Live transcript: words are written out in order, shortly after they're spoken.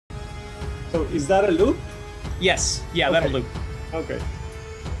So is that a loop? Yes. Yeah, Okay. that'll loop. Okay.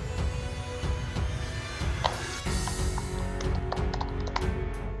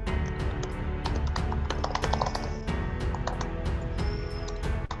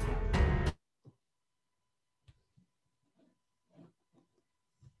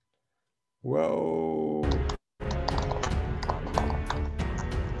 Whoa.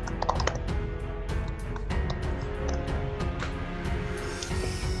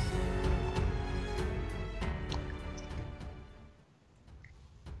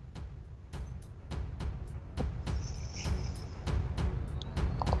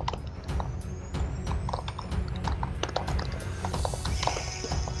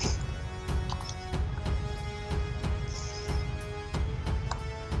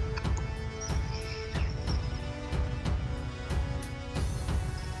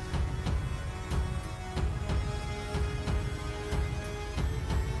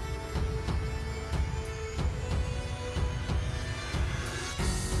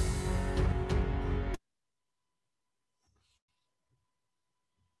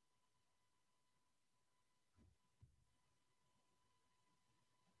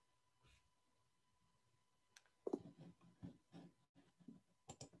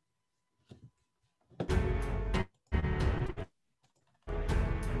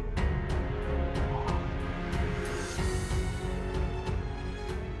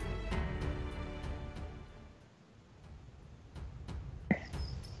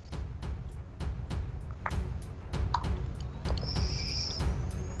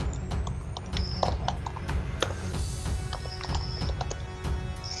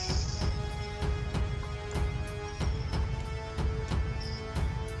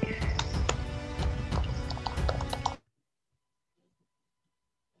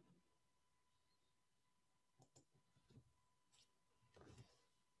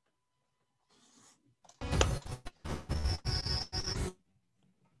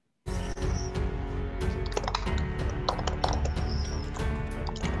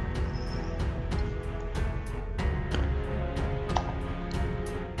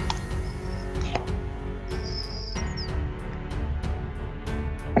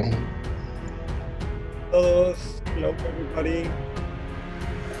 Hello everybody.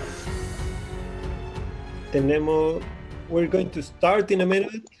 We're going to start in a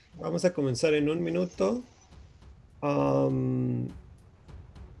minute. Vamos a comenzar en un minuto.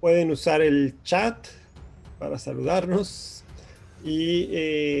 Pueden usar el chat para saludarnos.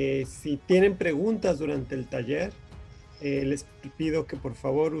 Y si tienen preguntas durante el taller, les pido que por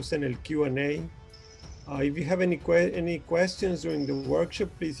favor usen el Q&A. If you have any questions during the workshop,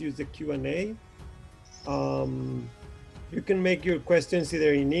 please use the Q&A. You can make your questions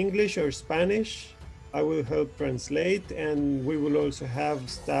either in English or Spanish. I will help translate, and we will also have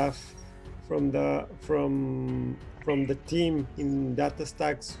staff from the team in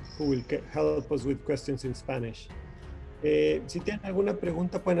DataStax who will help us with questions in Spanish. Si tienen alguna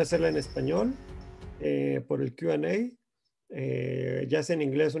pregunta pueden hacerla en español por el Q&A, ya sea en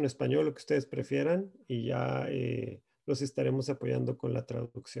inglés o en español, lo que ustedes prefieran, y ya los estaremos apoyando con la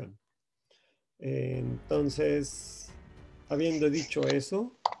traducción. Entonces, habiendo dicho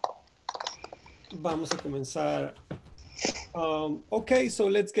eso, vamos a comenzar. Okay, so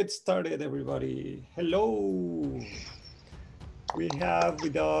let's get started, everybody. Hello. We have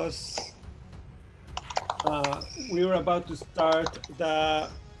with us, we were about to start the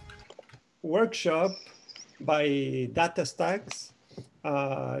workshop by DataStax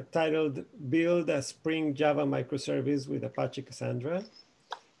titled Build a Spring Java Microservice with Apache Cassandra.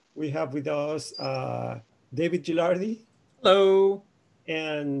 We have with us David Gilardi. Hello.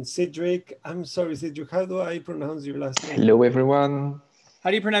 And Cedric. I'm sorry, Cedric, how do I pronounce your last name? Hello, everyone. How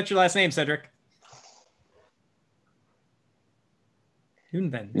do you pronounce your last name, Cedric?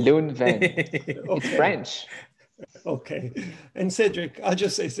 Lunven. Lunven. Okay. It's French. Okay. And Cedric, I'll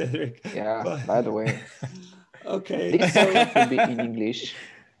just say Cedric. Yeah, by the way. Okay. This talk will be in English.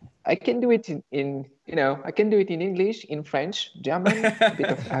 I can do it I can do it in English, in French, German, a bit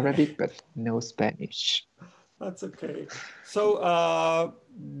of Arabic, but no Spanish. That's okay. So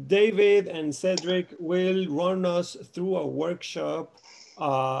David and Cedric will run us through a workshop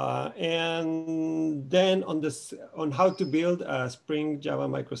and then on how to build a Spring Java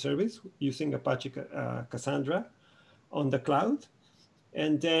microservice using Apache Cassandra on the cloud.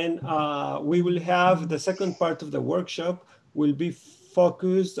 And then we will have the second part of the workshop will be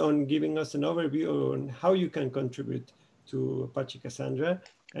focused on giving us an overview on how you can contribute to Apache Cassandra.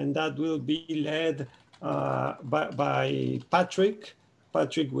 And that will be led by Patrick.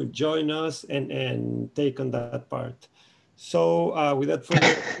 Patrick will join us and take on that part. So without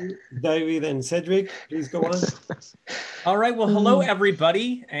further ado, David and Cedric, please go on. All right. Well, hello,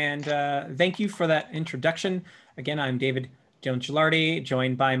 everybody. And thank you for that introduction. Again, I'm David Jones-Gilardi,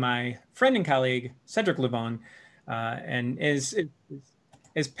 joined by my friend and colleague, Cedric Lebon. And as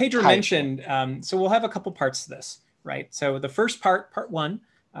Pedro mentioned, so we'll have a couple parts to this, right? So the first part, part one,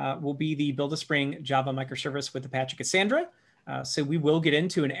 will be the Build a Spring Java microservice with Apache Cassandra. So we will get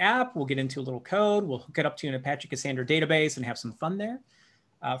into an app, we'll get into a little code, we'll hook it up to an Apache Cassandra database and have some fun there.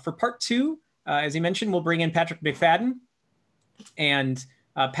 For part two, as he mentioned, we'll bring in Patrick McFadden. And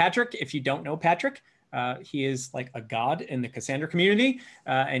Patrick, if you don't know Patrick, he is like a god in the Cassandra community.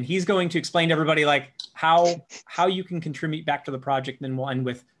 And he's going to explain to everybody like how you can contribute back to the project. And then we'll end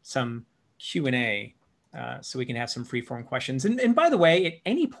with some Q&A so we can have some free-form questions. And by the way, at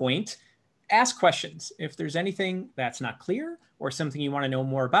any point, ask questions. If there's anything that's not clear or something you want to know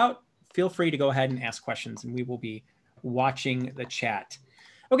more about, feel free to go ahead and ask questions and we will be watching the chat.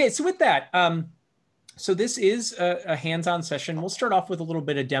 Okay, so with that, so this is a hands-on session. We'll start off with a little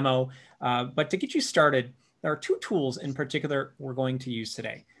bit of demo, but to get you started, there are two tools in particular we're going to use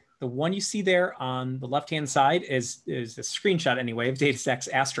today. The one you see there on the left-hand side is a screenshot anyway of DataStax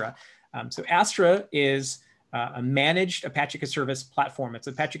Astra. So Astra is a managed Apache Cassandra platform. It's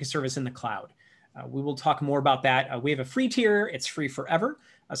Apache Cassandra in the cloud. We will talk more about that. We have a free tier. It's free forever.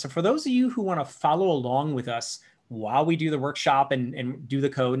 So for those of you who want to follow along with us while we do the workshop and do the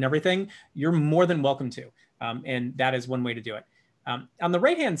code and everything, you're more than welcome to. And that is one way to do it. On the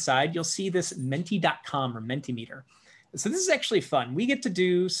right-hand side, you'll see this menti.com or Mentimeter. So this is actually fun. We get to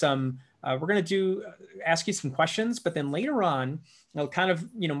do some, we're going to ask you some questions, but then later on, kind of,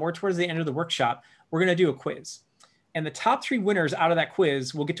 more towards the end of the workshop, we're going to do a quiz. And the top 3 winners out of that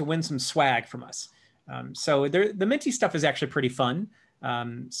quiz will get to win some swag from us. So the Menti stuff is actually pretty fun.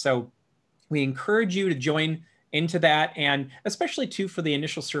 So we encourage you to join into that. And especially too, for the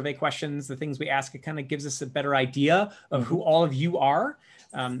initial survey questions, the things we ask, it kind of gives us a better idea of who all of you are.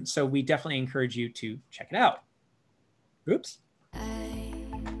 So we definitely encourage you to check it out. Oops.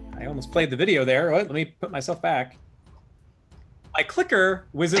 I almost played the video there. Let me put myself back. My clicker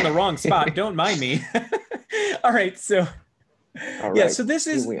was in the wrong spot. Don't mind me. All right. So yeah, so this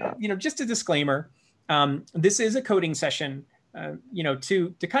is, just a disclaimer. This is a coding session.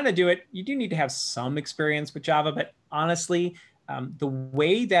 To kind of do it, you do need to have some experience with Java, but honestly, the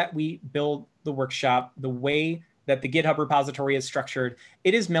way that we build the workshop, the way that the GitHub repository is structured,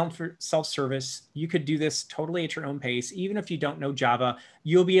 it is meant for self-service. You could do this totally at your own pace. Even if you don't know Java,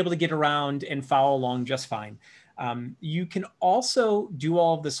 you'll be able to get around and follow along just fine. You can also do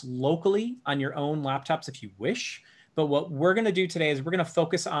all of this locally on your own laptops if you wish. But what we're going to do today is we're going to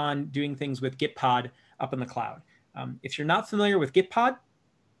focus on doing things with Gitpod up in the cloud. If you're not familiar with Gitpod,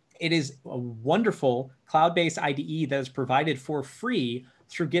 it is a wonderful cloud-based IDE that is provided for free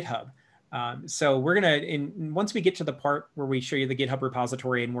through GitHub. So we're going to, once we get to the part where we show you the GitHub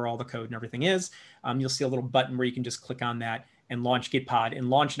repository and where all the code and everything is, you'll see a little button where you can just click on that and launch Gitpod and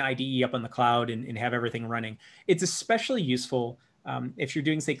launch an IDE up on the cloud and have everything running. It's especially useful if you're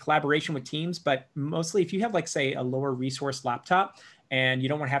doing, say, collaboration with teams, but mostly if you have, like, say, a lower resource laptop and you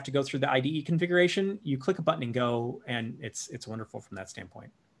don't want to have to go through the IDE configuration, you click a button and go, and it's wonderful from that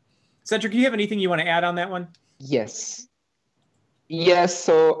standpoint. Cedric, do you have anything you want to add on that one? Yes. Yes,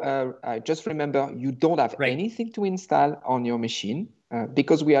 so I just remember you don't have anything to install on your machine.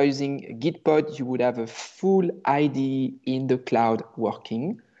 Because we are using Gitpod, you would have a full IDE in the cloud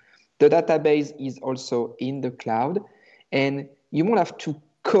working. The database is also in the cloud, and you won't have to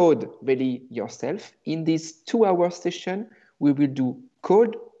code really yourself. In this 2-hour session, we will do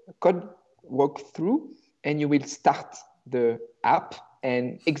code walkthrough, and you will start the app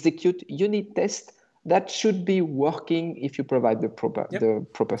and execute unit tests that should be working if you provide the proper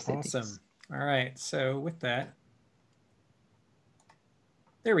settings. Awesome. All right. So with that,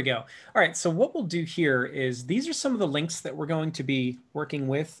 there we go. All right, so what we'll do here is these are some of the links that we're going to be working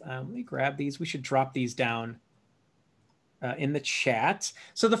with. Let me grab these. We should drop these down in the chat.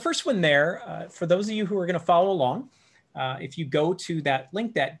 So the first one there, for those of you who are going to follow along, if you go to that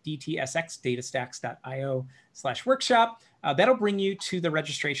link, that dtsx.datastax.io/workshop, that'll bring you to the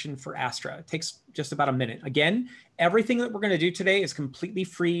registration for Astra. It takes just about a minute. Again, everything that we're going to do today is completely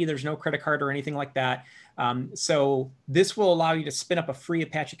free. There's no credit card or anything like that. So this will allow you to spin up a free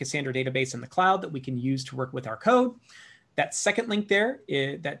Apache Cassandra database in the cloud that we can use to work with our code. That second link there,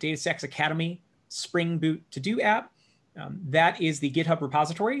 that DataStax Academy Spring Boot To Do app, that is the GitHub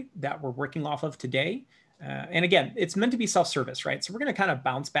repository that we're working off of today. And again, it's meant to be self-service, right? So we're going to kind of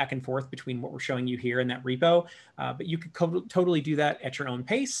bounce back and forth between what we're showing you here in that repo, but you could totally do that at your own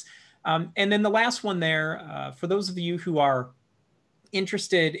pace. And then the last one there, for those of you who are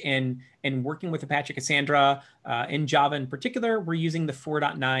interested in working with Apache Cassandra in Java in particular, we're using the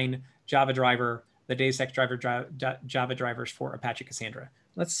 4.9 Java driver, the DataStax driver Java drivers for Apache Cassandra.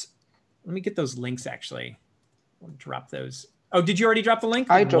 Let me get those links actually. I'll drop those. Oh, did you already drop the link?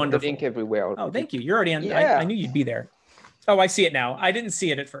 I dropped the link everywhere already. Oh, thank you. You're already on. Yeah. I knew you'd be there. Oh, I see it now. I didn't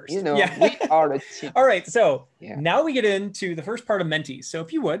see it at first. You know, yeah. we are a team. All right. So now we get into the first part of Menti. So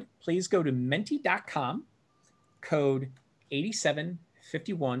if you would, please go to menti.com, code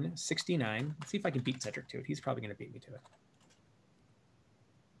 875169. Let's see if I can beat Cedric to it. He's probably going to beat me to it.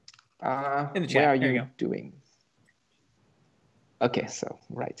 In the chat. Where are you doing? Okay, so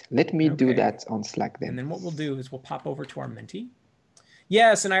right. Let me do that on Slack then. And then what we'll do is we'll pop over to our Menti.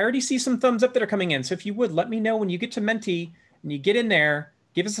 Yes, and I already see some thumbs up that are coming in. So if you would, let me know when you get to Menti and you get in there,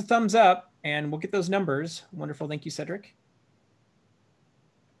 give us a thumbs up and we'll get those numbers. Wonderful. Thank you, Cedric.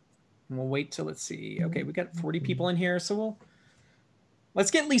 And we'll wait till, let's see. Okay, we got 40 people in here. So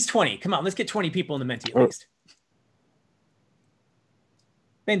let's get at least 20. Come on, let's get 20 people in the Menti at least.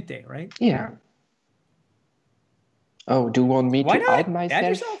 20, right? Yeah. Oh, do you want me to add myself? Add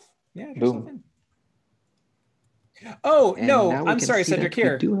yourself. Yeah, add yourself in. Oh, and no, I'm sorry, Cedric.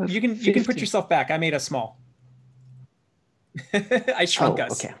 Here, you can put yourself back. I made us small. I shrunk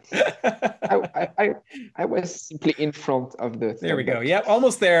us. Okay. I was simply in front of the. There we go. Yep,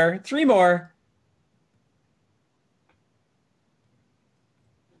 almost there. 3 more.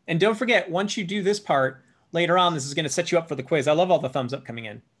 And don't forget, once you do this part, later on, this is going to set you up for the quiz. I love all the thumbs up coming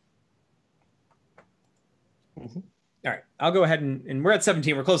in. Mm-hmm. All right, I'll go ahead and we're at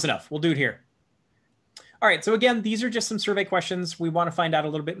 17. We're close enough. We'll do it here. All right, so again, these are just some survey questions. We want to find out a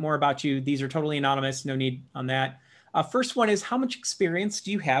little bit more about you. These are totally anonymous. No need on that. First one is, how much experience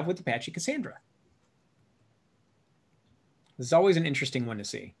do you have with Apache Cassandra? This is always an interesting one to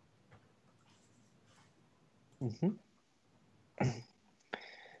see. Mm-hmm.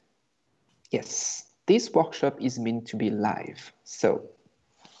 Yes, this workshop is meant to be live. So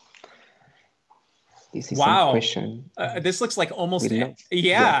this is some question. This looks like almost,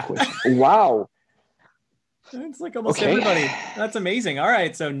 yeah. Wow. It's like almost everybody. That's amazing. All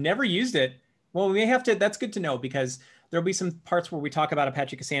right, so never used it. Well, we may have to, that's good to know because there'll be some parts where we talk about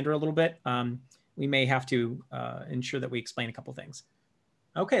Apache Cassandra a little bit. We may have to ensure that we explain a couple things.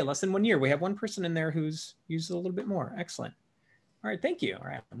 Okay, less than 1 year. We have one person in there who's used it a little bit more. Excellent. All right, thank you. All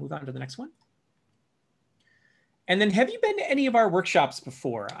right, I'll move on to the next one. And then have you been to any of our workshops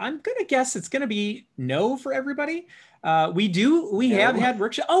before? I'm going to guess it's going to be no for everybody. We have had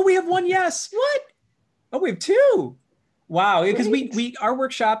workshops. Oh, we have one yes. What? Oh, we have 2. Wow, because our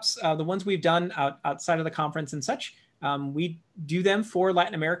workshops, the ones we've done outside of the conference and such, we do them for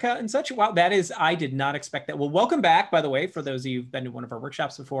Latin America and such. Wow, I did not expect that. Well, welcome back, by the way, for those of you who've been to one of our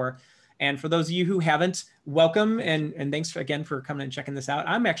workshops before. And for those of you who haven't, welcome. And thanks again for coming and checking this out.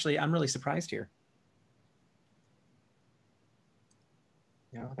 I'm really surprised here.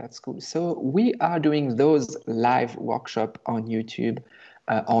 Yeah, that's cool. So we are doing those live workshops on YouTube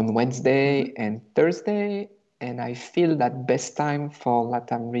on Wednesday and Thursday. And I feel that best time for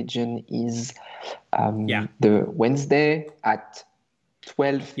LATAM region is the Wednesday at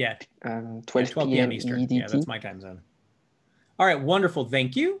 12 p.m. Eastern. EDT. Yeah, that's my time zone. All right, wonderful.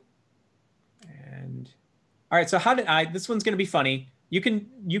 Thank you. And all right, so this one's going to be funny. You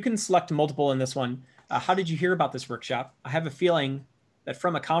can select multiple in this one. How did you hear about this workshop? I have a feeling that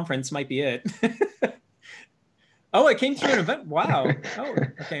from a conference might be it. Oh, it came through an event. Wow. Oh,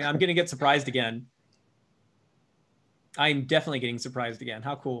 okay. I'm going to get surprised again. I'm definitely getting surprised again.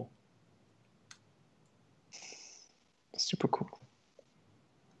 How cool. Super cool.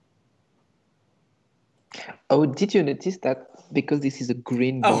 Oh, did you notice that because this is a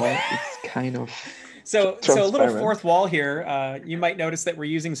green bar, it's kind of so a little fourth wall here. You might notice that we're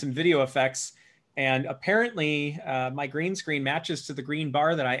using some video effects, and apparently my green screen matches to the green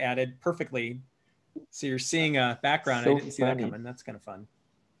bar that I added perfectly. So you're seeing a background. So I didn't see that coming. That's kind of fun.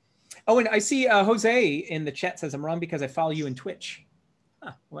 Oh, and I see Jose in the chat says, I'm wrong because I follow you in Twitch.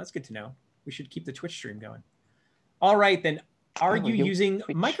 Huh, well, that's good to know. We should keep the Twitch stream going. All right, then. Are you using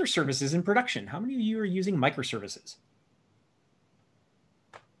microservices in production? How many of you are using microservices?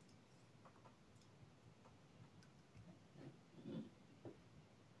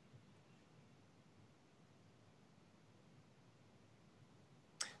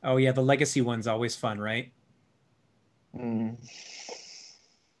 Oh, yeah, the legacy one's always fun, right? Mm.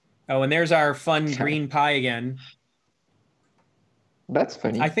 Oh, and there's our fun green pie again. That's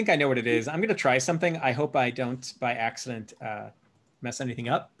funny. I think I know what it is. I'm going to try something. I hope I don't, by accident, mess anything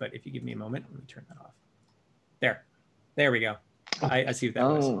up. But if you give me a moment, let me turn that off. There we go. I see what that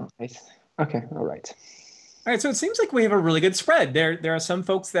was. Nice. Okay, all right. All right, so it seems like we have a really good spread. There are some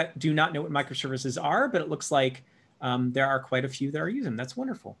folks that do not know what microservices are, but it looks like there are quite a few that are using them. That's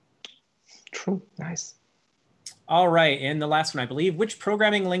wonderful. True, nice. All right, and the last one, I believe, which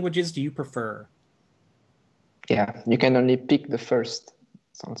programming languages do you prefer? Yeah, you can only pick the first.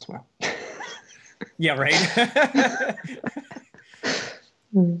 Sounds well. Yeah, right.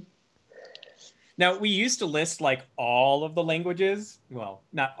 Now, we used to list like all of the languages. Well,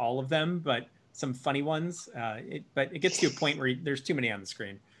 not all of them, but some funny ones. But it gets to a point where there's too many on the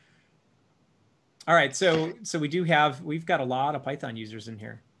screen. All right, so we've got a lot of Python users in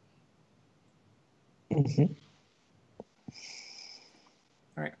here. Mm-hmm.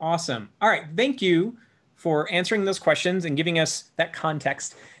 All right, awesome. All right, thank you for answering those questions and giving us that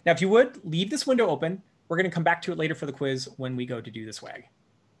context. Now, if you would, leave this window open. We're going to come back to it later for the quiz when we go to do the swag.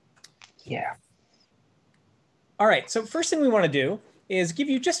 Yeah. All right, so first thing we want to do is give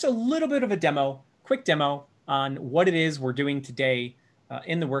you just a little bit of a demo, quick demo on what it is we're doing today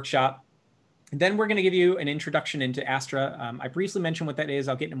in the workshop. And then we're going to give you an introduction into Astra. I briefly mentioned what that is.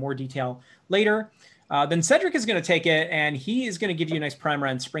 I'll get into more detail later. Then Cedric is going to take it, and he is going to give you a nice primer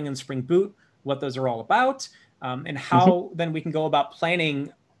on Spring and Spring Boot, what those are all about, and how then we can go about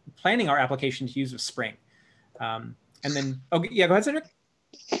planning our application to use with Spring. And then, okay, yeah, go ahead, Cedric.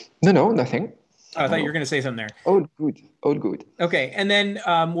 No, nothing. Oh, I thought you were going to say something there. All good, all good. Okay, and then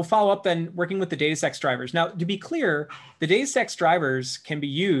we'll follow up then working with the DataStax drivers. Now, to be clear, the DataStax drivers can be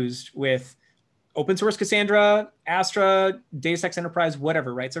used with open source Cassandra, Astra, DataStax Enterprise,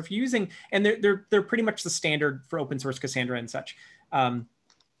 whatever, right? So if you're using, and they're pretty much the standard for open source Cassandra and such.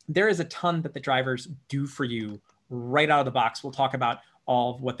 There is a ton that the drivers do for you right out of the box. We'll talk about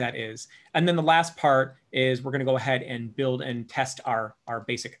all of what that is. And then the last part is we're going to go ahead and build and test our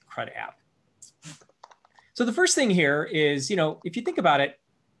basic CRUD app. So the first thing here is, if you think about it,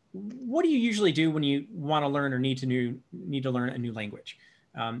 what do you usually do when you want to learn or need to learn a new language?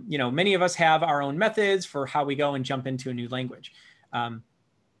 Many of us have our own methods for how we go and jump into a new language.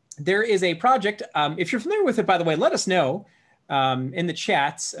 There is a project, if you're familiar with it, by the way, let us know in the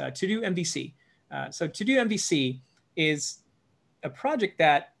chats, To Do MVC. So To Do MVC is a project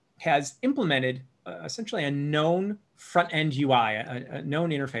that has implemented essentially a known front-end UI, a known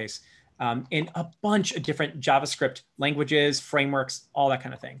interface in a bunch of different JavaScript languages, frameworks, all that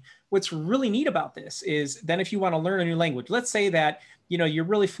kind of thing. What's really neat about this is then if you want to learn a new language, let's say that you're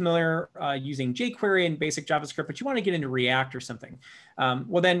really familiar using jQuery and basic JavaScript, but you want to get into React or something.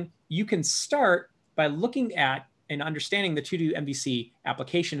 Well, then you can start by looking at and understanding the To Do MVC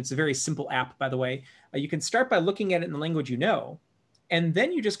application. It's a very simple app, by the way. You can start by looking at it in the language you know, and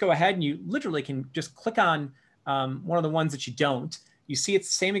then you just go ahead and you literally can just click on one of the ones that you don't. You see it's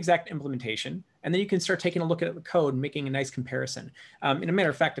the same exact implementation, and then you can start taking a look at the code and making a nice comparison. And a matter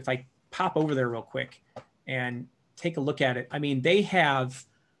of fact, if I pop over there real quick and take a look at it, I mean, they have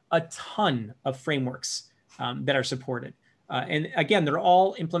a ton of frameworks that are supported. And again, they're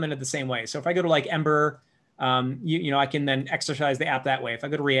all implemented the same way. So if I go to like Ember, I can then exercise the app that way. If I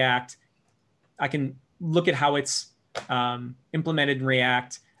go to React, I can look at how it's implemented in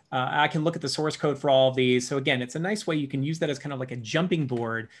React. I can look at the source code for all of these. So again, it's a nice way you can use that as kind of like a jumping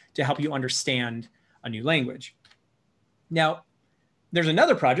board to help you understand a new language. Now, there's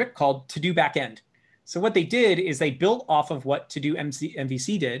another project called To Do Backend. So what they did is they built off of what To Do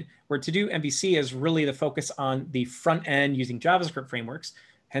MVC did, where To Do MVC is really the focus on the front end using JavaScript frameworks.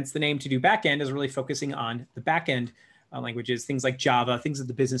 Hence the name To Do Backend is really focusing on the backend languages, things like Java, things at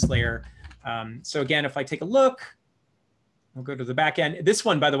the business layer. So again, if I take a look, we'll go to the back end. This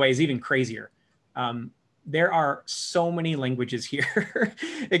one, by the way, is even crazier. There are so many languages here.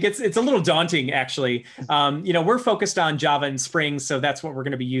 It's a little daunting, actually. We're focused on Java and Spring, so that's what we're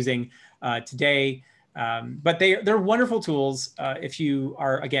going to be using today. But they're wonderful tools if you're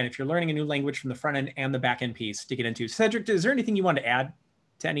learning a new language from the front end and the back end piece to get into. Cedric, is there anything you want to add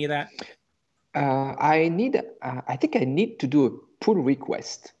to any of that? I think I need to do a pull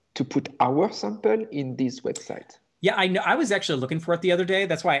request to put our sample in this website. Yeah, I know. I was actually looking for it the other day.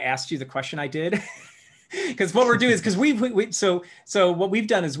 That's why I asked you the question I did. Because what we're doing is so what we've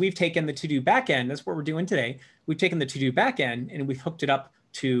done is we've taken the To Do backend. That's what we're doing today. We've taken the To Do backend and we've hooked it up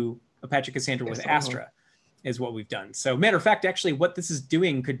to Apache Cassandra with Astra, is what we've done. So matter of fact, actually, what this is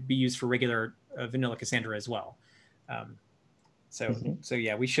doing could be used for regular vanilla Cassandra as well. So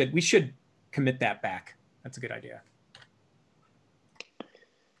yeah, we should commit that back. That's a good idea.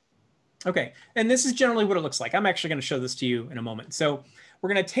 Okay, and this is generally what it looks like. I'm actually going to show this to you in a moment. So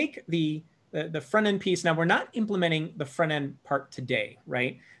we're going to take the front end piece. Now we're not implementing the front end part today,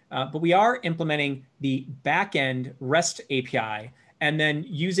 right? but we are implementing the backend REST API and then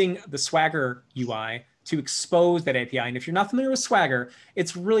using the Swagger UI to expose that API. And if you're not familiar with Swagger,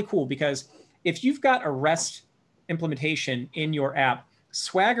 it's really cool because if you've got a REST implementation in your app,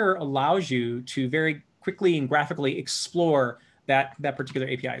 Swagger allows you to very quickly and graphically explore that particular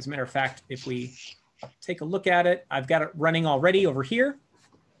API. As a matter of fact, if we take a look at it, I've got it running already over here.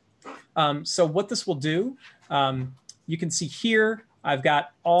 So what this will do, you can see here, I've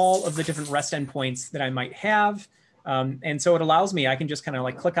got all of the different REST endpoints that I might have. And so it allows me, I can just kind of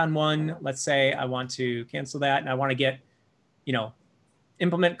like click on one. Let's say I want to cancel that and I want to get,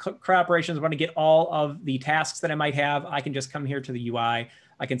 implement CRUD operations. I want to get all of the tasks that I might have. I can just come here to the UI.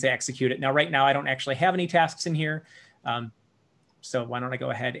 I can say execute it. Now, right now, I don't actually have any tasks in here. So why don't I go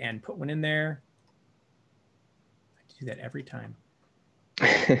ahead and put one in there? I do that every time.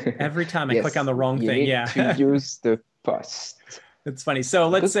 Every time I click on the wrong thing. Yeah. To use the post. It's funny. So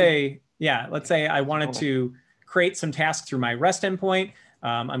let's say I wanted to create some tasks through my REST endpoint.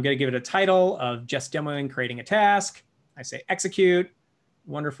 I'm going to give it a title of just demoing creating a task. I say execute.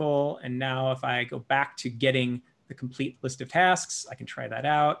 Wonderful. And now if I go back to getting the complete list of tasks, I can try that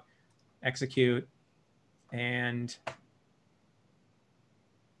out, execute, and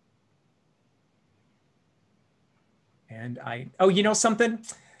oh, you know something?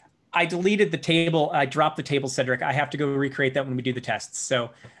 I deleted the table. I dropped the table, Cedric. I have to go recreate that when we do the tests. So,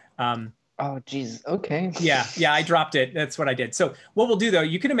 oh, geez. Okay. Yeah, I dropped it. That's what I did. So what we'll do though,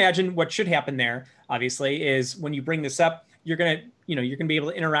 you can imagine what should happen there, obviously, is when you bring this up, you're going to be able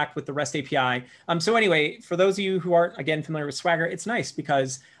to interact with the REST API. So anyway, for those of you who aren't, again, familiar with Swagger, it's nice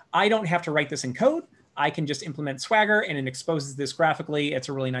because I don't have to write this in code. I can just implement Swagger and it exposes this graphically. It's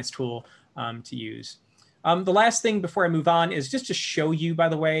a really nice tool to use. The last thing before I move on is just to show you, by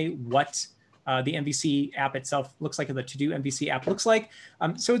the way, what the MVC app itself looks like, or the To-Do MVC app looks like.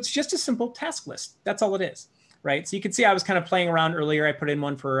 So it's just a simple task list. That's all it is, right? So you can see I was kind of playing around earlier. I put in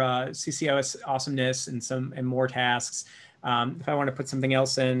one for CCOS awesomeness and more tasks. If I want to put something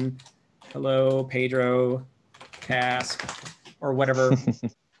else in, hello, Pedro, task, or whatever.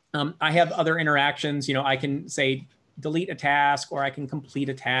 I have other interactions. I can say delete a task, or I can complete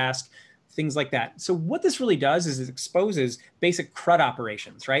a task, things like that. So what this really does is it exposes basic CRUD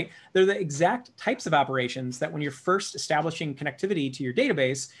operations, right? They're the exact types of operations that when you're first establishing connectivity to your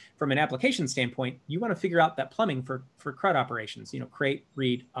database from an application standpoint, you want to figure out that plumbing for CRUD operations, create,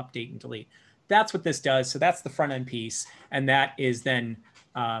 read, update, and delete. That's what this does. So that's the front end piece. And that is then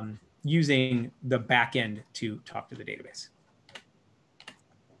using the back end to talk to the database.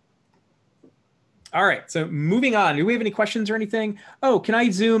 All right, so moving on. Do we have any questions or anything? Oh, can I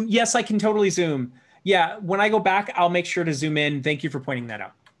zoom? Yes, I can totally zoom. Yeah, when I go back, I'll make sure to zoom in. Thank you for pointing that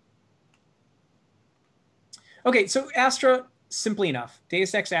out. Okay, so Astra, simply enough,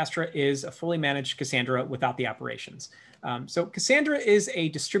 DataStax Astra is a fully managed Cassandra without the operations. So Cassandra is a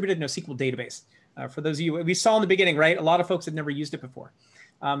distributed NoSQL database. For those of you, we saw in the beginning, right? A lot of folks had never used it before.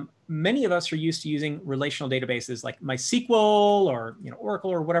 Many of us are used to using relational databases like MySQL or Oracle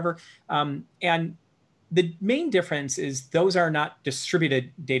or whatever. And the main difference is those are not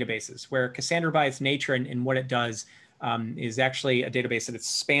distributed databases, where Cassandra by its nature and what it does is actually a database that it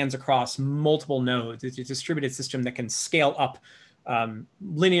spans across multiple nodes. It's a distributed system that can scale up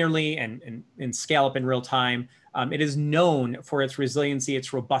linearly and scale up in real time. It is known for its resiliency,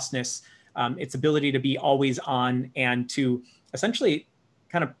 its robustness, its ability to be always on and to essentially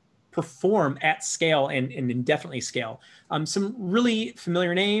kind of perform at scale and indefinitely scale. Some really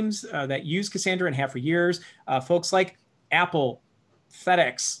familiar names that use Cassandra and have for years, folks like Apple,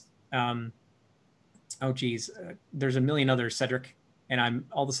 FedEx, oh geez, there's a million others, Cedric, and I'm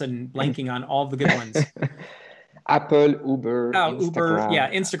all of a sudden blanking on all the good ones. Apple, Uber, Instagram.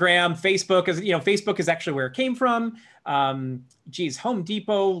 Yeah, Instagram, Facebook is, Facebook is actually where it came from. Home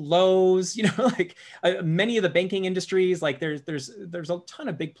Depot, Lowe's, like many of the banking industries, like there's a ton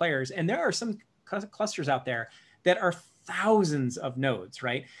of big players, and there are some clusters out there that are thousands of nodes,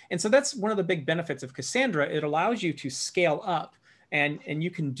 right? And so that's one of the big benefits of Cassandra. It allows you to scale up, and you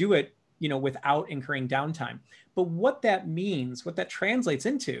can do it, without incurring downtime. But what that means, what that translates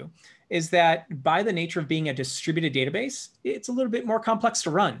into, is that by the nature of being a distributed database, it's a little bit more complex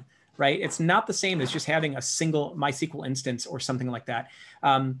to run, right? It's not the same as just having a single MySQL instance or something like that.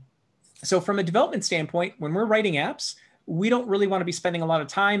 So from a development standpoint, when we're writing apps, we don't really want to be spending a lot of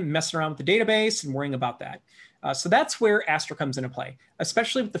time messing around with the database and worrying about that. So that's where Astra comes into play,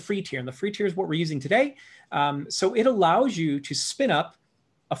 especially with the free tier. And the free tier is what we're using today. So it allows you to spin up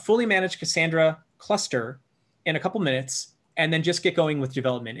a fully managed Cassandra cluster in a couple minutes, and then just get going with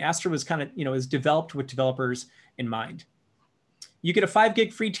development. Astra was kind of, is developed with developers in mind. You get a 5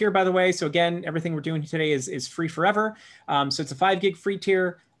 gig free tier, by the way. So again, everything we're doing today is free forever. So it's a 5 gig free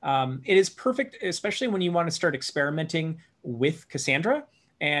tier. It is perfect, especially when you want to start experimenting with Cassandra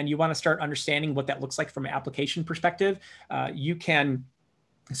and you want to start understanding what that looks like from an application perspective. You can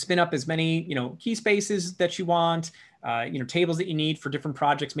spin up as many, key spaces that you want, tables that you need for different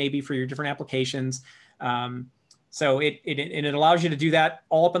projects, maybe for your different applications. So it allows you to do that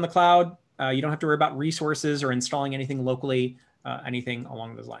all up in the cloud. You don't have to worry about resources or installing anything locally, anything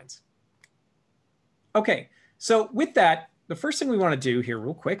along those lines. Okay, so with that, the first thing we want to do here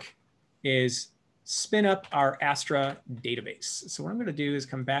real quick is spin up our Astra database. So what I'm going to do is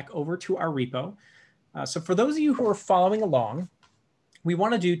come back over to our repo. So for those of you who are following along, we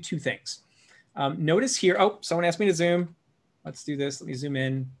want to do two things. Notice here, oh, someone asked me to zoom. Let's do this. Let me zoom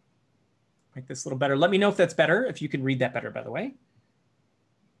in, make this a little better. Let me know if that's better, if you can read that better, by the way.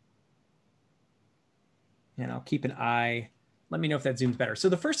 And I'll keep an eye. Let me know if that zooms better. So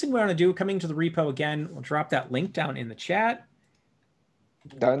the first thing we want to do, coming to the repo again, we'll drop that link down in the chat.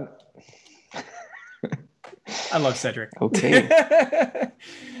 Done. I love Cedric. Okay.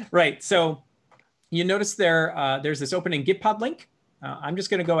 Right. So you notice there's this opening Gitpod link. I'm just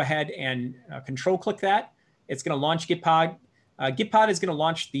going to go ahead and control click that. It's going to launch Gitpod. Gitpod is going to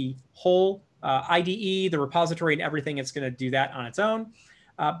launch the whole IDE, the repository, and everything. It's going to do that on its own.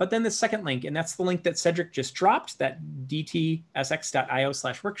 But then the second link, and that's the link that Cedric just dropped, that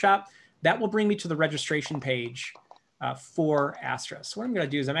dtsx.io/workshop, that will bring me to the registration page for Astra. So what I'm going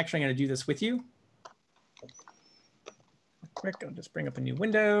to do is I'm actually going to do this with you. Quick, I'll just bring up a new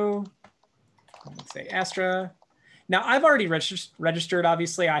window. Let's say Astra. Now, I've already registered.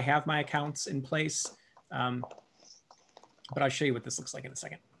 Obviously, I have my accounts in place. But I'll show you what this looks like in a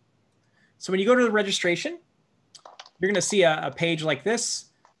second. So when you go to the registration, you're going to see a page like this,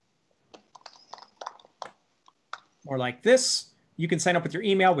 or like this. You can sign up with your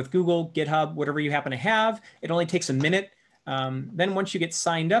email, with Google, GitHub, whatever you happen to have. It only takes a minute. Then once you get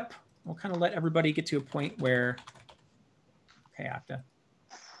signed up, we'll kind of let everybody get to a point where, okay, Okta.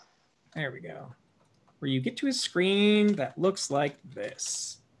 There we go. Where you get to a screen that looks like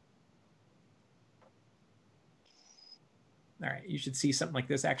this. All right, you should see something like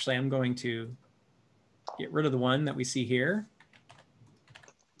this. Actually, I'm going to get rid of the one that we see here.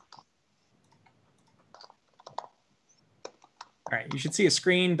 All right, you should see a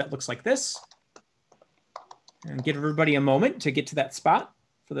screen that looks like this. And give everybody a moment to get to that spot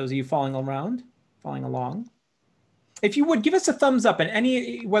for those of you following along. If you would, give us a thumbs up,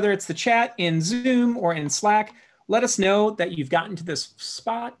 and whether it's the chat in Zoom or in Slack, let us know that you've gotten to this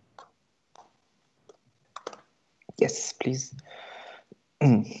spot. Yes, please.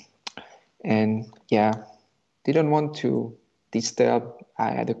 And yeah, didn't want to disturb.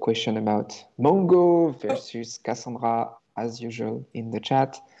 I had a question about Mongo versus Cassandra, as usual, in the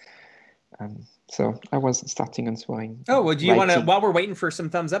chat. So I was starting answering. Oh, well, do you want to, while we're waiting for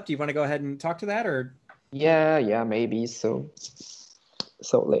some thumbs up, do you want to go ahead and talk to that, or? Yeah, maybe. So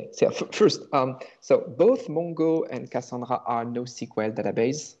let's see. First, so both Mongo and Cassandra are NoSQL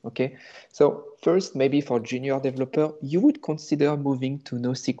database. Okay. So first, maybe for junior developer, you would consider moving to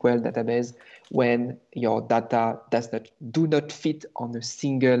NoSQL database when your data do not fit on a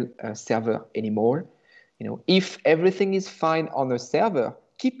single server anymore. If everything is fine on a server,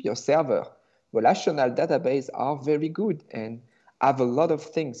 keep your server. Relational database are very good and have a lot of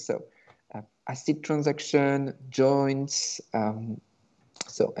things. So ACID transaction, joins, and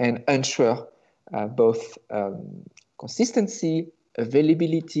ensure both consistency,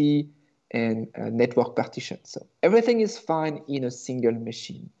 availability, and network partition. So everything is fine in a single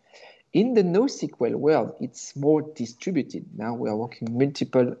machine. In the NoSQL world, it's more distributed. Now we are working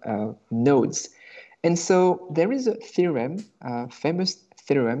multiple nodes. And so there is a theorem, famous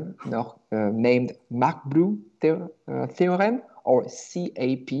theorem named Mark-Blue theorem, or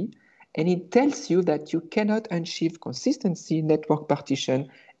CAP, and it tells you that you cannot achieve consistency, network partition,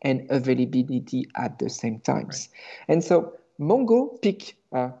 and availability at the same times. Right. And so Mongo pick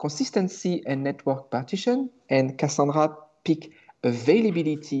consistency and network partition, and Cassandra pick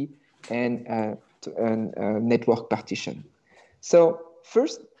availability and network partition. So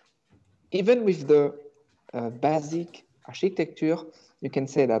first, even with the basic architecture, you can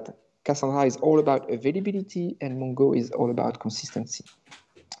say that Cassandra is all about availability and Mongo is all about consistency.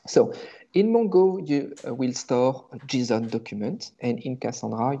 So in Mongo, you will store a JSON document, and in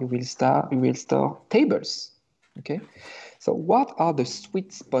Cassandra, you will store tables. Okay. So what are the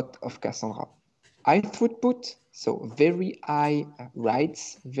sweet spots of Cassandra? High throughput, so very high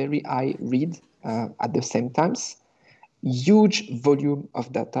writes, very high read at the same times. Huge volume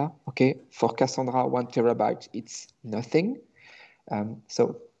of data. Okay. For Cassandra, 1 terabyte, it's nothing.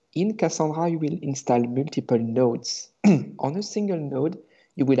 So in Cassandra, you will install multiple nodes. On a single node,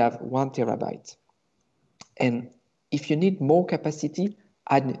 you will have 1 terabyte. And if you need more capacity,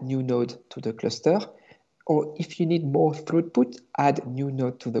 add new node to the cluster. Or if you need more throughput, add new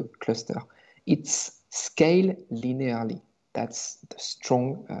node to the cluster. It's scale linearly. That's the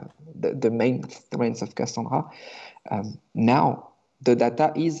strong, the main strength of Cassandra. Now, the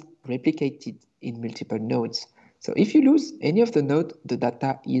data is replicated in multiple nodes. So if you lose any of the node, the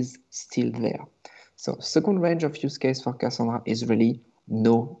data is still there. So second range of use case for Cassandra is really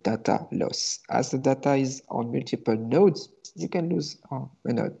no data loss. As the data is on multiple nodes, you can lose a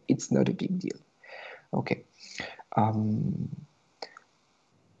node. It's not a big deal. Okay.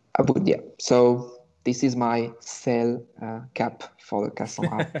 Yeah. So this is my sell cap for the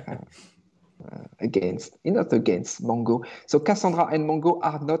Cassandra not against Mongo. So Cassandra and Mongo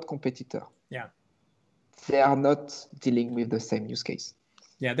are not competitors. Yeah. They are not dealing with the same use case.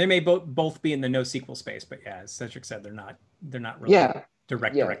 Yeah, they may both be in the NoSQL space, but yeah, as Cedric said, they're not really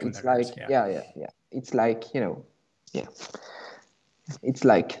direct competitors. It's like, It's like, it's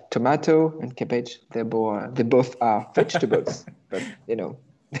like tomato and cabbage. They both are vegetables, but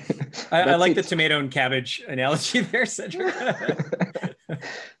I like the tomato and cabbage analogy there, Cedric.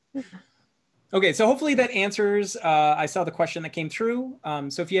 Okay, so hopefully that answers. I saw the question that came through.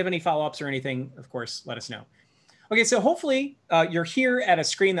 So if you have any follow-ups or anything, of course, let us know. Okay, so hopefully you're here at a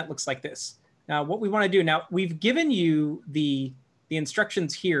screen that looks like this. Now, what we want to do now, we've given you the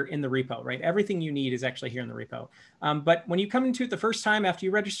instructions here in the repo, right? Everything you need is actually here in the repo. But when you come into it the first time after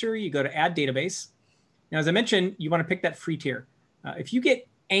you register, you go to Add Database. Now, as I mentioned, you want to pick that free tier. If you get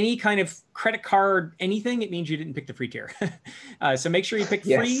any kind of credit card, anything, it means you didn't pick the free tier. So make sure you pick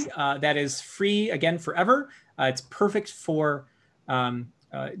free. That is free, again, forever. It's perfect for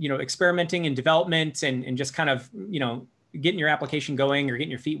experimenting and development and just kind of, getting your application going or getting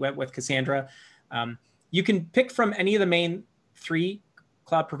your feet wet with Cassandra. You can pick from any of the main 3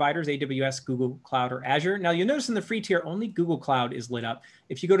 cloud providers, AWS, Google Cloud, or Azure. Now you'll notice in the free tier, only Google Cloud is lit up.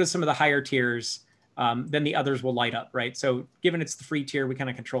 If you go to some of the higher tiers, then the others will light up, right? So given it's the free tier, we kind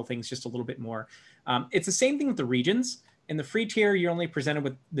of control things just a little bit more. It's the same thing with the regions. In the free tier, you're only presented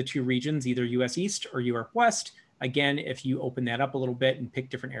with the 2 regions, either US East or Europe West. Again, if you open that up a little bit and pick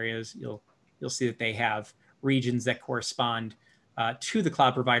different areas, you'll see that they have regions that correspond to the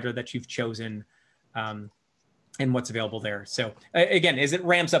cloud provider that you've chosen and what's available there. So again, as it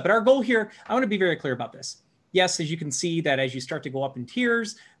ramps up, but our goal here, I want to be very clear about this. Yes, as you can see that as you start to go up in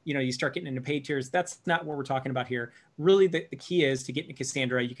tiers, you start getting into paid tiers. That's not what we're talking about here. Really, the key is to get into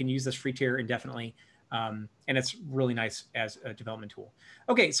Cassandra. You can use this free tier indefinitely. And it's really nice as a development tool.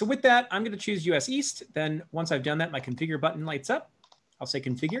 Okay, so with that, I'm going to choose US East. Then once I've done that, my configure button lights up. I'll say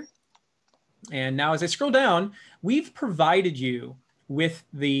configure. And now as I scroll down, we've provided you with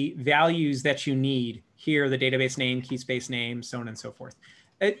the values that you need here, the database name, key space name, so on and so forth.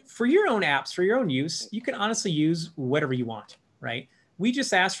 For your own apps, for your own use, you can honestly use whatever you want, right? We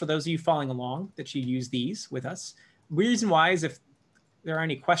just ask for those of you following along that you use these with us. The reason why is if there are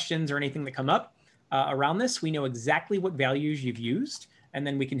any questions or anything that come up around this, we know exactly what values you've used, and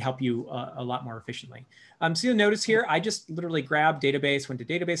then we can help you a lot more efficiently. So you'll notice here, I just literally grabbed database, went to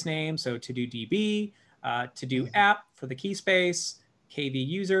database name, so to do DB, to do app for the key space, KV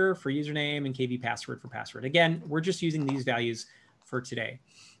user for username, and KV password for password. Again, we're just using these values for today.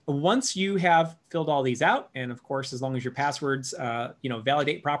 Once you have filled all these out, and of course, as long as your passwords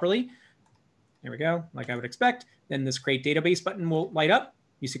validate properly, there we go, like I would expect, then this create database button will light up.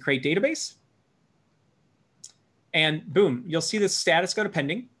 You see create database. And boom, you'll see the status go to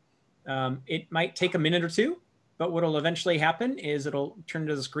pending. It might take a minute or two, but what will eventually happen is it'll turn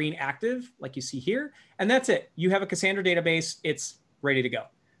to the screen active, like you see here. And that's it. You have a Cassandra database. It's ready to go,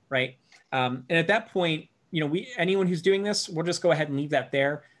 right? And at that point, anyone who's doing this, we'll just go ahead and leave that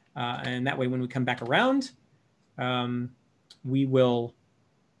there. And that way, when we come back around, we will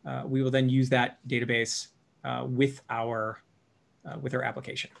then use that database with our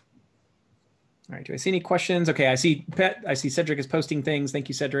application. All right, do I see any questions? Okay, I see Cedric is posting things. Thank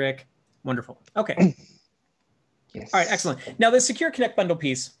you, Cedric. Wonderful. Okay. Yes. All right, excellent. Now the Secure Connect bundle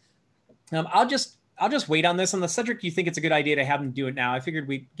piece, I'll just wait on this. Unless Cedric, you think it's a good idea to have them do it now. I figured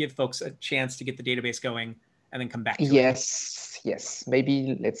we'd give folks a chance to get the database going and then come back to it. Yes.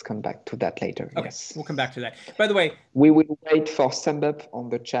 Maybe let's come back to that later. Okay, yes. We'll come back to that. By the way, we will wait for sum up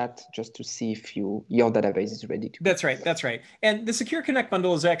on the chat just to see if your database is ready to go. That's right. And the Secure Connect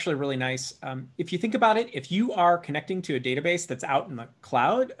bundle is actually really nice. If you think about it, if you are connecting to a database that's out in the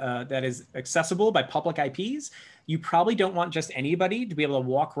cloud that is accessible by public IPs, you probably don't want just anybody to be able to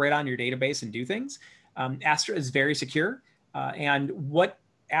walk right on your database and do things. Astra is very secure. And what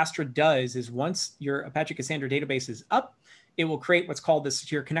Astra does is once your Apache Cassandra database is up, it will create what's called the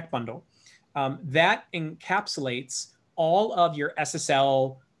Secure Connect bundle. That encapsulates all of your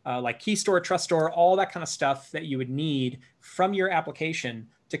SSL, like key store, trust store, all that kind of stuff that you would need from your application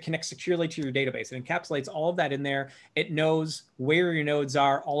to connect securely to your database. It encapsulates all of that in there. It knows where your nodes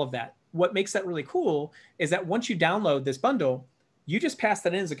are, all of that. What makes that really cool is that once you download this bundle, you just pass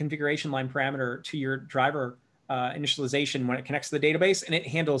that in as a configuration line parameter to your driver initialization when it connects to the database, and it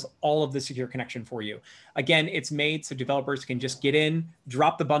handles all of the secure connection for you. Again, it's made so developers can just get in,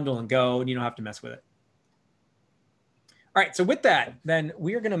 drop the bundle and go, and you don't have to mess with it. All right, so with that, then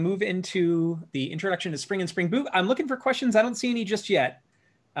we are going to move into the introduction to Spring and Spring Boot. I'm looking for questions. I don't see any just yet.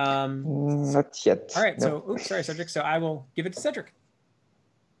 Not yet. All right, no. so, oops, sorry, Cedric. So I will give it to Cedric.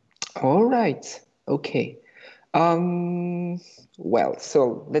 All right, okay. Well,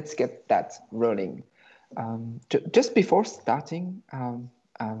 so let's get that rolling. Just before starting, I'm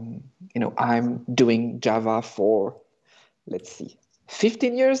doing Java for, let's see,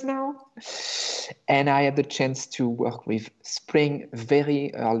 15 years now. And I had the chance to work with Spring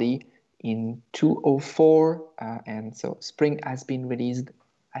very early in 2004. And so Spring has been released,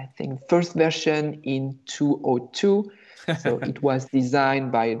 I think, first version in 2002. So it was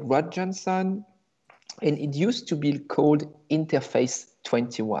designed by Rod Johnson, and it used to be called Interface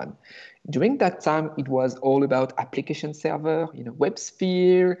 21. During that time, it was all about application server,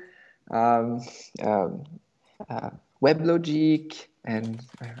 WebSphere, WebLogic, and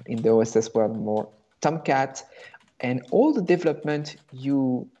in the OSS world more Tomcat, and all the development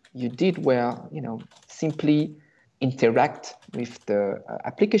you did were simply interact with the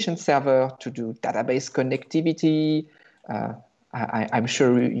application server to do database connectivity. I'm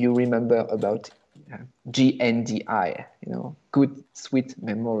sure you remember about GNDI, good sweet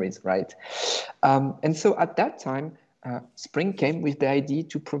memories, right? And so at that time, Spring came with the idea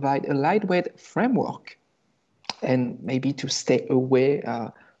to provide a lightweight framework and maybe to stay away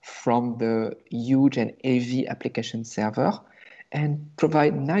from the huge and heavy application server and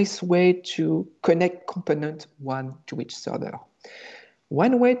provide nice way to connect component one to each other.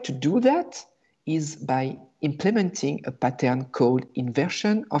 One way to do that is by implementing a pattern called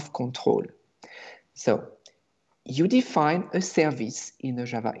inversion of control. So you define a service in a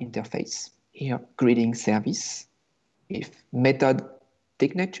Java interface, here greeting service with method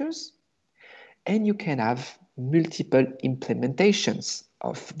signatures, and you can have multiple implementations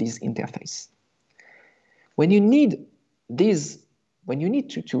of this interface. When you need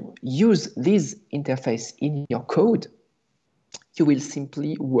to use this interface in your code, you will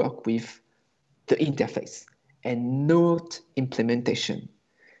simply work with the interface and not implementation.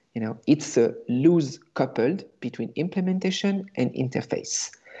 It's a loose coupled between implementation and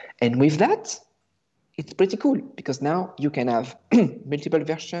interface. And with that, it's pretty cool because now you can have multiple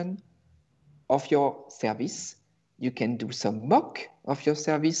versions of your service. You can do some mock of your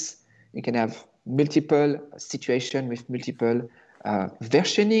service. You can have multiple situations with multiple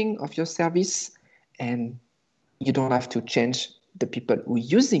versioning of your service. And you don't have to change the people who are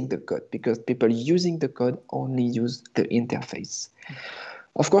using the code because people using the code only use the interface.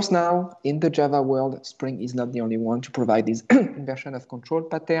 Of course, now in the Java world, Spring is not the only one to provide this inversion of control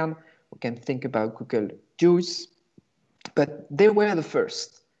pattern. We can think about Google Juice, but they were the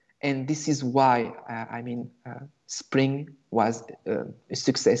first. And this is why, Spring was a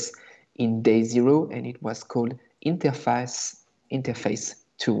success in day zero, and it was called Interface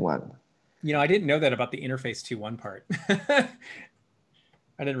 2.1. I didn't know that about the Interface 2.1 part. I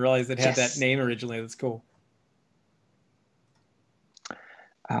didn't realize it had that name originally. That's cool.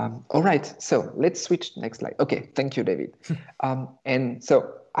 All right, so let's switch next slide. Okay, thank you, David. And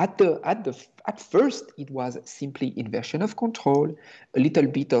so at first, it was simply inversion of control, a little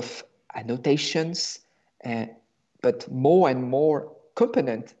bit of annotations, but more and more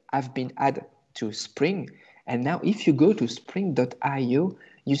components have been added to Spring. And now if you go to spring.io,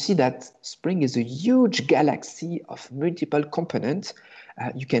 you see that Spring is a huge galaxy of multiple components.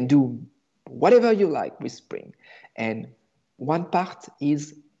 You can do whatever you like with Spring. And one part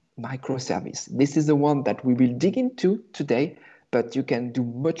is microservice. This is the one that we will dig into today, but you can do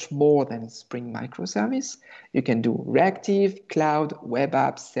much more than Spring microservice. You can do reactive, cloud, web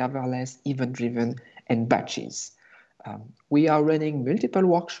apps, serverless, event-driven, and batches. We are running multiple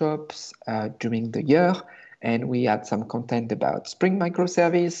workshops during the year, and we had some content about Spring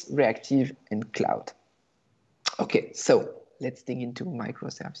microservice, reactive, and cloud. Okay, so let's dig into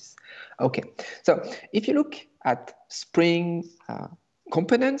microservice. Okay, so if you look at Spring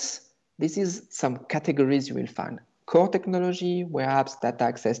components, this is some categories you will find. Core technology, web apps, data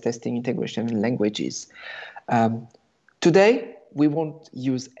access, testing, integration, and languages. Today, we won't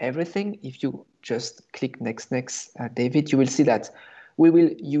use everything. If you just click next, David, you will see that we will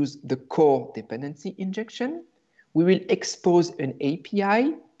use the core dependency injection. We will expose an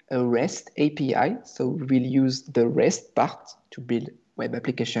API, a REST API. So we will use the REST part to build web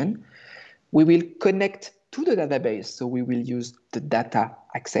application. We will connect to the database. So we will use the data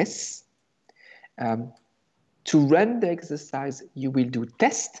access. To run the exercise, you will do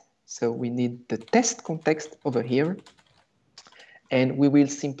test. So we need the test context over here. And we will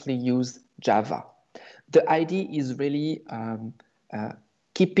simply use Java. The idea is really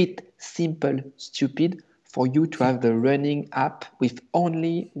keep it simple, stupid, for you to have the running app with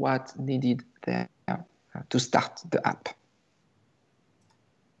only what needed there to start the app.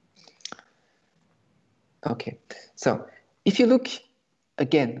 Okay, so if you look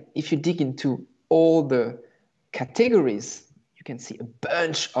again, if you dig into all the categories, you can see a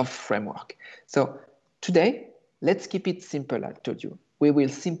bunch of framework. So today, let's keep it simple, I told you. We will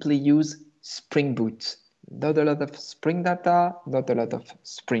simply use Spring Boot. Not a lot of Spring Data, not a lot of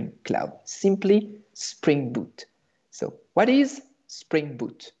Spring Cloud. Simply Spring Boot. So what is Spring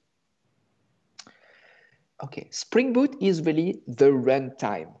Boot? Okay, Spring Boot is really the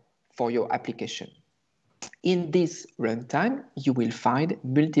runtime for your application. In this runtime, you will find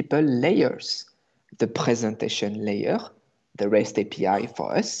multiple layers. The presentation layer, the REST API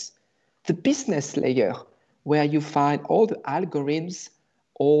for us, the business layer, where you find all the algorithms,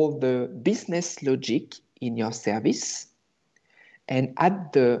 all the business logic in your service. And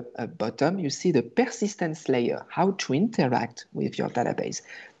at the bottom, you see the persistence layer, how to interact with your database.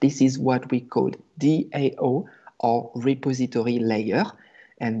 This is what we call DAO, or repository layer.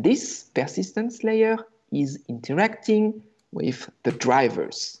 And this persistence layer is interacting with the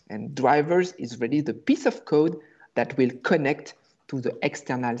drivers. And drivers is really the piece of code that will connect to the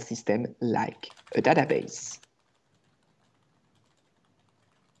external system like a database.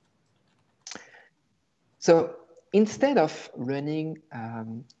 So instead of running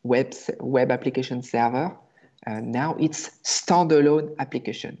web application server, now it's standalone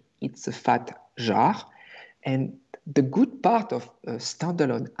application. It's a fat jar. And the good part of a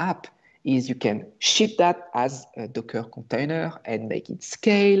standalone app is you can ship that as a Docker container and make it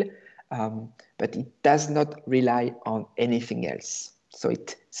scale, but it does not rely on anything else. So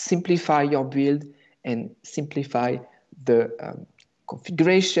it simplifies your build and simplify the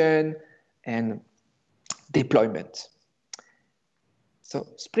configuration and deployment. So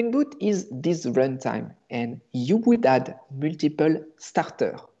Spring Boot is this runtime, and you would add multiple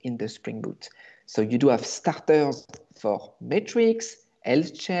starters in the Spring Boot. So you do have starters for metrics,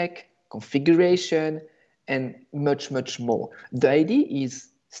 health check, configuration, and much, much more. The idea is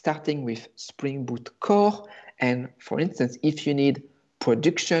starting with Spring Boot core. And for instance, if you need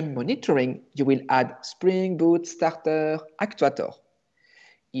production monitoring, you will add Spring Boot starter actuator.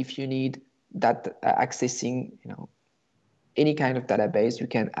 If you need that accessing, any kind of database, you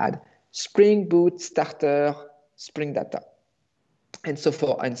can add Spring Boot starter, Spring Data, and so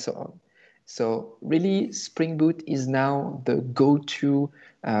forth and so on. So really, Spring Boot is now the go-to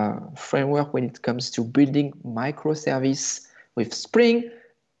framework when it comes to building microservice with Spring,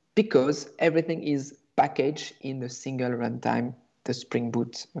 because everything is packaged in a single runtime, the Spring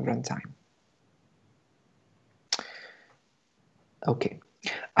Boot runtime. Okay,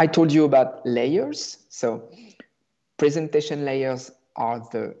 I told you about layers. So presentation layers are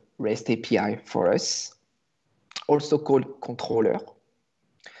the REST API for us, also called controller.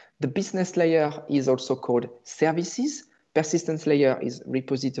 The business layer is also called services. Persistence layer is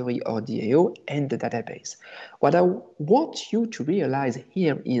repository or DAO, and the database. What I want you to realize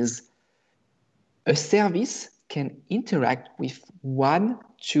here is a service can interact with one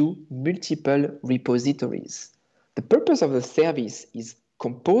to multiple repositories. The purpose of the service is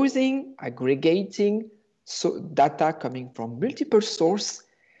composing, aggregating data coming from multiple sources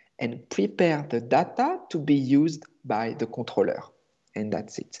and prepare the data to be used by the controller. And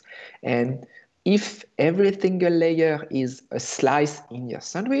that's it. And if every single layer is a slice in your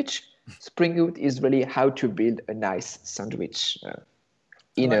sandwich, Spring Boot is really how to build a nice sandwich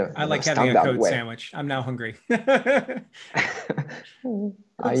I like having a code sandwich. I'm now hungry.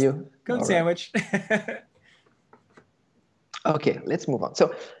 Are you? Code sandwich. Okay, let's move on.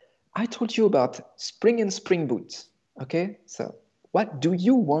 So I told you about Spring and Spring Boot. Okay, so what do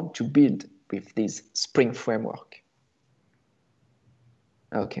you want to build with this Spring framework?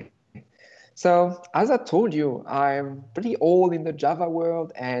 Okay, so as I told you, I'm pretty old in the Java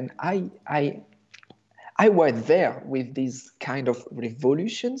world, and I was there with these kind of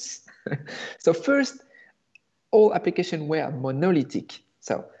revolutions. So first, all applications were monolithic.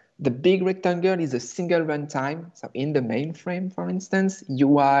 So The big rectangle is a single runtime. So in the mainframe, for instance,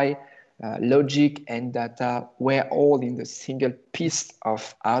 UI, logic, and data were all in the single piece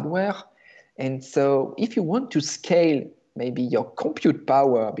of hardware. And so if you want to scale maybe your compute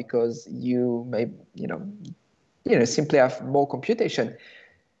power because you may, simply have more computation,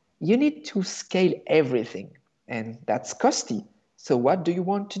 you need to scale everything, and that's costly. So what do you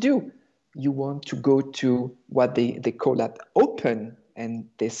want to do? You want to go to what they call that open, and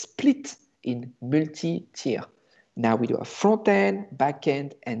they split in multi-tier. Now we do a front end, back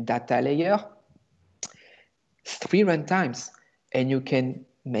end, and data layer, 3 runtimes, and you can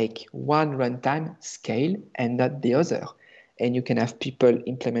make one runtime scale and not the other. And you can have people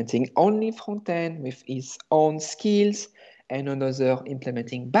implementing only front end with his own skills, and another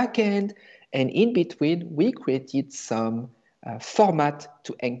implementing backend. And in between, we created some format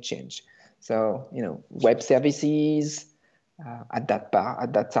to exchange. So, web services at that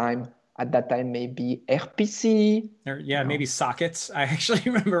time, maybe RPC. Or, maybe sockets. I actually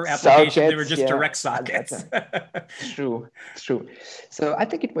remember applications that were just direct sockets. True. So I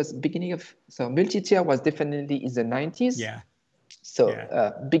think it was multi-tier was definitely in the 90s. Yeah.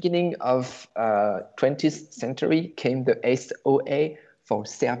 So beginning of 20th century came the SOA for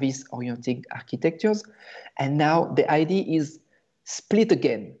service-oriented architectures. And now the idea is split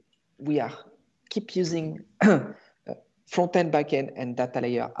again. We keep using front-end, back-end, and data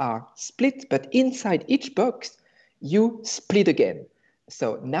layer are split, but inside each box, you split again.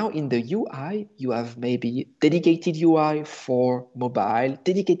 So now in the UI, you have maybe dedicated UI for mobile,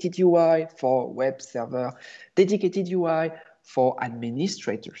 dedicated UI for web server, dedicated UI for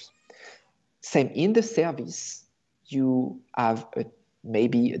administrators. Same in the service, you have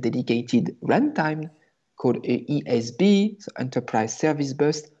maybe a dedicated runtime called ESB, so Enterprise Service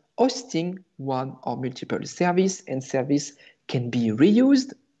Bus, hosting one or multiple service, and service can be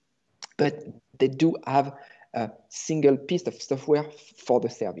reused, but they do have a single piece of software for the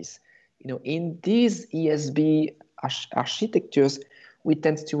service. In these ESB architectures, we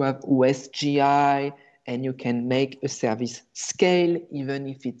tend to have OSGI, and you can make a service scale even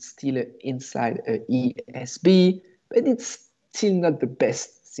if it's still inside a ESB, but it's still not the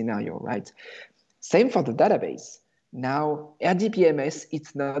best scenario, right? Same for the database. Now, RDBMS,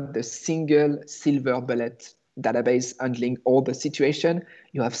 it's not the single silver bullet database handling all the situation.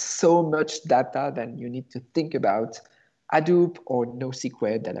 You have so much data that you need to think about Hadoop or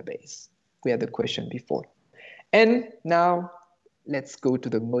NoSQL database. We had the question before. And now let's go to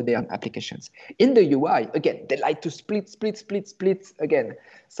the modern applications. In the UI, again, they like to split again.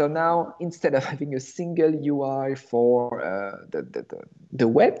 So now instead of having a single UI for the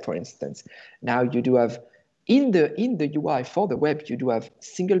web, for instance, now you do have in the UI for the web, you do have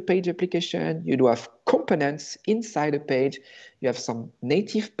single page application, you do have components inside a page, you have some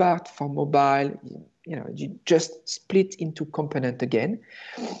native part for mobile, you just split into component again.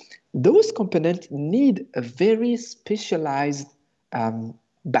 Those components need a very specialized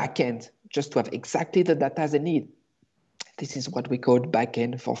backend just to have exactly the data they need. This is what we call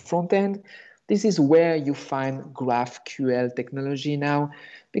backend for front end. This is where you find GraphQL technology now,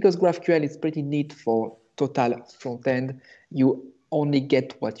 because GraphQL is pretty neat for total front end. You only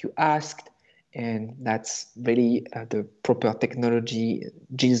get what you asked, and that's really the proper technology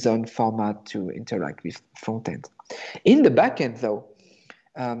JSON format to interact with front end. In the backend, though,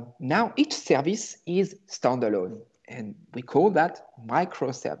 now each service is standalone, and we call that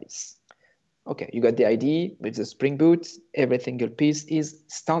microservice. Okay, you got the idea. With the Spring Boot, every single piece is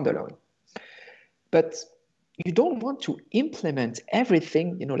standalone. But you don't want to implement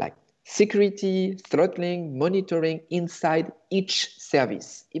everything, like security, throttling, monitoring inside each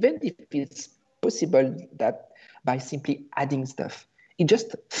service, even if it's possible that by simply adding stuff. It's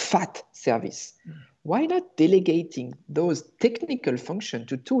just fat service. Why not delegating those technical functions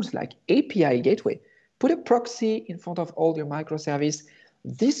to tools like API Gateway? Put a proxy in front of all your microservice.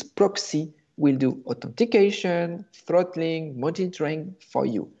 This proxy will do authentication, throttling, monitoring for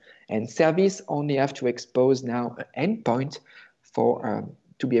you. And service only have to expose now an endpoint for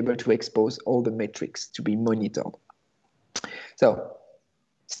to be able to expose all the metrics to be monitored. So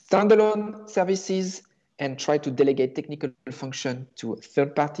standalone services, and try to delegate technical function to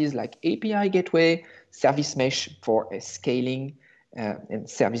third parties like API Gateway, Service Mesh for scaling, and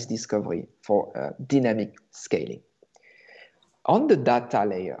service discovery for dynamic scaling. On the data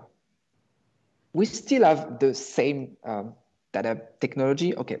layer, we still have the same data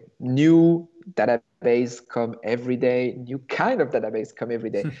technology. Okay, new database come every day, new kind of database come every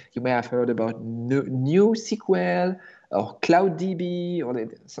day. You may have heard about new SQL or CloudDB or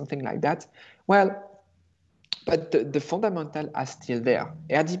something like that. Well, But the fundamental are still there.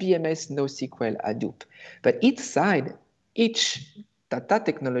 RDBMS, NoSQL, Hadoop. But each data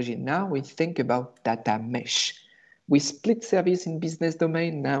technology, now we think about data mesh. We split service in business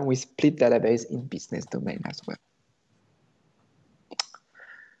domain. Now we split database in business domain as well.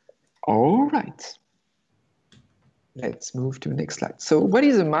 All right. Let's move to the next slide. So what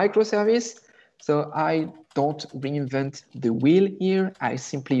is a microservice? So I don't reinvent the wheel here. I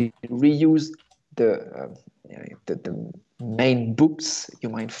simply reuse the main books you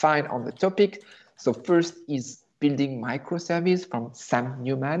might find on the topic. So first is Building Microservice from Sam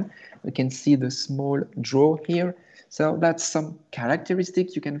Newman. You can see the small draw here. So that's some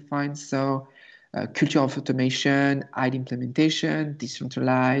characteristics you can find. So culture of automation, ID implementation,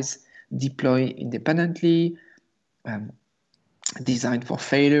 decentralize, deploy independently, designed for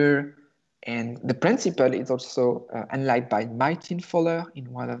failure. And the principle is also analyzed by Martin Fowler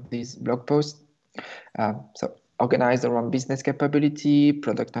in one of these blog posts. So organized around business capability,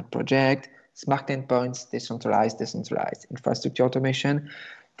 product and project, smart endpoints, decentralized, infrastructure automation,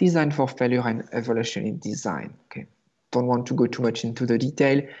 designed for failure and evolution in design. Okay, don't want to go too much into the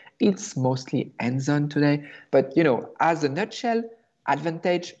detail. It's mostly hands-on today, but as a nutshell,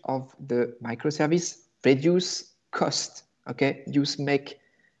 advantage of the microservice: reduce cost. Okay, you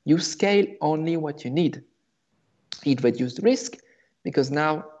scale only what you need. It reduces risk because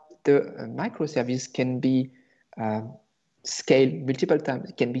now the microservice can be scaled multiple times.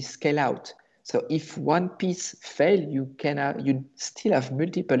 It can be scaled out. So if one piece fails, you still have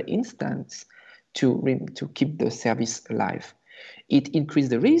multiple instances to keep the service alive. It increases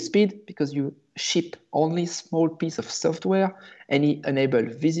the release speed because you ship only small piece of software, and it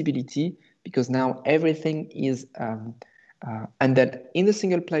enables visibility because now everything is ended in a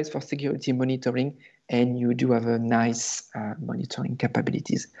single place for security monitoring, and you do have a nice monitoring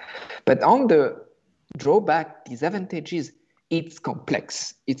capabilities. But on the drawback, disadvantages, it's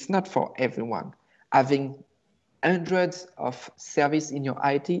complex. It's not for everyone. Having hundreds of service in your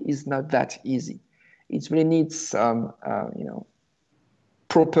IT is not that easy. It really needs some,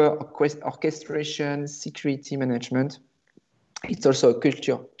 proper orchestration, security management. It's also a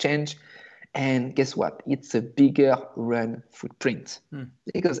culture change. And guess what? It's a bigger run footprint.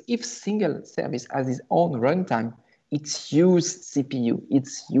 Because if single service has its own runtime, it's use CPU,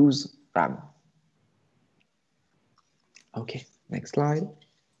 it's use RAM. Okay, next slide.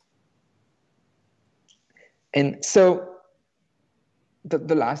 And so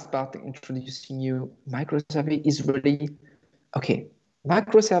the last part, introducing you microservice, is really, okay,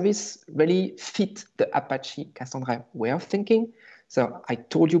 microservice really fit the Apache Cassandra way of thinking. So I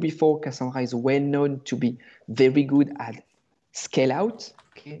told you before, Cassandra is well known to be very good at scale out,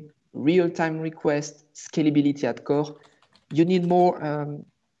 okay? Real-time request, scalability at core. You need more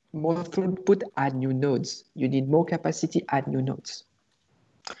throughput, add new nodes. You need more capacity, add new nodes.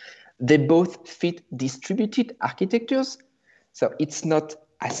 They both fit distributed architectures. So it's not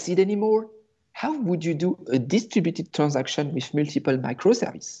ACID anymore. How would you do a distributed transaction with multiple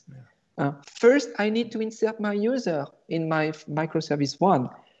microservices? Yeah. First, I need to insert my user in my microservice 1,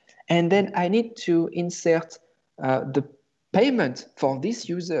 and then I need to insert the payment for this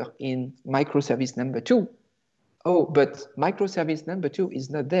user in microservice number 2. Oh, but microservice number 2 is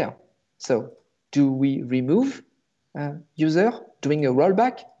not there. So do we remove user doing a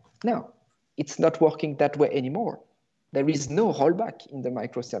rollback? No, it's not working that way anymore. There is no rollback in the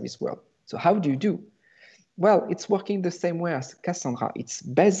microservice world. So how do you do? Well, it's working the same way as Cassandra. It's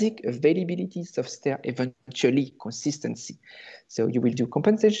basic availability, software, eventually consistency. So you will do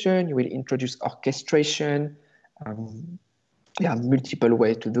compensation, you will introduce orchestration. Multiple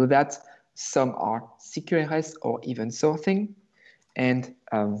ways to do that. Some are CQRS or even sorting. And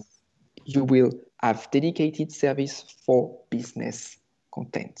you will have dedicated service for business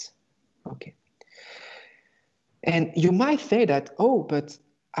content. Okay. And you might say that, oh, but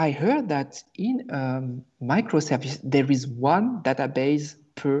I heard that in microservice, there is one database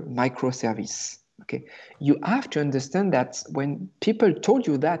per microservice. Okay, you have to understand that when people told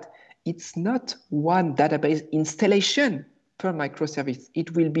you that, it's not one database installation per microservice.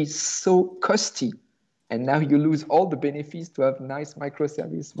 It will be so costly. And now you lose all the benefits to have nice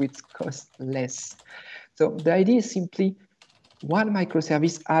microservice which cost less. So the idea is simply one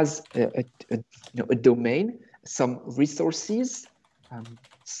microservice has a domain, some resources.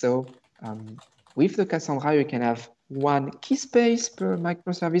 With the Cassandra, you can have one key space per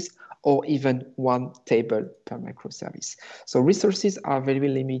microservice or even one table per microservice. So resources are very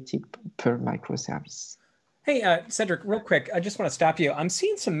limited per microservice. Hey, Cedric, real quick, I just want to stop you. I'm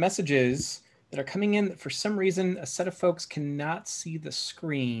seeing some messages that are coming in that for some reason a set of folks cannot see the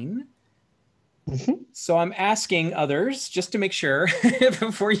screen. So I'm asking others just to make sure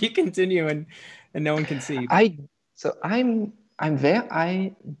before you continue and no one can see. I'm there.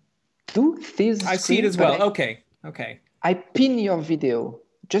 I do see the I see it screen, as well. Okay. Okay. I pin your video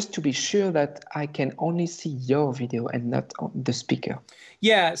just to be sure that I can only see your video and not the speaker.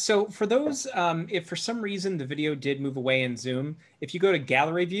 Yeah, so for those, if for some reason the video did move away in Zoom, if you go to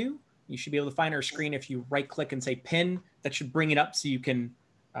gallery view, you should be able to find our screen. If you right click and say pin, that should bring it up so you can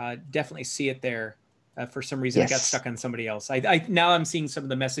definitely see it there. For some reason, Yes. it got stuck on somebody else. Now I'm seeing some of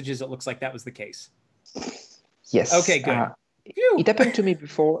the messages. It looks like that was the case. Yes. Okay, good. It happened to me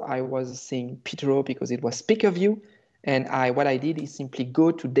before. I was seeing Pedro because it was speaker view. And what I did is simply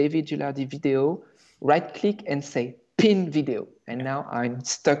go to David Gilardi video, right click and say pin video. And now I'm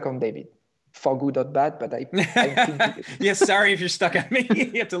stuck on David. For good or bad, but I pinned Yeah, sorry if you're stuck on me.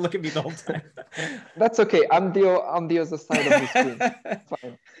 You have to look at me the whole time. That's okay. I'm on the other side of the screen.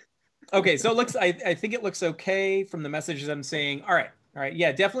 Fine. Okay, so it looks. I think it looks okay from the messages I'm seeing. All right.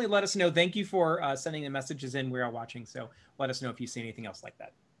 Yeah, definitely let us know. Thank you for sending the messages in. We're all watching, so let us know if you see anything else like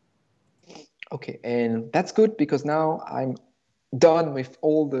that. Okay, and that's good because now I'm done with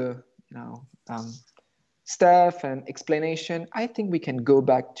all the stuff and explanation. I think we can go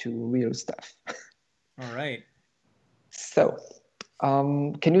back to real stuff. All right. So,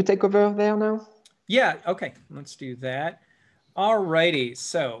 can you take over there now? Yeah. Okay. Let's do that. All righty.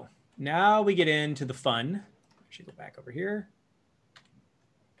 So now we get into the fun. I should go back over here.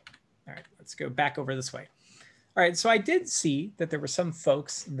 All right. Let's go back over this way. All right. So I did see that there were some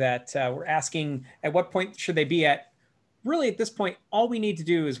folks that were asking at what point should they be at. Really, at this point, all we need to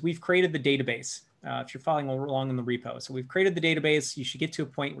do is we've created the database. If you're following along in the repo. So we've created the database. You should get to a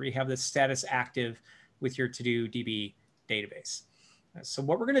point where you have this status active with your TodoDB database. So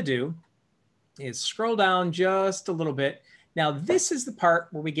what we're going to do is scroll down just a little bit. Now, this is the part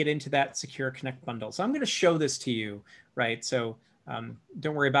where we get into that secure connect bundle. So I'm going to show this to you, right? So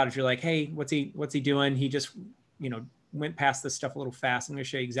don't worry about it if you're like, hey, what's he doing? He just, went past this stuff a little fast. I'm going to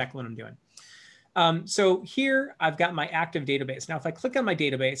show you exactly what I'm doing. So here I've got my active database. Now, if I click on my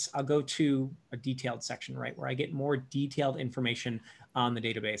database, I'll go to a detailed section, right, where I get more detailed information on the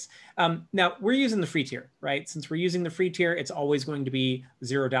database. Now, we're using the free tier, right? Since we're using the free tier, it's always going to be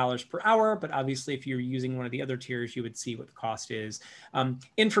 $0 per hour. But obviously, if you're using one of the other tiers, you would see what the cost is.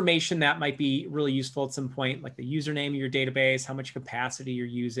 Information that might be really useful at some point, like the username of your database, how much capacity you're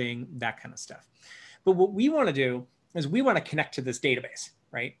using, that kind of stuff. But what we want to do is we want to connect to this database,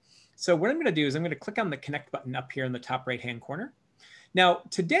 right? So what I'm going to do is I'm going to click on the connect button up here in the top right-hand corner. Now,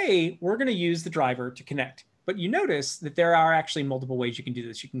 today, we're going to use the driver to connect. But you notice that there are actually multiple ways you can do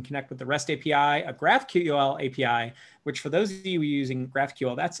this. You can connect with the REST API, a GraphQL API, which for those of you using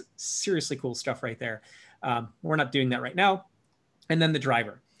GraphQL, that's seriously cool stuff right there. We're not doing that right now. And then the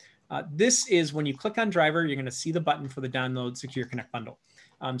driver. This is when you click on driver, you're going to see the button for the download secure connect bundle.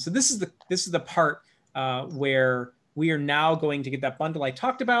 So this is the part where we are now going to get that bundle I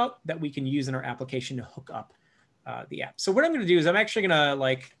talked about that we can use in our application to hook up the app. So what I'm going to do is I'm actually going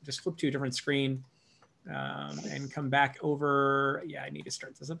to just flip to a different screen and come back over. Yeah, I need to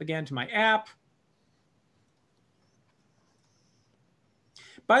start this up again to my app.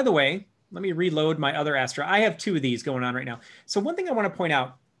 By the way, let me reload my other Astra. I have two of these going on right now. So one thing I want to point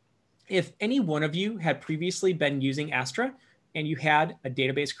out, if any one of you had previously been using Astra and you had a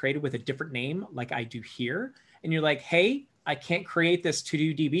database created with a different name like I do here, and you're like, hey, I can't create this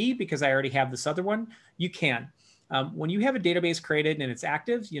TodoDB because I already have this other one, you can. When you have a database created and it's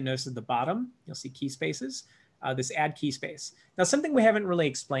active, you'll notice at the bottom, you'll see key spaces, this add key space. Now, something we haven't really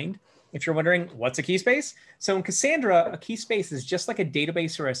explained, if you're wondering, what's a key space? So in Cassandra, a key space is just like a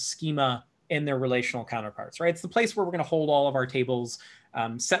database or a schema in their relational counterparts, right? It's the place where we're going to hold all of our tables,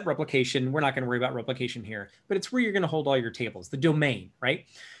 set replication. We're not going to worry about replication here, but it's where you're going to hold all your tables, the domain, right?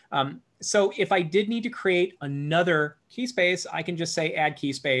 So if I did need to create another key space, I can just say add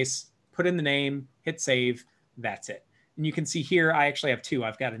key space, put in the name, hit save, that's it. And you can see here, I actually have two.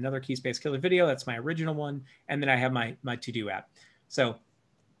 I've got another key space killer video, that's my original one, and then I have my to-do app. So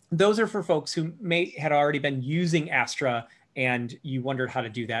those are for folks who had already been using Astra and you wondered how to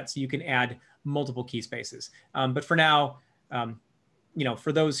do that. So you can add multiple key spaces. But for now,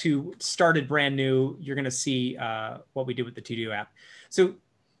 for those who started brand new, you're going to see what we did with the to-do app. So,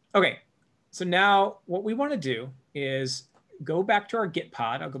 okay. So now what we want to do is go back to our Git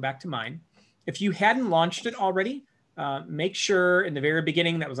pod. I'll go back to mine. If you hadn't launched it already, make sure in the very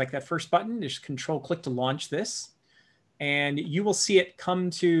beginning, that was like that first button, just control click to launch this. And you will see it come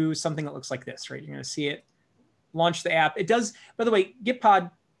to something that looks like this, right? You're going to see it launch the app. It does, by the way, Git pod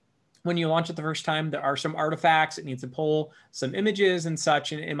when you launch it the first time, there are some artifacts. It needs to pull some images and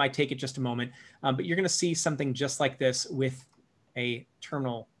such, and it might take it just a moment. But you're going to see something just like this with a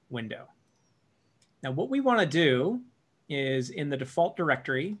terminal window. Now, what we want to do is in the default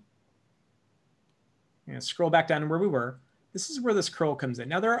directory, scroll back down to where we were. This is where this curl comes in.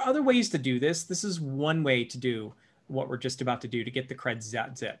 Now, there are other ways to do this. This is one way to do what we're just about to do to get the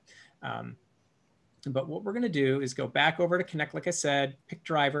creds.zip. But what we're going to do is go back over to Connect, like I said, pick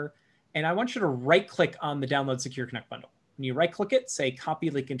driver, and I want you to right-click on the Download Secure Connect bundle. When you right-click it, say Copy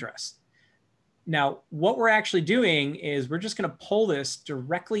Link Address. Now, what we're actually doing is we're just going to pull this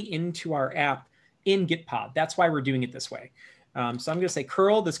directly into our app in Gitpod. That's why we're doing it this way. So I'm going to say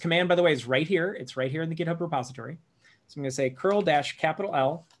curl. This command, by the way, is right here. It's right here in the GitHub repository. So I'm going to say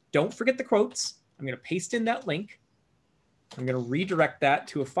curl-L. Don't forget the quotes. I'm going to paste in that link. I'm going to redirect that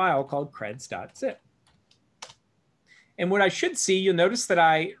to a file called creds.zip. And what I should see, you'll notice that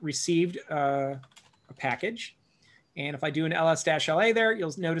I received a package. And if I do an ls-la there,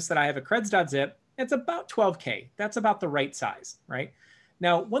 you'll notice that I have a creds.zip. It's about 12K. That's about the right size, right?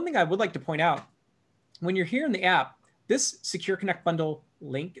 Now, one thing I would like to point out, when you're here in the app, this Secure Connect bundle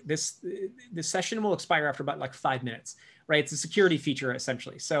link, this session will expire after about like 5 minutes, right? It's a security feature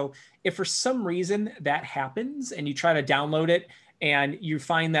essentially. So if for some reason that happens and you try to download it and you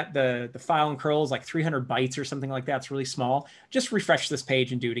find that the file in curl is like 300 bytes or something like that, it's really small, just refresh this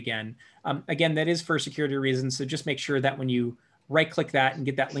page and do it again. Again, that is for security reasons. So just make sure that when you right click that and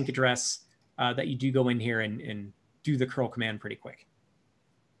get that link address, that you do go in here and do the curl command pretty quick.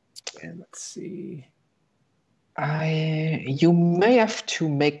 And let's see. You may have to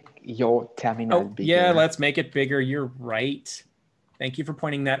make your terminal bigger. Yeah, let's make it bigger. You're right. Thank you for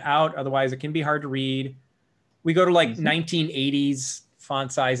pointing that out. Otherwise, it can be hard to read. We go to like 1980s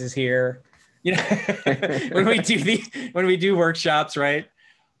font sizes here. You know, when we do workshops, right?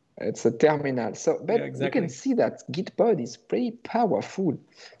 It's a terminal. So, but yeah, exactly. You can see that Gitpod is pretty powerful.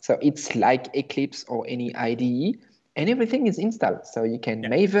 So it's like Eclipse or any IDE, and everything is installed. So you can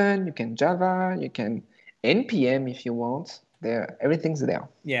Maven, you can Java, you can NPM if you want. There, everything's there.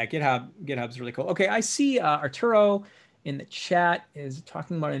 Yeah, GitHub's really cool. Okay, I see Arturo in the chat is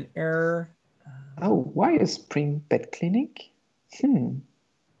talking about an error. Oh, why a Spring Pet Clinic?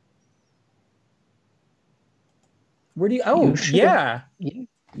 Where do you? Oh, yeah.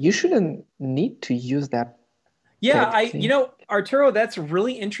 You shouldn't need to use that. Yeah, you know, Arturo, that's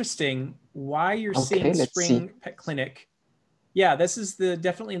really interesting. Why you're seeing Spring Pet Clinic? Yeah, this is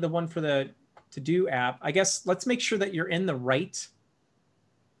definitely the one for the to-do app. I guess let's make sure that you're in the right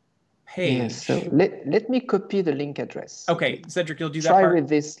page. Yeah, so let me copy the link address. Okay, Cedric, you'll do that Try part? with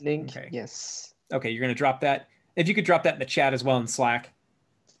this link. Okay. Yes. Okay, you're going to drop that. If you could drop that in the chat as well in Slack,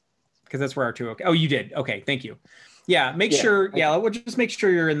 because that's where Arturo. Oh, you did. Okay, thank you. Yeah, make sure. Yeah, we'll just make sure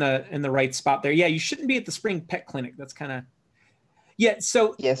you're in the right spot there. Yeah, you shouldn't be at the Spring Pet Clinic. That's kind of. Yeah.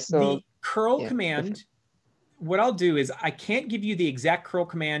 So, the curl command. What I'll do is I can't give you the exact curl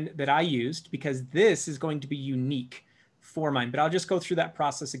command that I used because this is going to be unique for mine, but I'll just go through that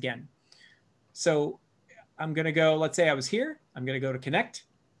process again. So I'm going to go, let's say I was here. I'm going to go to connect,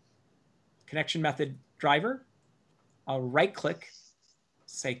 connection method driver. I'll right click,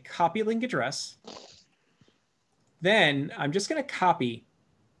 say copy link address. Then I'm just going to copy.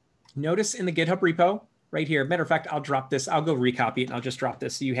 Notice in the GitHub repo right here. Matter of fact, I'll drop this. I'll go recopy it and I'll just drop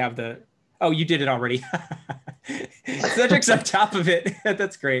this. So you have oh, you did it already. Cedric's on top of it.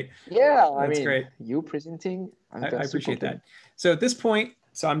 That's great. Yeah, that's great. You presenting. I appreciate that. So at this point,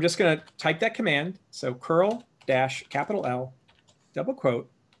 so I'm just going to type that command. So curl-L, double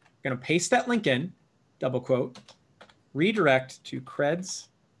quote. I'm going to paste that link in, double quote, redirect to creds.zip.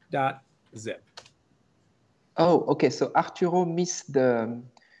 Oh, okay. So Arturo missed the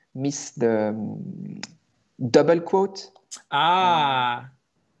double quote.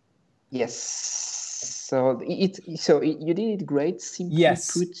 Yes. So you did it great. Simply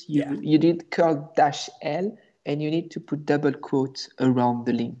put, you did curl-L and you need to put double quote around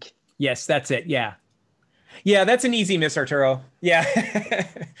the link. Yes, that's it. Yeah. Yeah, that's an easy miss, Arturo. Yeah.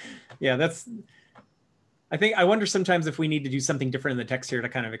 Yeah, I wonder sometimes if we need to do something different in the text here to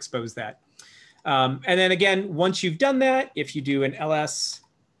kind of expose that. And then again, once you've done that, if you do an ls-al,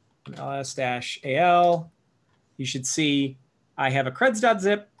 you should see I have a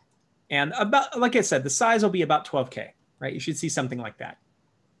creds.zip. And about, like I said, the size will be about 12K, right? You should see something like that.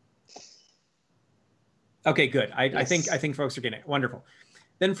 Okay, good. I think folks are getting it. Wonderful.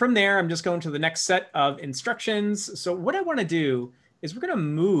 Then from there, I'm just going to the next set of instructions. So what I want to do is we're going to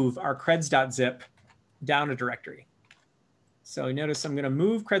move our creds.zip down a directory. So notice I'm going to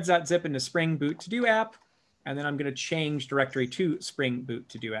move creds.zip into Spring Boot To Do app, and then I'm going to change directory to Spring Boot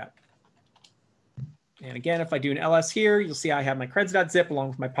To Do app. And again, if I do an ls here, you'll see I have my creds.zip along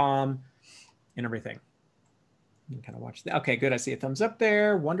with my POM and everything. You can kind of watch that. Okay, good. I see a thumbs up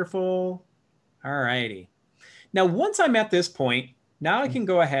there. Wonderful. All righty. Now, once I'm at this point, now I can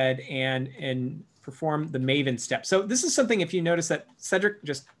go ahead and perform the Maven step. So this is something, if you notice that Cedric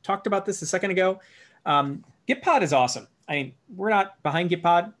just talked about this a second ago, Gitpod is awesome. I mean, we're not behind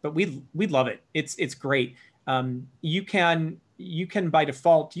Gitpod, but we love it. It's great. You can by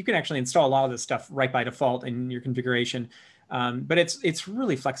default, you can actually install a lot of this stuff right by default in your configuration. But it's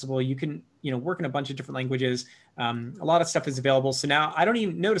really flexible. You can work in a bunch of different languages. A lot of stuff is available. So now I don't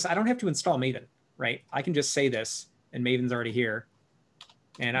even notice, I don't have to install Maven, right? I can just say this and Maven's already here.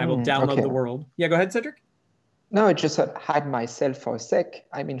 And I will download the world. Yeah, go ahead, Cedric. No, I just hide myself for a sec.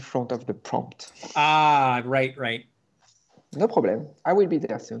 I'm in front of the prompt. Ah, right. No problem. I will be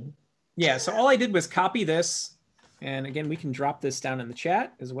there soon. Yeah, so all I did was copy this. And again, we can drop this down in the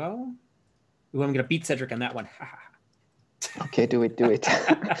chat as well. Ooh, I'm going to beat Cedric on that one. Okay, do it.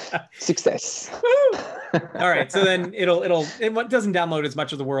 Success. All right, so then it doesn't download as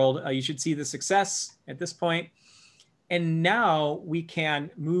much of the world. You should see the success at this point. And now we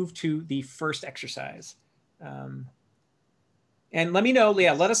can move to the first exercise. And let me know,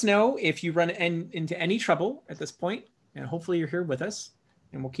 let us know if you run into any trouble at this point. And hopefully you're here with us.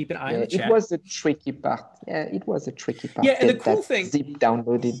 And we'll keep an eye on the chat. It was a tricky part. Yeah, it was a tricky part. Yeah, and the cool thing, zip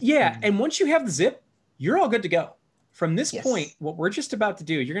downloaded. Yeah, and once you have the zip, you're all good to go. From this point, what we're just about to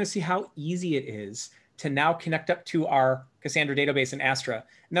do, you're going to see how easy it is to now connect up to our Cassandra database in Astra.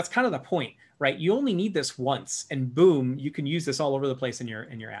 And that's kind of the point, right? You only need this once, and boom, you can use this all over the place in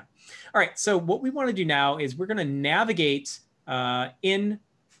your app. All right, so what we want to do now is we're going to navigate in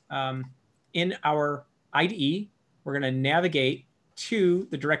our IDE. We're going to navigate to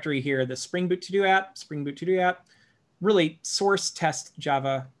the directory here, the Spring Boot To Do app, really source test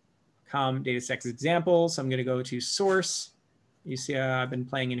Java com DataStax example. So I'm going to go to source. You see, I've been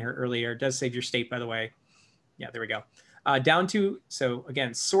playing in here earlier. It does save your state, by the way. Yeah, there we go. Down to, so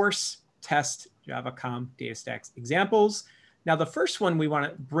again, source test Java com DataStax examples. Now, the first one we want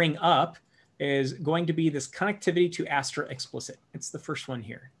to bring up is going to be this connectivity to Astra explicit. It's the first one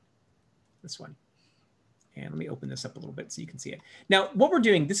here, this one. And let me open this up a little bit so you can see it. Now, what we're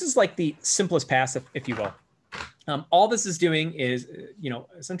doing, this is like the simplest pass, if you will. All this is doing is,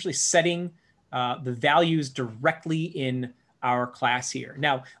 essentially setting the values directly in our class here.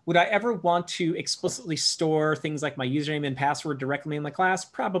 Now, would I ever want to explicitly store things like my username and password directly in the class?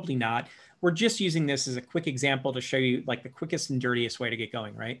 Probably not. We're just using this as a quick example to show you like the quickest and dirtiest way to get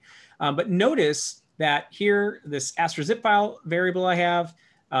going, right? But notice that here, this Astra zip file variable I have,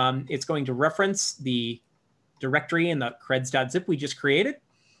 it's going to reference the directory in the creds.zip we just created.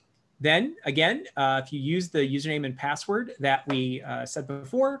 Then again, if you use the username and password that we said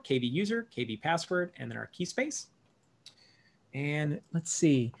before, kv user, kv password, and then our key space. And let's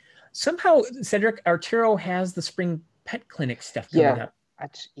see. Somehow, Cedric, Arturo has the Spring Pet Clinic stuff coming up.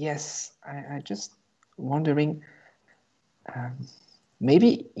 Yes, I just wondering,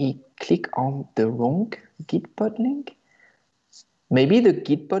 maybe he clicked on the wrong Gitpod link? Maybe the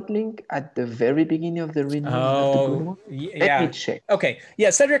Gitpod link at the very beginning of the readme is not the good one. Let me check. Okay. Yeah,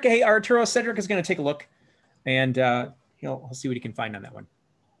 Cedric, hey, Arturo, Cedric is going to take a look, and he'll see what he can find on that one.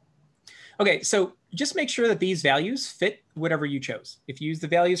 Okay, so just make sure that these values fit whatever you chose. If you use the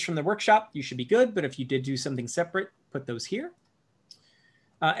values from the workshop, you should be good, but if you did do something separate, put those here.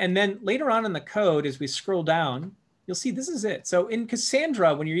 And then later on in the code, as we scroll down, you'll see this is it. So in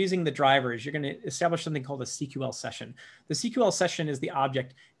Cassandra, when you're using the drivers, you're going to establish something called a CQL session. The CQL session is the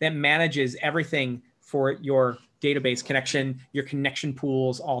object that manages everything for your database connection, your connection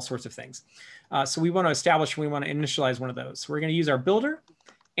pools, all sorts of things. So we want to establish, we want to initialize one of those. So we're going to use our builder.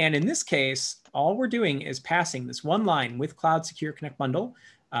 And in this case, all we're doing is passing this one line with Cloud Secure Connect Bundle.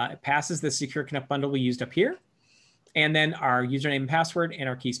 It passes the Secure Connect Bundle we used up here, and then our username and password and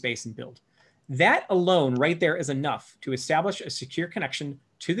our key space and build. That alone right there is enough to establish a secure connection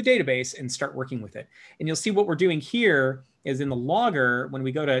to the database and start working with it. And you'll see what we're doing here is in the logger, when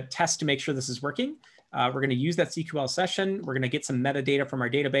we go to test to make sure this is working, we're going to use that CQL session. We're going to get some metadata from our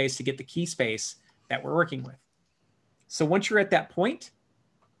database to get the key space that we're working with. So once you're at that point,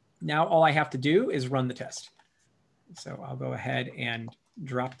 now all I have to do is run the test. So I'll go ahead and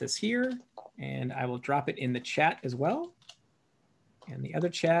drop this here, and I will drop it in the chat as well, and the other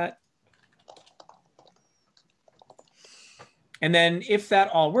chat. And then if that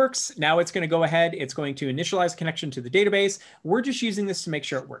all works, now it's going to go ahead. It's going to initialize connection to the database. We're just using this to make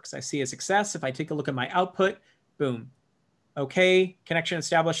sure it works. I see a success. If I take a look at my output, boom. Okay, connection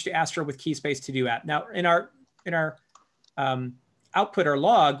established to Astra with key space to do app. Now in our output our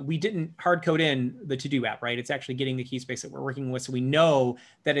log, we didn't hard code in the to-do app, right? It's actually getting the key space that we're working with. So we know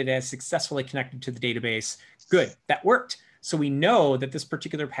that it has successfully connected to the database. Good, that worked. So we know that this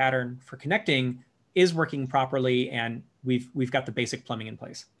particular pattern for connecting is working properly, and we've got the basic plumbing in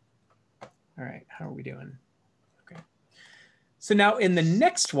place. All right, how are we doing? Okay. So now in the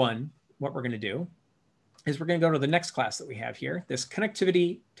next one, what we're going to do is we're going to go to the next class that we have here, this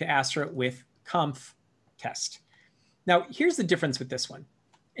connectivity to Astra with conf test. Now, here's the difference with this one.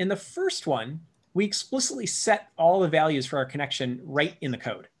 In the first one, we explicitly set all the values for our connection right in the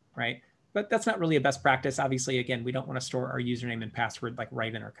code, right? But that's not really a best practice. Obviously, again, we don't want to store our username and password like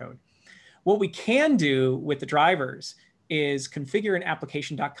right in our code. What we can do with the drivers is configure an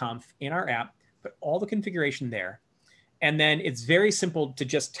application.conf in our app, put all the configuration there. And then it's very simple to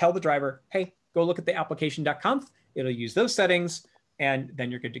just tell the driver, hey, go look at the application.conf. It'll use those settings, and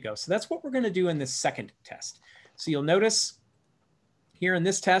then you're good to go. So that's what we're going to do in this second test. So you'll notice here in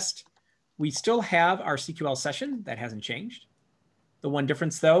this test, we still have our CQL session. That hasn't changed. The one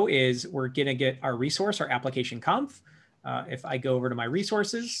difference, though, is we're going to get our resource, our application conf. If I go over to my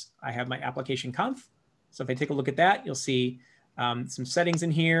resources, I have my application conf. So if I take a look at that, you'll see some settings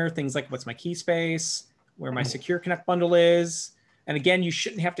in here, things like what's my key space, where my secure connect bundle is. And again, you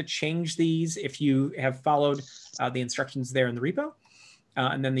shouldn't have to change these if you have followed the instructions there in the repo,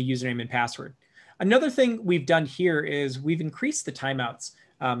 and then the username and password. Another thing we've done here is we've increased the timeouts.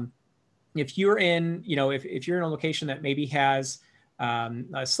 If you're in, if you're in a location that maybe has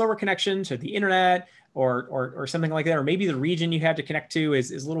a slower connection to the internet or something like that, or maybe the region you had to connect to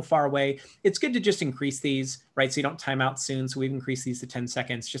is a little far away, it's good to just increase these, right? So you don't time out soon. So we've increased these to 10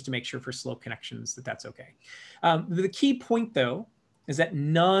 seconds just to make sure for slow connections that's okay. The key point, though, is that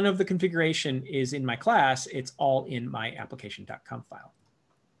none of the configuration is in my class. It's all in my application.conf file.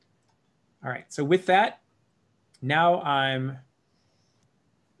 All right, so with that, now I'm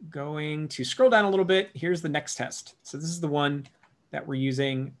going to scroll down a little bit. Here's the next test. So this is the one that we're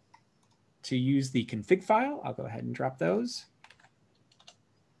using to use the config file. I'll go ahead and drop those.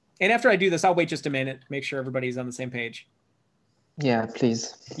 And after I do this, I'll wait just a minute to make sure everybody's on the same page. Yeah,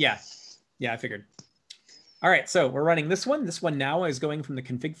 please. Yeah, I figured. All right, so we're running this one. This one now is going from the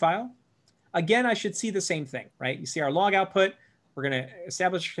config file. Again, I should see the same thing, right? You see our log output. We're going to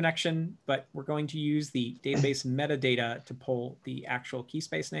establish a connection, but we're going to use the database metadata to pull the actual key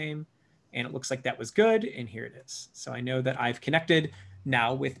space name. And it looks like that was good. And here it is. So I know that I've connected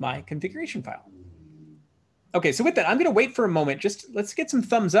now with my configuration file. OK, so with that, I'm going to wait for a moment. Just let's get some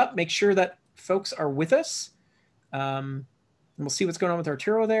thumbs up, make sure that folks are with us. And we'll see what's going on with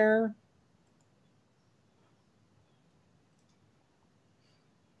Arturo there.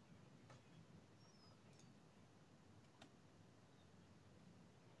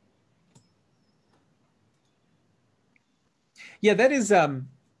 Yeah, that is. Yeah,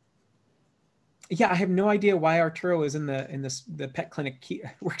 I have no idea why Arturo is in the pet clinic key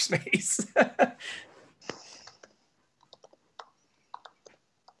workspace.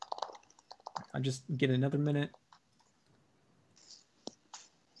 I'll just get another minute.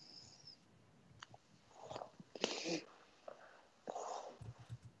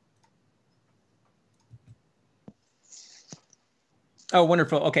 Oh,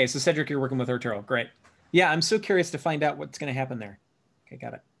 wonderful. Okay, so Cedric, you're working with Arturo. Great. Yeah, I'm so curious to find out what's going to happen there. Okay,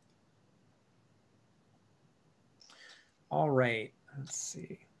 got it. All right, let's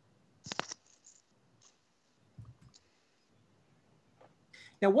see.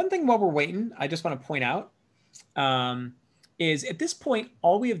 Now, one thing while we're waiting, I just want to point out is at this point,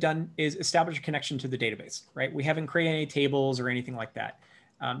 all we have done is establish a connection to the database, right? We haven't created any tables or anything like that.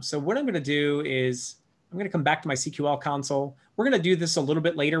 So what I'm going to do is I'm going to come back to my CQL console. We're going to do this a little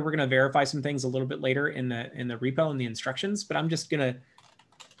bit later. We're going to verify some things a little bit later in the repo and the instructions, but I'm just going to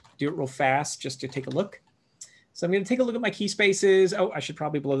do it real fast just to take a look. So I'm going to take a look at my key spaces. Oh, I should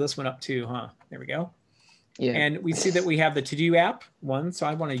probably blow this one up too, huh? There we go. Yeah. And we see that we have the to-do app one. So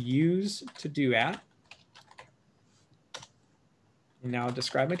I want to use to-do app. And now I'll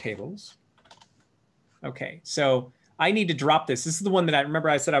describe my tables. Okay, so I need to drop this. This is the one that I remember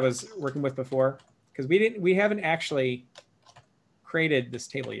I said I was working with before, because we haven't actually created this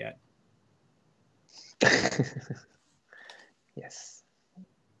table yet. Yes.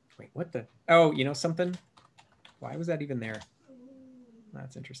 Wait, what the? Oh, you know something? Why was that even there?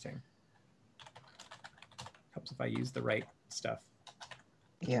 That's interesting. Helps if I use the right stuff.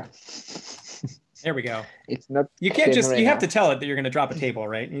 Yeah. There we go. It's not. You can't just. You have to tell it that you're going to drop a table,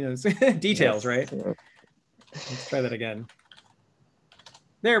 right? You know, details, yes. Right? Yeah. Let's try that again.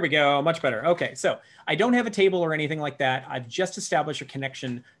 There we go. Much better. Okay, so I don't have a table or anything like that. I've just established a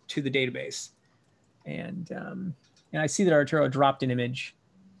connection to the database, and And I see that Arturo dropped an image.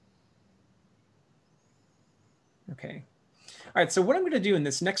 Okay. All right, so what I'm going to do in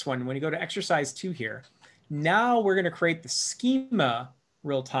this next one, when you go to exercise 2 here, now we're going to create the schema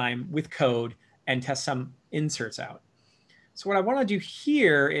real time with code and test some inserts out. So what I want to do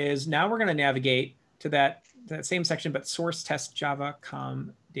here is now we're going to navigate to that same section, but source test Java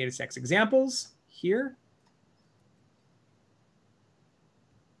com datasets examples here.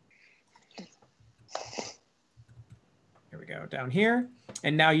 Here we go, down here.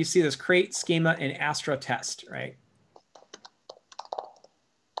 And now you see this create schema and Astra test, right?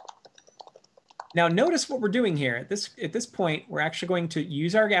 Now notice what we're doing here. At this point, we're actually going to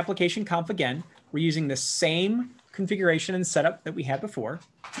use our application conf again. We're using the same configuration and setup that we had before.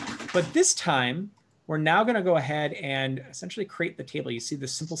 But this time, we're now going to go ahead and essentially create the table. You see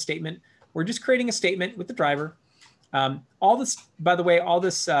this simple statement. We're just creating a statement with the driver. All this, by the way, all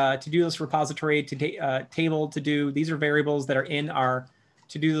this to-do list repository, table to do, these are variables that are in our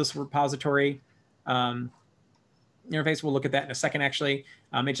to-do list repository interface. We'll look at that in a second, actually.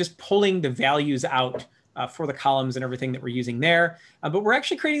 It's just pulling the values out for the columns and everything that we're using there. But we're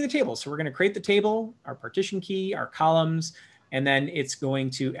actually creating the table. So we're going to create the table, our partition key, our columns, and then it's going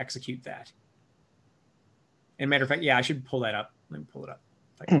to execute that. And matter of fact, yeah, I should pull that up. Let me pull it up.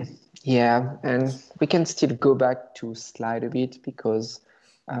 Yeah, and we can still go back to slide a bit because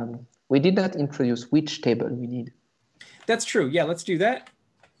we did not introduce which table we need. That's true. Yeah, let's do that.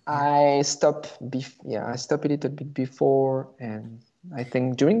 I stop a little bit before, and I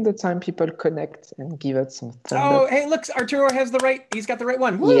think during the time people connect and give us some thumbs up. Hey, look, Arturo has he's got the right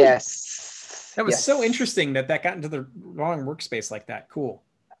one. Woo! Yes. That was so interesting that got into the wrong workspace like that. Cool.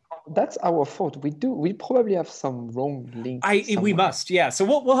 That's our fault. We probably have some wrong links. We must, yeah. So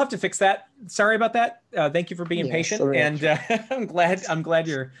we'll have to fix that. Sorry about that. Thank you for being patient, and I'm glad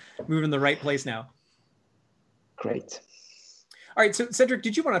you're moving in the right place now. Great. All right, so Cedric,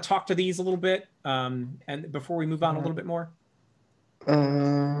 did you want to talk to these a little bit, and before we move on a little bit more?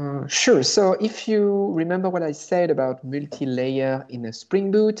 Sure. So if you remember what I said about multi-layer in a Spring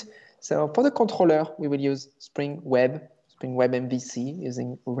Boot, so for the controller, we will use Spring Web MVC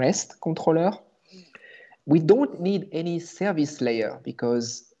using REST controller. We don't need any service layer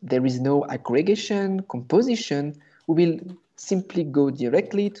because there is no aggregation, composition. We will simply go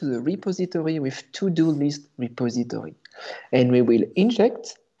directly to the repository with to-do list repository. And we will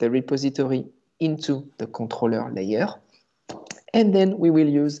inject the repository into the controller layer. And then we will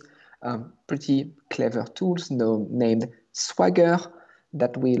use pretty clever tools named Swagger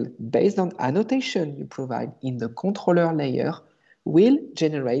that will, based on annotation you provide in the controller layer, will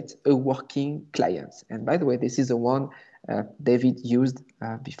generate a working client. And by the way, this is the one David used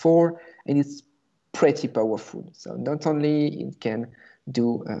before, and it's pretty powerful. So not only it can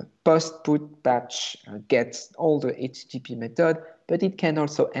do post, put, batch, get all the HTTP method, but it can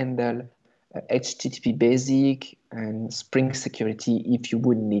also handle HTTP basic and Spring security if you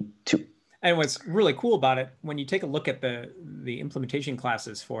would need to. And what's really cool about it, when you take a look at the implementation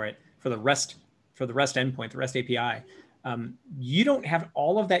classes for it, for the REST endpoint, the REST API, you don't have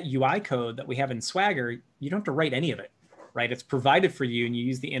all of that UI code that we have in Swagger. You don't have to write any of it, right? It's provided for you, and you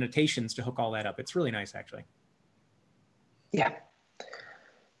use the annotations to hook all that up. It's really nice, actually. Yeah.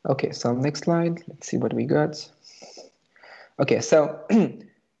 Okay, so next slide. Let's see what we got. Okay, so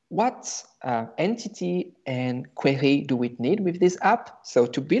what entity and query do we need with this app? So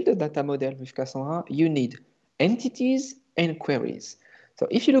to build a data model with Cassandra, you need entities and queries. So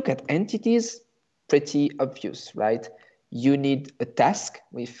if you look at entities, pretty obvious, right? You need a task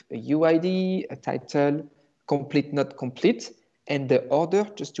with a UID, a title, complete, not complete, and the order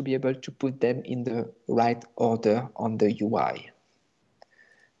just to be able to put them in the right order on the UI.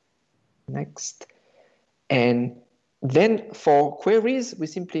 Next. And then for queries, we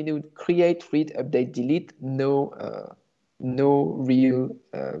simply need create, read, update, delete, no real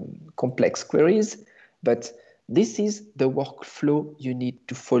complex queries, but this is the workflow you need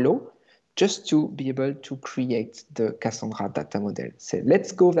to follow just to be able to create the Cassandra data model. So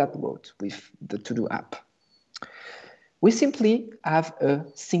let's go that route with the to-do app. We simply have a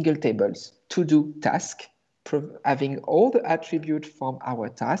single tables to-do task, having all the attributes from our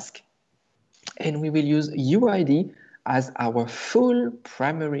task, and we will use UID as our full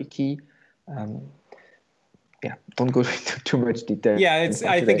primary key. Yeah, don't go into too much detail. Yeah,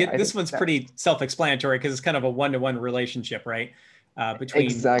 I think this one's pretty self-explanatory because it's kind of a one-to-one relationship, right? Between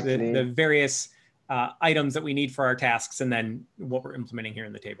the various items that we need for our tasks and then what we're implementing here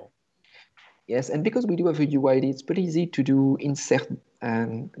in the table. Yes, and because we do have a UID, it's pretty easy to do insert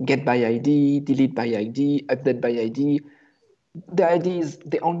and get by ID, delete by ID, update by ID. the idea is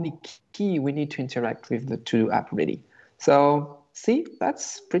the only key we need to interact with the to-do app really. So see,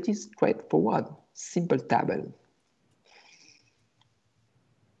 that's pretty straightforward, simple table.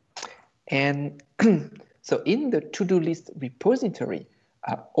 And so in the to-do list repository,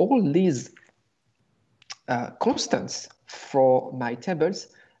 all these constants for my tables,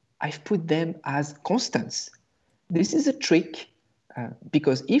 I've put them as constants. This is a trick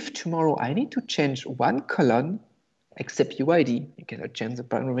because if tomorrow I need to change one column, except UID, you cannot change the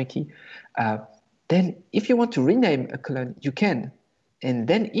primary key, then if you want to rename a column, you can. And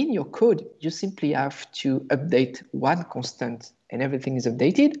then in your code, you simply have to update one constant and everything is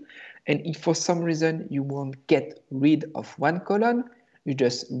updated. And if for some reason you won't get rid of one column, you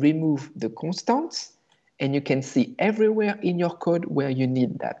just remove the constants and you can see everywhere in your code where you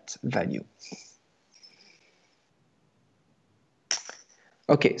need that value.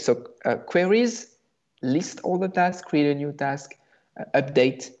 Okay, so queries, list all the tasks, create a new task,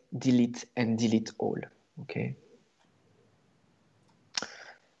 update, delete, and delete all, okay?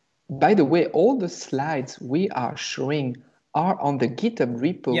 By the way, all the slides we are showing are on the GitHub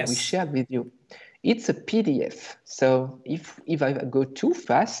repo we shared with you. It's a PDF, so if I go too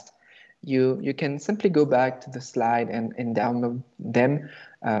fast, you can simply go back to the slide and download them.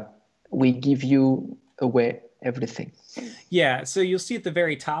 We give you away everything. Yeah, so you'll see at the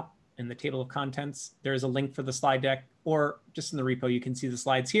very top in the table of contents, there's a link for the slide deck, or just in the repo, you can see the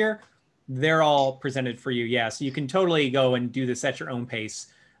slides here. They're all presented for you. Yeah, so you can totally go and do this at your own pace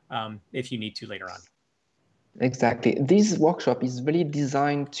if you need to later on. Exactly. This workshop is really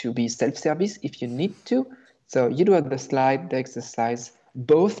designed to be self-service if you need to. So you do have the slide, the exercise.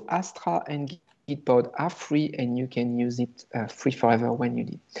 Both Astra and Gitpod are free and you can use it free forever when you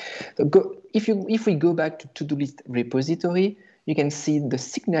need. So if we go back to to-do list repository, you can see the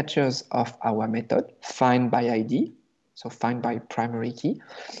signatures of our method, find by ID, so find by primary key.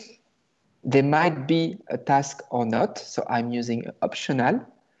 There might be a task or not, so I'm using optional.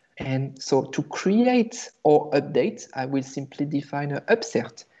 And so to create or update, I will simply define an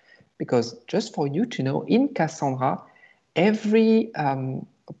upsert, because just for you to know, in Cassandra, every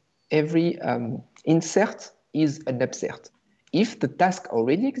insert is an upsert. If the task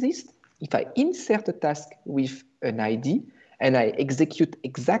already exists, if I insert a task with an ID and I execute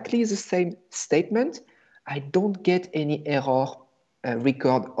exactly the same statement, I don't get any error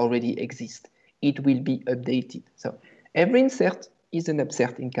record already exists. It will be updated. So every insert is an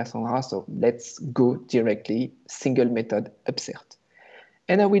upsert in Cassandra. So let's go directly single method upsert.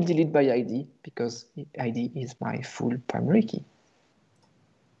 And I will delete by ID because ID is my full primary key.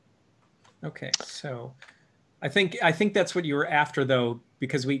 Okay, so I think that's what you were after, though,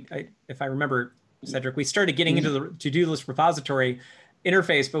 because if I remember, Cedric, we started getting into the to-do list repository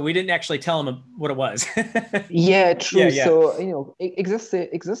interface, but we didn't actually tell them what it was. Yeah, true. Yeah. So, you know,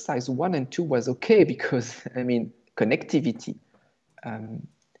 exercise 1 and 2 was okay because, I mean, connectivity.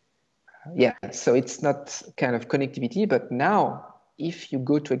 Yeah, so it's not kind of connectivity, but now if you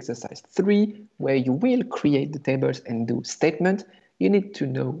go to exercise 3, where you will create the tables and do statement, you need to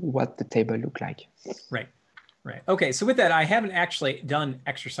know what the table look like. Right. Okay, so with that, I haven't actually done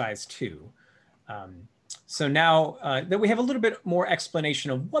exercise 2. So now that we have a little bit more explanation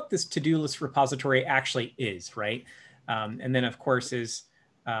of what this to-do list repository actually is, right? And then, of course, as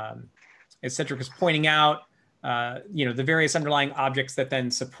Cedric was pointing out, you know, the various underlying objects that then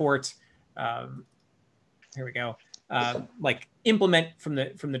support, here we go, like implement from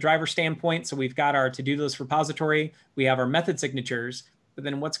the driver standpoint. So we've got our to-do list repository, we have our method signatures, but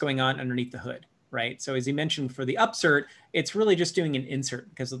then what's going on underneath the hood, right? So as he mentioned for the upsert, it's really just doing an insert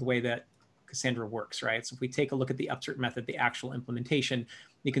because of the way that Cassandra works, right? So if we take a look at the upsert method, the actual implementation,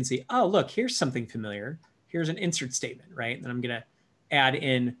 you can see, oh, look, here's something familiar. Here's an insert statement, right? And I'm going to add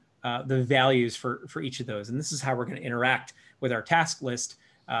in the values for each of those. And this is how we're going to interact with our task list.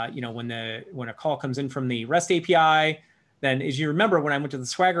 You know, when a call comes in from the REST API, then as you remember, when I went to the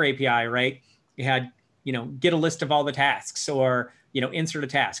Swagger API, right, you had, you know, get a list of all the tasks, or, you know, insert a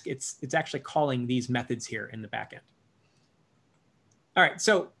task. It's actually calling these methods here in the backend. All right,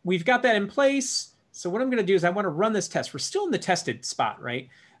 so we've got that in place. So what I'm going to do is I want to run this test. We're still in the tested spot, right?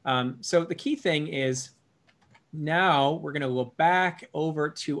 So the key thing is now we're going to go back over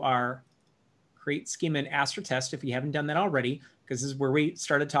to our create schema and Astra test if you haven't done that already, because this is where we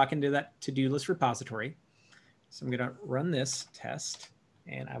started talking to that to-do list repository. So I'm going to run this test,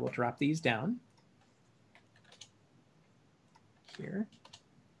 and I will drop these down here.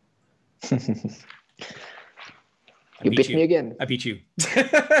 You beat me again. I beat you.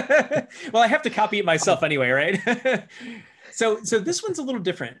 Well, I have to copy it myself anyway, right? So this one's a little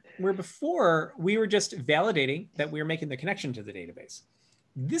different, where before we were just validating that we were making the connection to the database.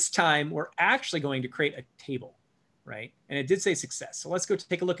 This time we're actually going to create a table, right? And it did say success. So let's go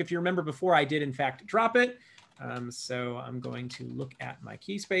take a look. If you remember before, I did in fact drop it. So I'm going to look at my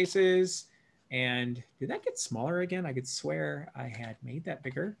key spaces. And did that get smaller again? I could swear I had made that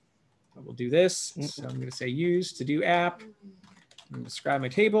bigger. But we'll do this. So I'm going to say use to do app. I'm going to describe my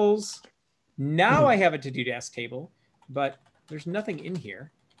tables. Now I have a to-do task table, but there's nothing in here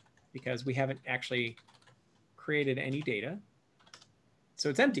because we haven't actually created any data. So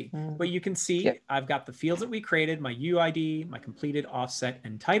it's empty. But you can see I've got the fields that we created, my UID, my completed, offset,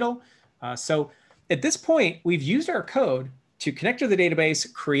 and title. So at this point, we've used our code to connect to the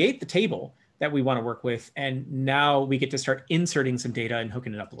database, create the table that we want to work with, and now we get to start inserting some data and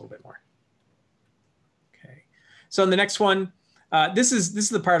hooking it up a little bit more. Okay. So in the next one, this is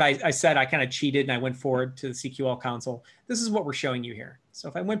the part I said I kind of cheated and I went forward to the CQL console. This is what we're showing you here. So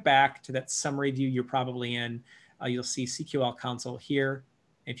if I went back to that summary view you're probably in, you'll see CQL console here.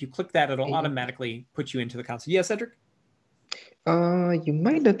 If you click that, it'll automatically put you into the console. Yes, Cedric? You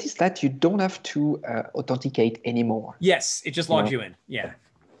might notice that you don't have to authenticate anymore. Yes, it just logs you in. Yeah.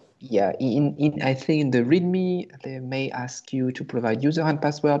 Yeah, I think in the README, they may ask you to provide user and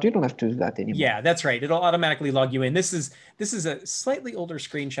password. You don't have to do that anymore. Yeah, that's right. It'll automatically log you in. This is a slightly older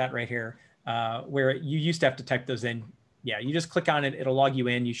screenshot right here where you used to have to type those in. Yeah, you just click on it. It'll log you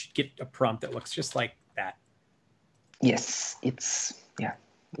in. You should get a prompt that looks just like that. Yes, it's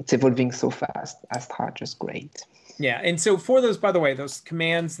evolving so fast. Astra, just great. Yeah, and so for those, by the way, those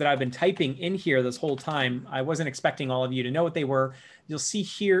commands that I've been typing in here this whole time, I wasn't expecting all of you to know what they were. You'll see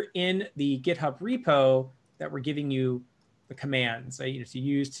here in the GitHub repo that we're giving you the commands. So, to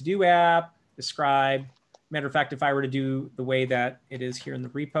use to do app, describe. Matter of fact, if I were to do the way that it is here in the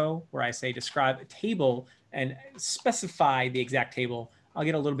repo, where I say describe a table and specify the exact table, I'll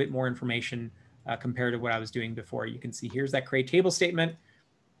get a little bit more information compared to what I was doing before. You can see here's that create table statement.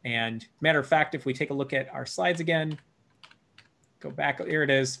 And matter of fact, if we take a look at our slides again, go back, here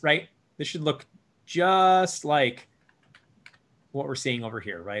it is, right? This should look just like what we're seeing over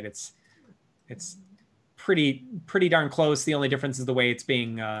here, right? It's pretty darn close. The only difference is the way it's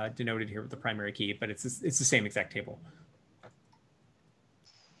being denoted here with the primary key, but it's the same exact table.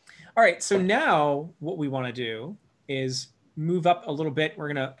 All right, so now what we want to do is move up a little bit.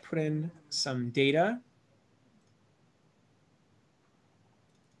 We're going to put in some data.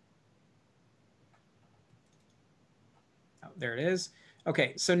 There it is.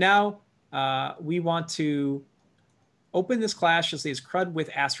 Okay, so now we want to open this class. You'll see it's CRUD with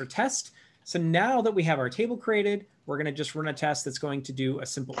Astra test. So now that we have our table created, we're going to just run a test that's going to do a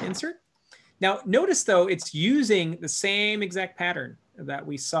simple insert. Now, notice, though, it's using the same exact pattern that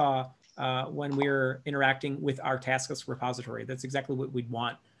we saw when we were interacting with our taskless repository. That's exactly what we'd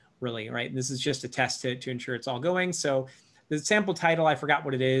want, really, right? And this is just a test to ensure it's all going. So the sample title, I forgot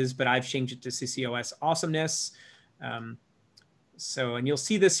what it is, but I've changed it to CCOS Awesomeness. And you'll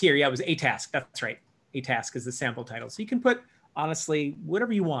see this here. Yeah, it was a task. That's right. A task is the sample title. So you can put, honestly,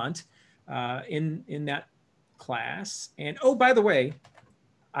 whatever you want in that class. And oh, by the way,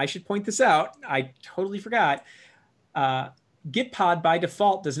 I should point this out. I totally forgot. Gitpod by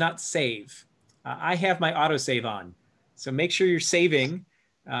default does not save. I have my autosave on. So make sure you're saving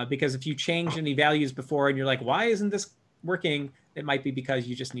because if you change any values before and you're like, why isn't this working? It might be because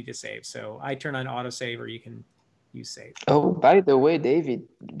you just need to save. So I turn on autosave, or you can use save. Oh, by the way, David,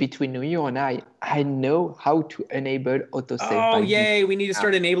 between you and I know how to enable autosave. Oh, yay. We need to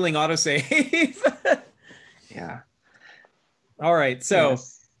start enabling autosave. Yeah. All right. So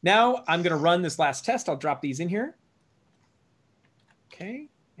now I'm going to run this last test. I'll drop these in here. Okay.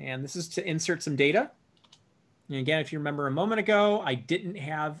 And this is to insert some data. And again, if you remember a moment ago, I didn't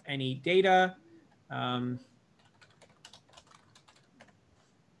have any data.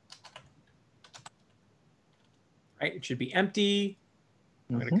 Right, it should be empty.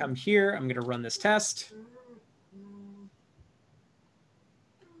 I'm going to come here. I'm going to run this test.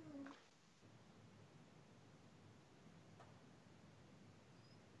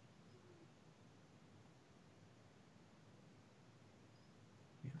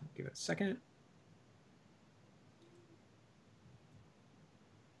 Give it a second.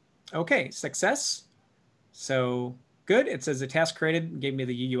 Okay, success. So good. It says the task created gave me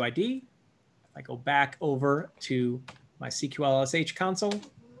the UUID. I go back over to my CQLSH console.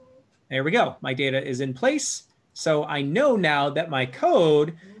 There we go. My data is in place. So I know now that my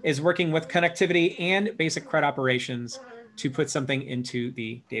code is working with connectivity and basic CRUD operations to put something into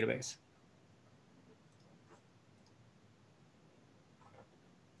the database.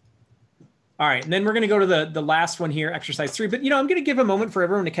 All right, and then we're going to go to the last one here, exercise 3. But, I'm going to give a moment for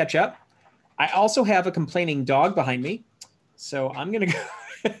everyone to catch up. I also have a complaining dog behind me, so I'm going to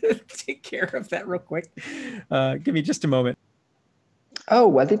go take care of that real quick. Give me just a moment. Oh,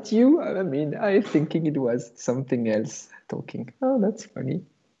 was it you? I mean, I thinking it was something else talking. Oh, that's funny.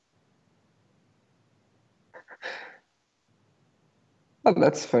 Oh,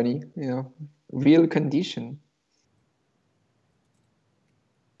 that's funny. Real condition.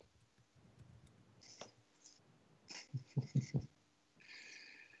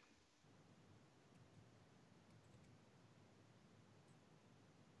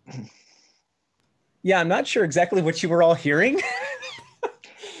 Yeah, I'm not sure exactly what you were all hearing.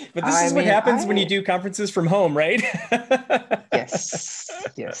 But this is what happens when you do conferences from home, right? Yes.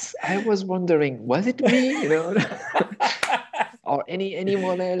 I was wondering, was it me? Or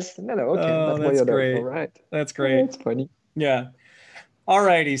anyone else? No, okay, oh, that's great. All right. That's great. That's funny. Yeah. All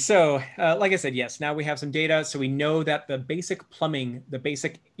righty. So, like I said, yes, now we have some data. So we know that the basic plumbing, the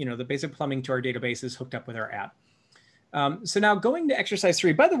basic plumbing to our database is hooked up with our app. So now going to exercise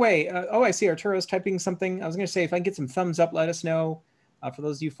 3. By the way, I see Arturo's typing something. I was going to say, if I can get some thumbs up, let us know. For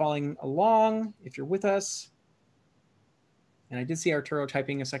those of you following along, if you're with us. And I did see Arturo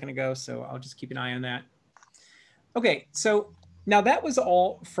typing a second ago, so I'll just keep an eye on that. Okay, so now that was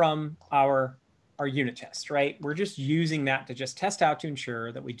all from our unit test, right? We're just using that to just test out to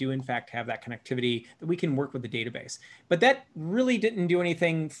ensure that we do in fact have that connectivity, that we can work with the database. But that really didn't do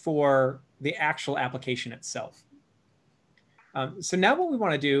anything for the actual application itself. So now what we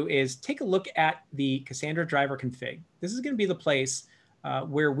want to do is take a look at the Cassandra driver config. This is going to be the place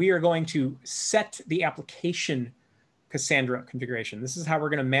where we are going to set the application Cassandra configuration. This is how we're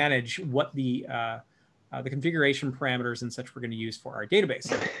going to manage what the configuration parameters and such we're going to use for our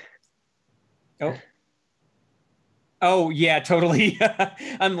database. Oh yeah, totally.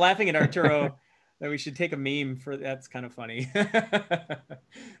 I'm laughing at Arturo that we should take a meme for that's kind of funny. Yeah,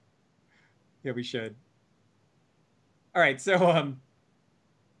 we should. All right, so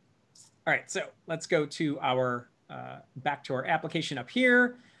let's go to our back to our application up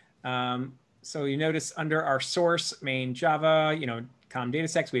here. So you notice under our source main Java, com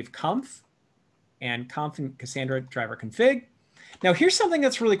datasets, we have conf and Cassandra driver config. Now here's something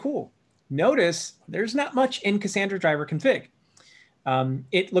that's really cool. Notice there's not much in Cassandra driver config.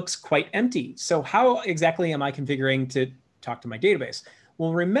 It looks quite empty. So how exactly am I configuring to talk to my database?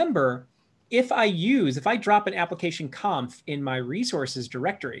 Well, remember, if I drop an application conf in my resources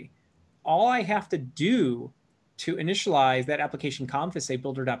directory, all I have to do to initialize that application conf is say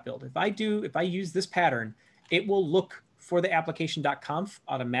builder.build. If I use this pattern, it will look for the application.conf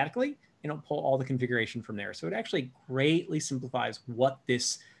automatically, and it'll pull all the configuration from there. So it actually greatly simplifies what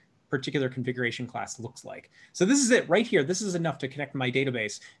this particular configuration class looks like. So this is it right here. This is enough to connect my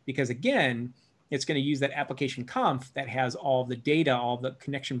database because again, it's going to use that application conf that has all the data, all the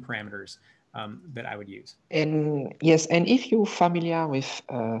connection parameters that I would use. And yes, and if you're familiar with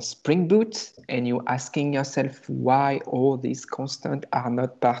Spring Boot and you're asking yourself why all these constants are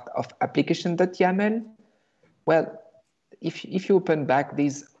not part of application.yaml, well, if you open back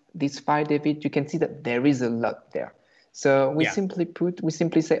this file, David, you can see that there is a lot there. So we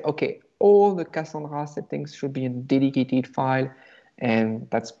simply say, okay, all the Cassandra settings should be in a dedicated file. And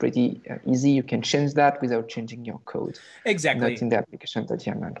that's pretty easy. You can change that without changing your code. Exactly. Not in the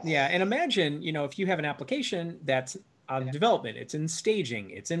application.yaml. Yeah, and imagine, if you have an application that's on development, it's in staging,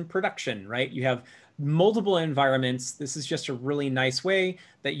 it's in production, right? You have multiple environments. This is just a really nice way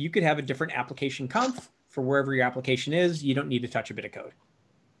that you could have a different application conf for wherever your application is. You don't need to touch a bit of code.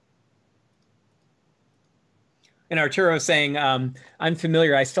 And Arturo is saying, I'm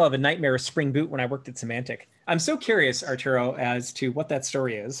familiar. I still have a nightmare of Spring Boot when I worked at Symantec. I'm so curious, Arturo, as to what that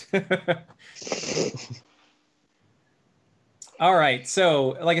story is. All right. So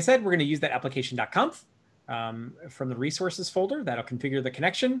like I said, we're going to use that application.conf from the resources folder. That'll configure the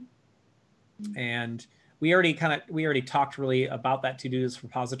connection. And we already talked really about that to-dos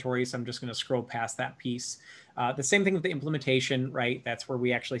repository. So I'm just going to scroll past that piece. The same thing with the implementation, right? That's where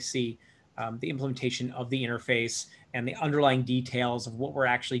we actually see the implementation of the interface and the underlying details of what we're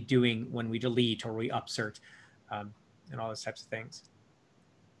actually doing when we delete or we upsert and all those types of things.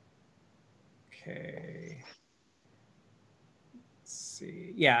 Okay. Let's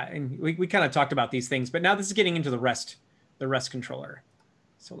see. Yeah, and we kind of talked about these things, but now this is getting into the REST controller.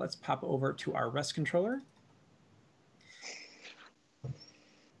 So let's pop over to our REST controller.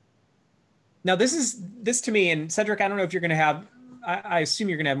 Now this to me, and Cedric, I don't know if you're going to have, I assume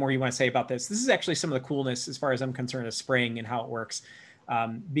you're going to have more you want to say about this. This is actually some of the coolness as far as I'm concerned of Spring and how it works.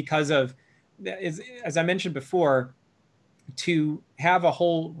 Because of, as I mentioned before, to have a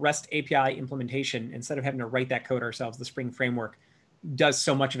whole REST API implementation, instead of having to write that code ourselves, the Spring framework does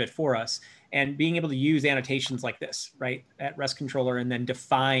so much of it for us. And being able to use annotations like this, right, at REST controller, and then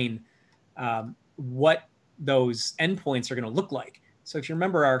define what those endpoints are going to look like. So if you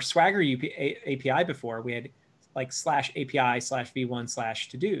remember our Swagger API before, we had like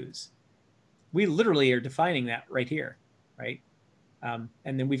 /API/v1/todos. We literally are defining that right here, right? And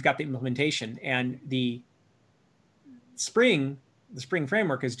then we've got the implementation, and the Spring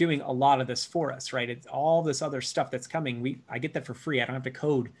framework is doing a lot of this for us, right? It's all this other stuff that's coming. I get that for free. I don't have to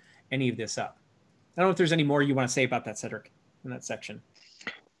code any of this up. I don't know if there's any more you want to say about that, Cedric, in that section.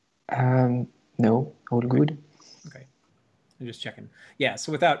 No, all good. Okay, I'm just checking. Yeah,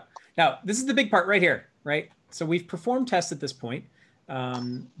 so now this is the big part right here, right? So we've performed tests at this point,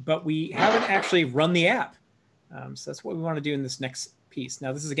 but we haven't actually run the app. So that's what we want to do in this next piece.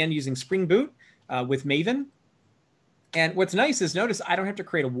 Now this is again using Spring Boot with Maven. And what's nice is, notice I don't have to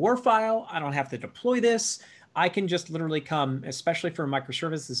create a WAR file. I don't have to deploy this. I can just literally come, especially for a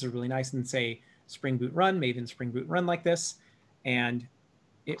microservice, this is really nice, and say Spring Boot run, Maven Spring Boot run like this, and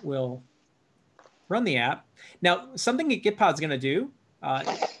it will run the app. Now, something that Gitpod is going to do,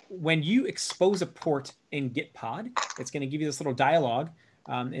 when you expose a port in Gitpod, it's going to give you this little dialog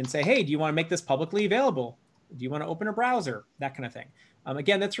and say, hey, do you want to make this publicly available? Do you want to open a browser? That kind of thing.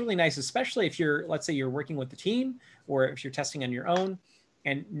 Again, that's really nice, especially if you're, let's say you're working with the team, or if you're testing on your own.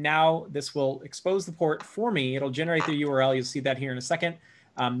 And now this will expose the port for me. It'll generate the URL. You'll see that here in a second.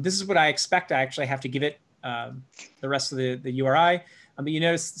 This is what I expect. I actually have to give it the rest of the URI. But you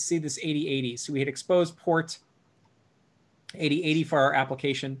notice, see this 8080. So we had exposed port 8080 for our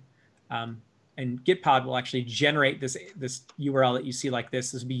application. And Gitpod will actually generate this URL that you see like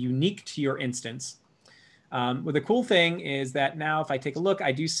this. This will be unique to your instance. Well, the cool thing is that now if I take a look,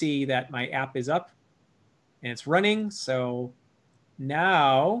 I do see that my app is up and it's running. So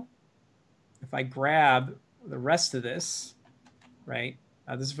now if I grab the rest of this, right,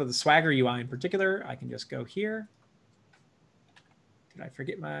 this is for the Swagger UI in particular, I can just go here. Did I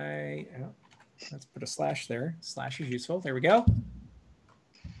forget my, oh, let's put a slash there. Slash is useful. There we go.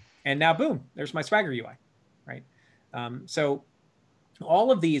 And now, boom, there's my Swagger UI, right? So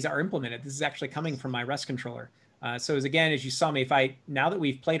all of these are implemented. This is actually coming from my REST controller. So again, as you saw me, now that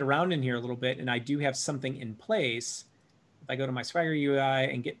we've played around in here a little bit and I do have something in place, if I go to my Swagger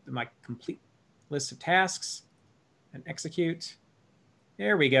UI and get my complete list of tasks and execute,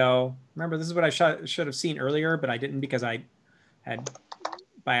 there we go. Remember, this is what I should have seen earlier, but I didn't because I had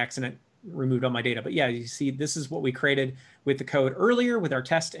by accident removed all my data. But yeah, you see, this is what we created with the code earlier with our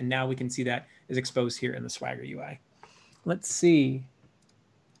test. And now we can see that is exposed here in the Swagger UI. Let's see.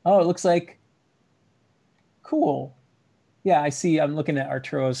 Oh, it looks like, cool. Yeah, I see. I'm looking at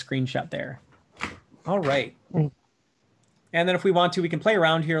Arturo's screenshot there. All right. And then if we want to, we can play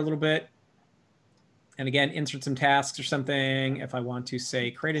around here a little bit. And again, insert some tasks or something. If I want to say,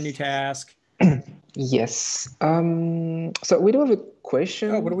 create a new task. Yes. So we do have a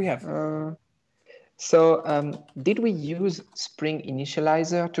question. Oh, what do we have? Did we use Spring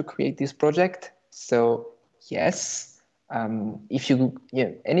Initializer to create this project? So yes. If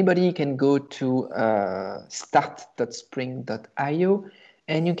anybody can go to start.spring.io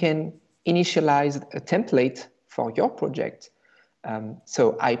and you can initialize a template for your project.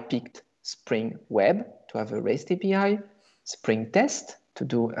 So I picked Spring Web to have a REST API, Spring Test to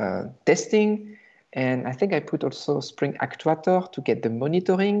do testing, and I think I put also Spring Actuator to get the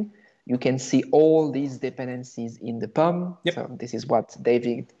monitoring. You can see all these dependencies in the POM. Yep. So this is what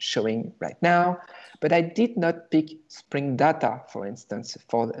David showing right now. But I did not pick Spring Data, for instance,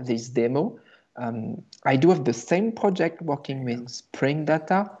 for this demo. I do have the same project working with Spring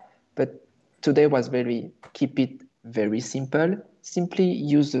Data, but today was keep it very simple. Simply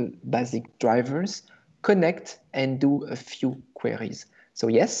use the basic drivers, connect, and do a few queries. So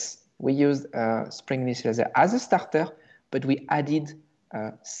yes, we used Spring Initializer as a starter, but we added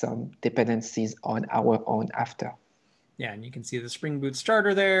some dependencies on our own after. Yeah, and you can see the Spring Boot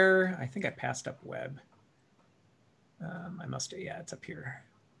starter there. I think I passed up web. I must have, yeah, it's up here.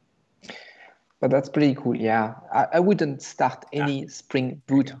 But that's pretty cool, yeah. I wouldn't start any Spring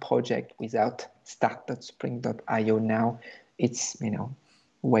Boot project without start.spring.io now. It's,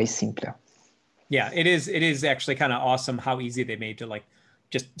 way simpler. Yeah, it is actually kind of awesome how easy they made to like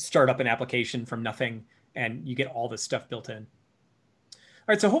just start up an application from nothing and you get all this stuff built in. All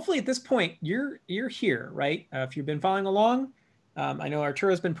right, so hopefully at this point you're here, right? If you've been following along, I know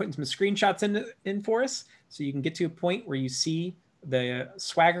Arturo's been putting some screenshots in for us, so you can get to a point where you see the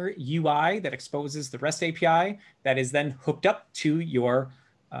Swagger UI that exposes the REST API that is then hooked up to your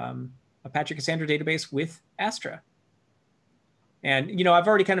Apache Cassandra database with Astra. And,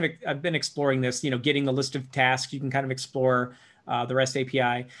 I've been exploring this, getting the list of tasks. You can kind of explore the REST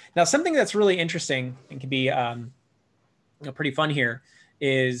API. Now, something that's really interesting and can be pretty fun here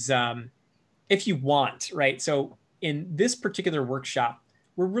is if you want, right? So in this particular workshop,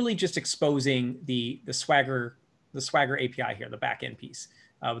 we're really just exposing the Swagger API here, the backend piece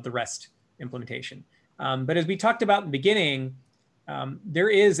with the REST implementation. But as we talked about in the beginning, there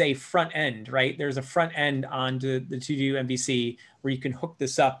is a front end, right? There's a front end onto the To-Do MVC where you can hook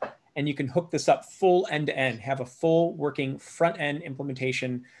this up, and you can hook this up full end to end, have a full working front end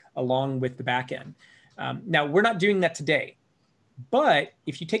implementation along with the back end. Now, we're not doing that today. But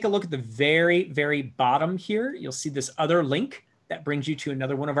if you take a look at the very, very bottom here, you'll see this other link that brings you to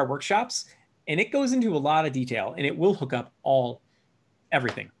another one of our workshops. And it goes into a lot of detail, and it will hook up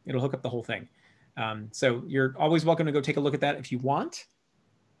everything. It'll hook up the whole thing. So you're always welcome to go take a look at that if you want.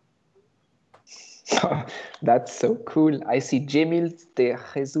 Oh, that's so cool. I see Jamil de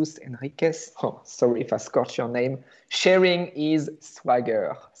Jesus Enriquez. Oh, sorry if I scorched your name. Sharing is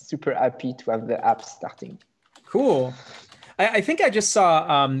swagger. Super happy to have the app starting. Cool. I think I just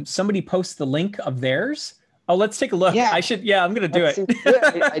saw somebody post the link of theirs. Oh, let's take a look. Yeah, I'm going to do it. Yeah,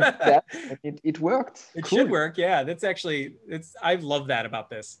 I did that. It worked. It should work. Yeah, I love that about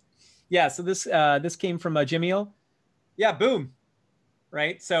this. Yeah, so this came from Jamil. Yeah, boom.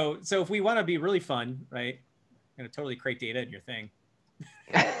 Right. So if we want to be really fun, right, I'm going to totally create data in your thing.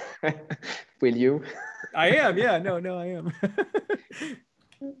 Will you? I am. Yeah, no, I am.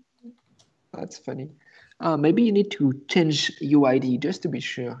 That's funny. Maybe you need to change UID just to be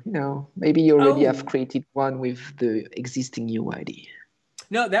sure. Maybe you already have created one with the existing UID.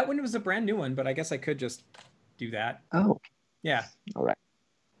 No, that one was a brand new one, but I guess I could just do that. Oh, yeah. All right.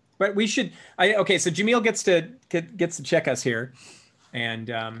 But we should. Okay, so Jamil gets to check us here, and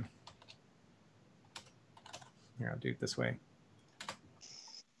here I'll do it this way.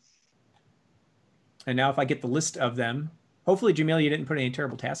 And now if I get the list of them, hopefully Jamil, you didn't put any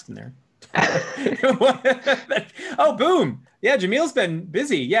terrible tasks in there. Oh, boom. Yeah, Jamil's been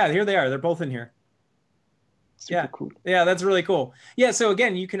busy. Yeah, here they are. They're both in here. Super cool. Yeah, that's really cool. Yeah, so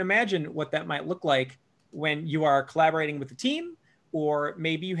again, you can imagine what that might look like when you are collaborating with the team, or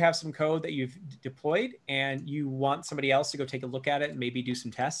maybe you have some code that you've deployed and you want somebody else to go take a look at it and maybe do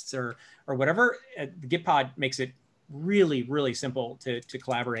some tests or whatever. The Gitpod makes it really, really simple to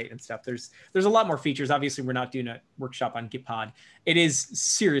collaborate and stuff. There's a lot more features. Obviously, we're not doing a workshop on Gitpod. It is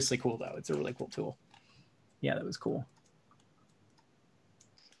seriously cool, though. It's a really cool tool. Yeah, that was cool.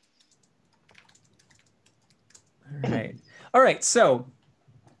 All right. So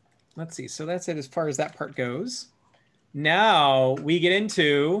let's see. So that's it as far as that part goes. Now we get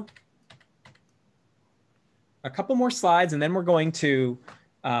into a couple more slides, and then we're going to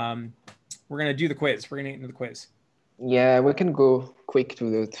do the quiz. We're going to get into the quiz. Yeah, we can go quick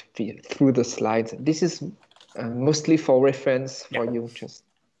through the slides. This is mostly for reference for you. Just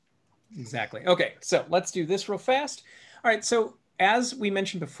exactly. Okay, so let's do this real fast. All right. So as we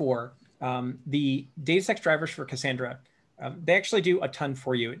mentioned before, the DataStax drivers for Cassandra, they actually do a ton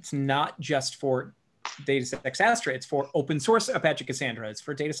for you. It's not just for DataStax Astra. It's for open source Apache Cassandra. It's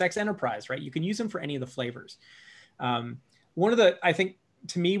for DataStax Enterprise, right? You can use them for any of the flavors. I think,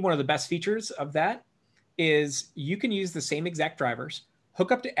 to me, one of the best features of that is you can use the same exact drivers,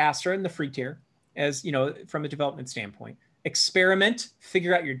 hook up to Astra in the free tier, as from a development standpoint, experiment,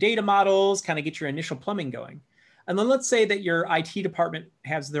 figure out your data models, kind of get your initial plumbing going. And then let's say that your IT department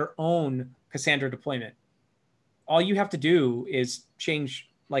has their own Cassandra deployment. All you have to do is change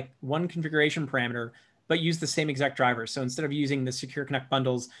like one configuration parameter, but use the same exact drivers. So instead of using the Secure Connect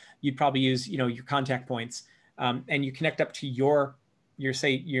bundles, you'd probably use your contact points, and you connect up to your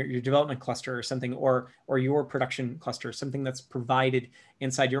development cluster or something, or your production cluster, something that's provided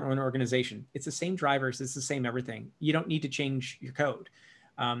inside your own organization. It's the same drivers, it's the same everything. You don't need to change your code.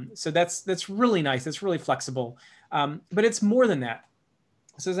 So that's really nice. It's really flexible, but it's more than that.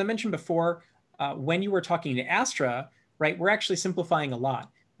 So as I mentioned before, when you were talking to Astra, right, we're actually simplifying a lot,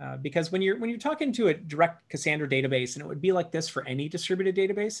 because when you're talking to a direct Cassandra database, and it would be like this for any distributed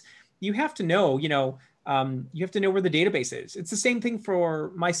database, you have to know, you have to know where the database is. It's the same thing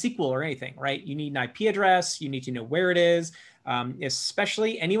for MySQL or anything, right? You need an IP address. You need to know where it is.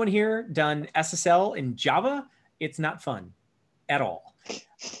 Especially anyone here done SSL in Java, it's not fun at all.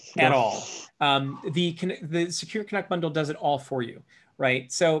 At all. The Secure Connect bundle does it all for you,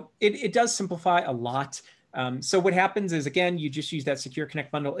 right? So it does simplify a lot. So what happens is, again, you just use that Secure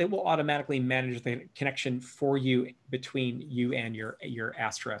Connect bundle. It will automatically manage the connection for you between you and your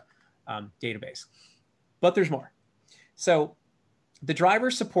Astra database. But there's more. So The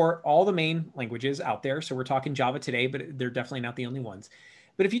drivers support all the main languages out there. So we're talking Java today, but they're definitely not the only ones.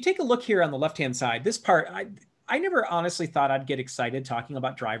 But if you take a look here on the left-hand side, this part, I never honestly thought I'd get excited talking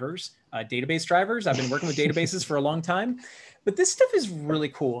about drivers, database drivers. I've been working with databases for a long time, but this stuff is really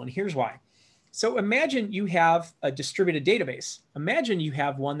cool. And here's why. So imagine you have a distributed database. Imagine you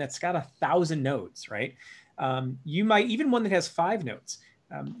have one that's got 1,000 nodes, right? You might even one that has 5 nodes.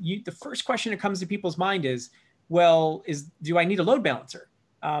 The first question that comes to people's mind is, well, do I need a load balancer?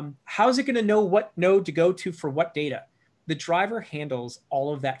 How's it going to know what node to go to for what data? The driver handles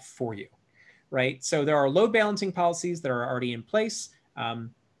all of that for you, right? So there are load balancing policies that are already in place.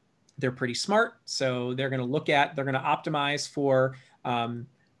 They're pretty smart. So they're going to optimize for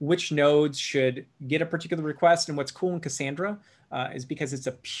which nodes should get a particular request. And what's cool in Cassandra is because it's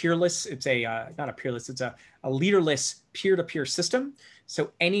a peerless, not a peerless, it's a leaderless peer-to-peer system.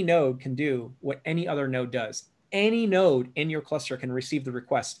 So any node can do what any other node does. Any node in your cluster can receive the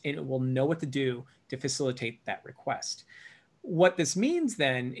request and it will know what to do to facilitate that request. What this means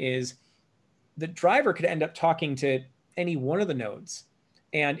then is the driver could end up talking to any one of the nodes,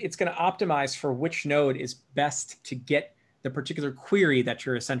 and it's going to optimize for which node is best to get the particular query that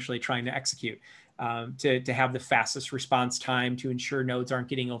you're essentially trying to execute, to have the fastest response time, to ensure nodes aren't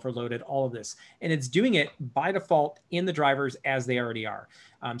getting overloaded, all of this. And it's doing it by default in the drivers as they already are.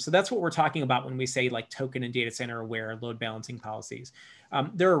 So that's what we're talking about when we say like token and data center aware load balancing policies.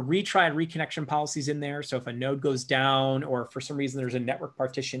 There are retry and reconnection policies in there. So if a node goes down or for some reason there's a network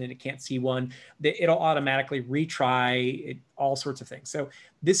partition and it can't see one, it'll automatically retry all sorts of things. So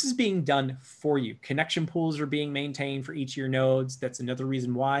this is being done for you. Connection pools are being maintained for each of your nodes. That's another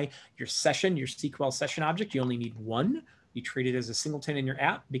reason why your SQL session object, you only need one. You treat it as a singleton in your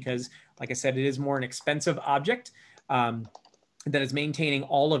app because, like I said, it is more an expensive object that is maintaining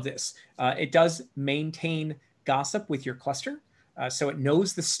all of this. It does maintain gossip with your cluster. So it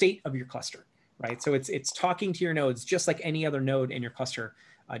knows the state of your cluster, right? So it's talking to your nodes just like any other node in your cluster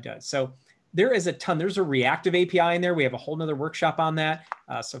does. So there is a ton. There's a reactive API in there. We have a whole nother workshop on that.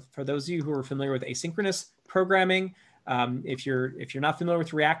 So for those of you who are familiar with asynchronous programming, if you're not familiar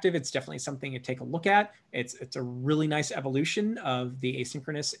with reactive, it's definitely something to take a look at. It's a really nice evolution of the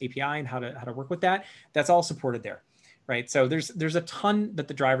asynchronous API and how to work with that. That's all supported there, right? So there's a ton that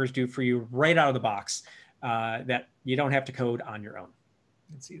the drivers do for you right out of the box. That you don't have to code on your own.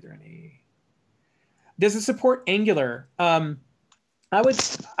 Let's see, does it support Angular? I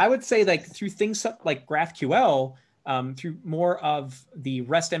would say like through things like GraphQL, through more of the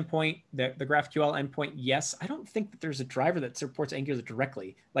REST endpoint, the GraphQL endpoint, yes. I don't think that there's a driver that supports Angular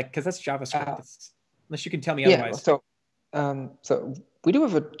directly, because that's JavaScript. Unless you can tell me otherwise. So we do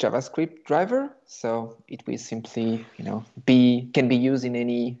have a JavaScript driver, so it will simply can be used in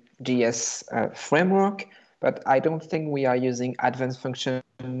any JS framework, but I don't think we are using advanced function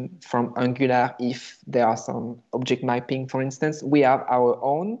from Angular if there are some object mapping, for instance. We have our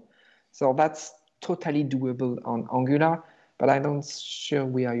own, so that's totally doable on Angular, but I'm not sure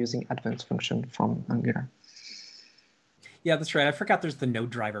we are using advanced function from Angular. Yeah, that's right. I forgot there's the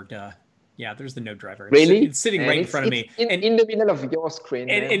node driver, duh. Yeah, there's the node driver. Really? It's sitting right in front of me. In the middle of your screen.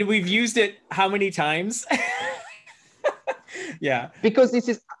 And we've used it how many times? Yeah.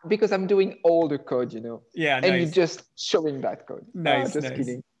 Because I'm doing all the code, Yeah, and you're just showing that code. Nice, just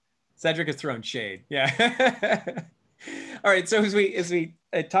kidding. Cedric has thrown shade. Yeah. All right. So as we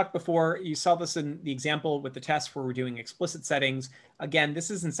talked before, you saw this in the example with the test where we're doing explicit settings. Again,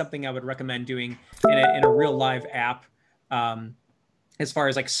 this isn't something I would recommend doing in a real live app. As far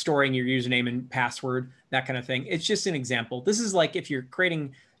as like storing your username and password, that kind of thing. It's just an example. This is like if you're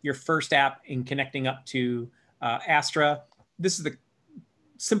creating your first app and connecting up to Astra, this is the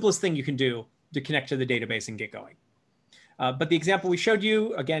simplest thing you can do to connect to the database and get going. But the example we showed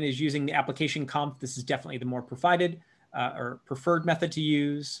you, again, is using the application conf. This is definitely the more provided or preferred method to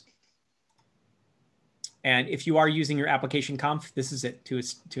use. And if you are using your application conf, this is it. To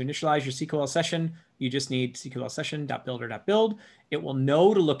initialize your SQL session, you just need SQL session.builder.build. It will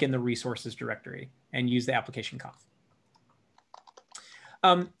know to look in the resources directory and use the application conf.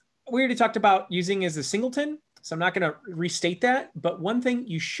 We already talked about using as a singleton, so I'm not going to restate that. But one thing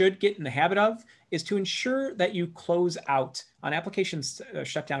you should get in the habit of is to ensure that you close out on applications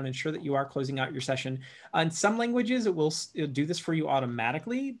shutdown. Ensure that you are closing out your session. On some languages, it'll do this for you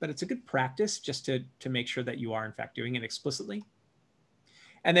automatically, but it's a good practice just to make sure that you are in fact doing it explicitly.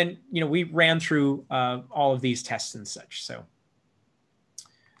 And then we ran through all of these tests and such. So,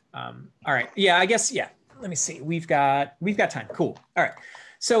 all right, yeah, I guess yeah. Let me see. We've got time. Cool. All right.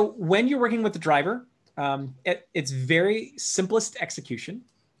 So when you're working with the driver, it's very simplest execution.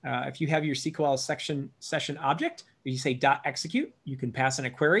 If you have your SQL session object, If you say .execute, you can pass in a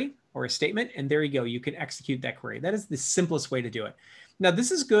query or a statement, and there you go. You can execute that query. That is the simplest way to do it. Now,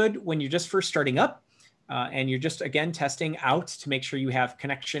 this is good when you're just first starting up and you're just, again, testing out to make sure you have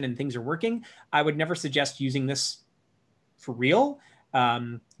connection and things are working. I would never suggest using this for real,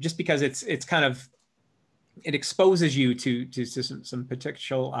 just because it's kind of, it exposes you to some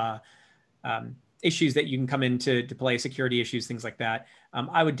potential issues that you can come into play, security issues, things like that.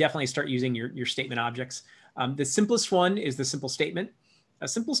 I would definitely start using your statement objects. The simplest one is the simple statement.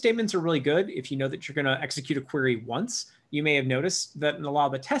 Simple statements are really good if you know that you're going to execute a query once. You may have noticed that in a lot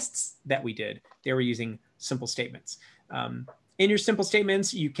of the tests that we did, they were using simple statements. In your simple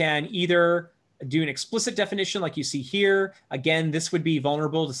statements, you can either do an explicit definition like you see here. Again, this would be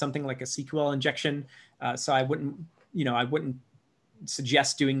vulnerable to something like a SQL injection. So I wouldn't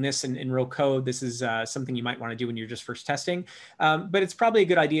suggest doing this in real code. This is something you might want to do when you're just first testing. But it's probably a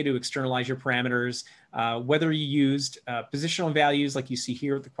good idea to externalize your parameters, whether you used positional values like you see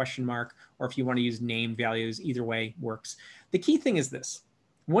here with the question mark, or if you want to use named values, either way works. The key thing is this.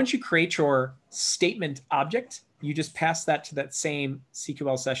 Once you create your statement object, you just pass that to that same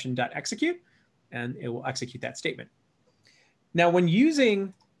SQL session.execute, and it will execute that statement. Now, when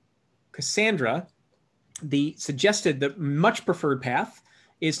using Cassandra, the much preferred path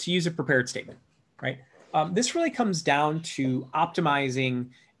is to use a prepared statement, right? This really comes down to optimizing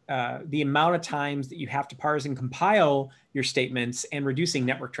the amount of times that you have to parse and compile your statements and reducing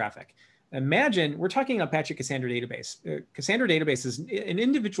network traffic. Imagine, we're talking Apache Cassandra database. Cassandra database is an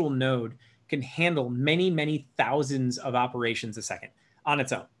individual node can handle many, many thousands of operations a second on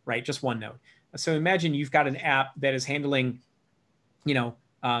its own, right? Just one node. So imagine you've got an app that is handling,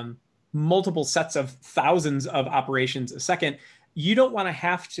 multiple sets of thousands of operations a second. You don't want to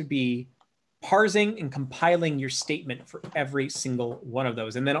have to be parsing and compiling your statement for every single one of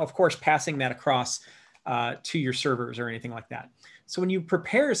those. And then, of course, passing that across to your servers or anything like that. So when you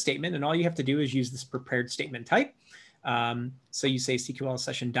prepare a statement, and all you have to do is use this prepared statement type. So you say SQL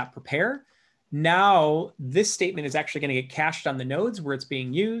session.prepare. Now, this statement is actually going to get cached on the nodes where it's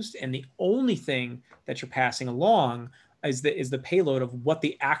being used. And the only thing that you're passing along is the payload of what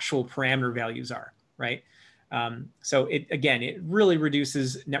the actual parameter values are, right? So it really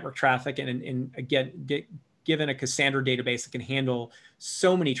reduces network traffic, and again, given a Cassandra database that can handle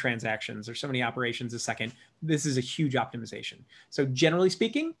so many transactions or so many operations a second, this is a huge optimization. So generally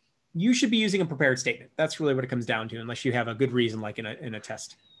speaking, you should be using a prepared statement. That's really what it comes down to, unless you have a good reason, like in a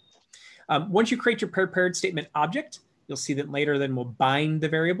test. Once you create your prepared statement object, you'll see that later then we'll bind the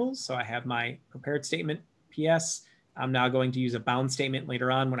variables. So I have my prepared statement PS. I'm now going to use a bound statement later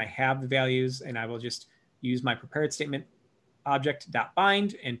on when I have the values, and I will just use my prepared statement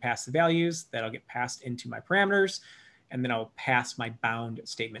object.bind and pass the values. That'll get passed into my parameters, and then I'll pass my bound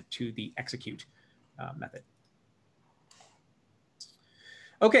statement to the execute method.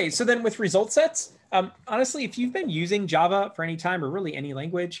 Okay, so then with result sets, honestly, if you've been using Java for any time, or really any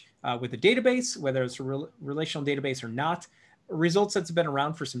language with a database, whether it's a relational database or not, result sets have been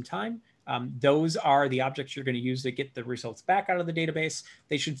around for some time. Those are the objects you're going to use to get the results back out of the database.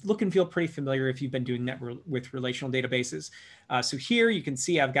 They should look and feel pretty familiar if you've been doing that with relational databases. So here you can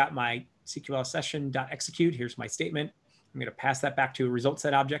see I've got my SQL session.execute. Here's my statement. I'm going to pass that back to a result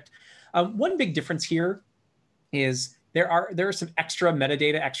set object. One big difference here is there are some extra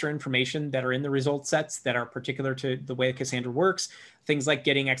metadata, extra information that are in the result sets that are particular to the way Cassandra works. Things like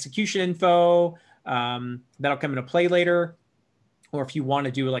getting execution info, that'll come into play later. Or if you want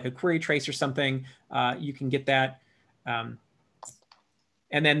to do like a query trace or something, you can get that. And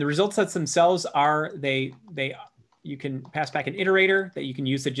then the result sets themselves are, you can pass back an iterator that you can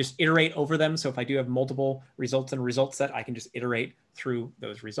use to just iterate over them. So if I do have multiple results in a result set, I can just iterate through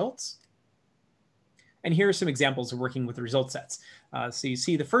those results. And here are some examples of working with result sets. So you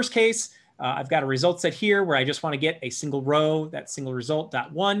see the first case, I've got a result set here where I just want to get a single row, that single result,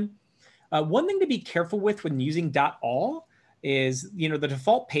 .1. One thing to be careful with when using .all is, the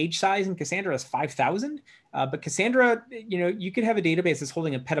default page size in Cassandra is 5,000, but Cassandra, you could have a database that's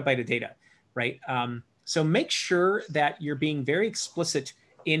holding a petabyte of data, right? So make sure that you're being very explicit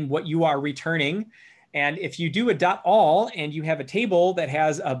in what you are returning. And if you do a .all and you have a table that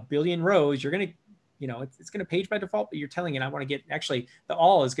has 1 billion rows, you're going to, it's going to page by default, but you're telling it, I want to get, actually the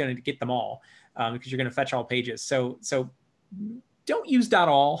all is going to get them all because you're going to fetch all pages. So don't use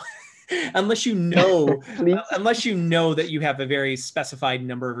 .all. unless you know that you have a very specified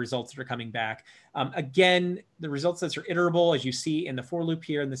number of results that are coming back. Again, the result sets are iterable, as you see in the for loop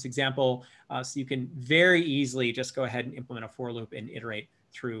here in this example. So you can very easily just go ahead and implement a for loop and iterate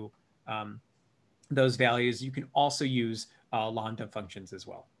through those values. You can also use lambda functions as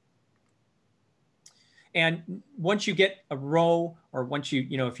well. And once you get a row, or once you,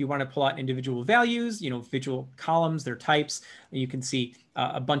 if you want to pull out individual values, individual columns, their types, you can see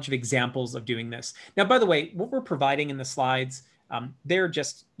a bunch of examples of doing this. Now, by the way, what we're providing in the slides, they're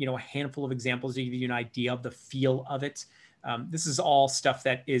just, a handful of examples to give you an idea of the feel of it. This is all stuff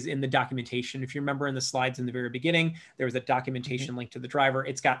that is in the documentation. If you remember in the slides in the very beginning, there was a documentation link to the driver.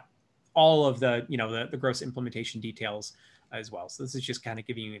 It's got all of the, the gross implementation details as well. So this is just kind of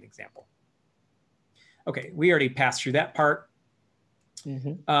giving you an example. Okay, we already passed through that part.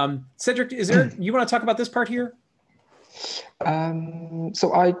 Cedric, you want to talk about this part here?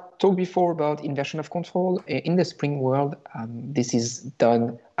 So I talked before about inversion of control. In the Spring world, this is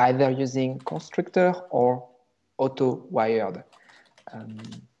done either using constructor or auto-wired.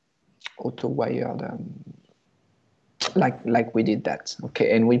 Like we did that.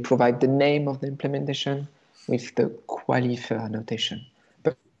 Okay, and we provide the name of the implementation with the qualifier notation.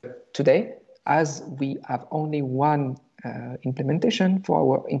 But today, as we have only one implementation for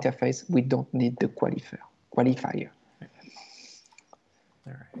our interface, we don't need the qualifier.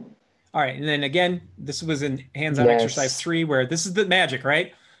 All right. And then again, this was in hands-on exercise 3, where this is the magic,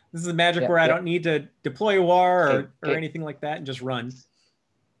 right? This is the magic where I don't need to deploy a war or anything like that, and just run.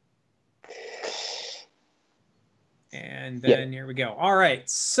 And then here we go. All right.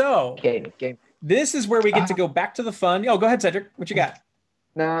 So this is where we get to go back to the fun. Oh, go ahead, Cedric. What you got?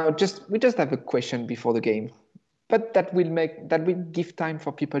 Now, we just have a question before the game, but that will give time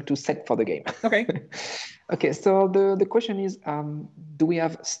for people to set for the game. Okay. Okay. So the question is, do we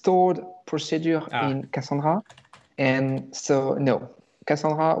have stored procedure in Cassandra? And so no,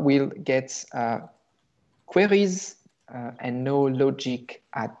 Cassandra will get queries and no logic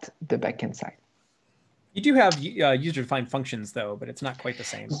at the backend side. You do have user-defined functions, though, but it's not quite the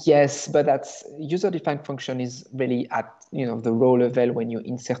same. Yes, but that's user-defined function is really at the row level when you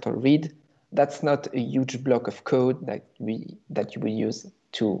insert or read. That's not a huge block of code that you will use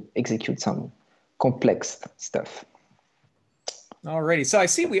to execute some complex stuff. Alrighty, so I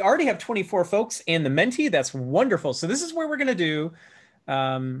see we already have 24 folks in the Menti. That's wonderful. So this is where we're going to do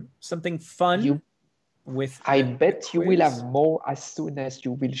something fun. I bet you will have more as soon as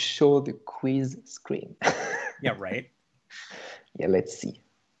you will show the quiz screen. Yeah, right. Yeah, let's see.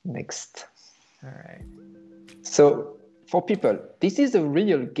 Next. All right. So for people, this is a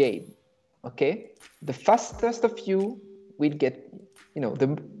real game, okay? The fastest of you will get,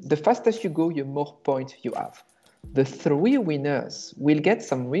 the fastest you go, the more points you have. The 3 winners will get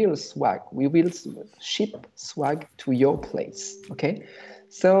some real swag. We will ship swag to your place, okay?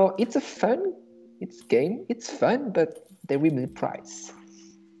 So it's a fun game, it's fun, but there will be a prize.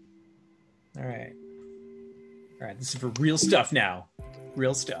 All right. All right, this is for real stuff now.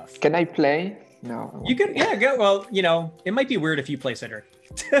 Real stuff. Can I play? No. You can, yeah, go. Well, it might be weird if you play, Cedric.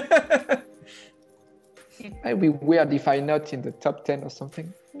 It might be weird if I'm not in the top 10 or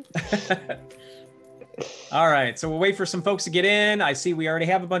something. All right, so we'll wait for some folks to get in. I see we already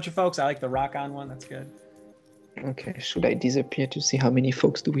have a bunch of folks. I like the rock on one, that's good. Okay, should I disappear to see how many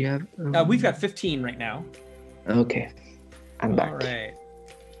folks do we have? We've got 15 right now. Okay, I'm back.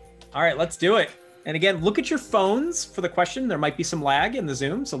 All right, let's do it. And again, look at your phones for the question. There might be some lag in the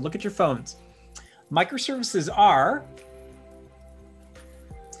Zoom, so look at your phones. Microservices are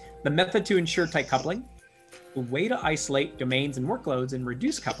the method to ensure tight coupling, the way to isolate domains and workloads and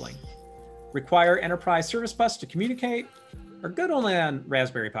reduce coupling, require enterprise service bus to communicate, or good only on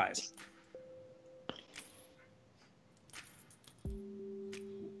Raspberry Pis.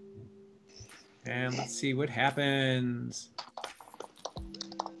 And let's see what happens.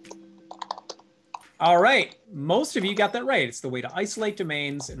 All right, most of you got that right. It's the way to isolate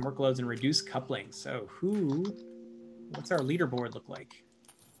domains and workloads and reduce coupling. So what's our leaderboard look like?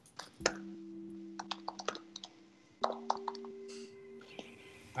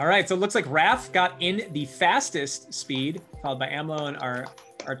 All right, so it looks like Raf got in the fastest speed, followed by Amlo and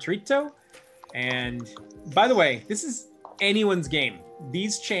Artrito. And by the way, this is anyone's game.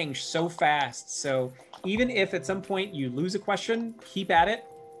 These change so fast. So even if at some point you lose a question, keep at it.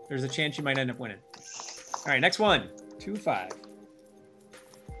 There's a chance you might end up winning. All right, next one, 2-5.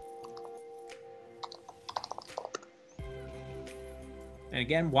 And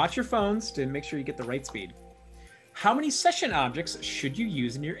again, watch your phones to make sure you get the right speed. How many session objects should you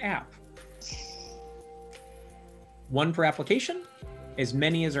use in your app? 1 per application, as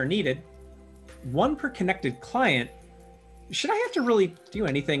many as are needed. 1 per connected client. Should I have to really do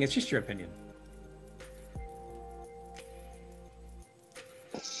anything? It's just your opinion.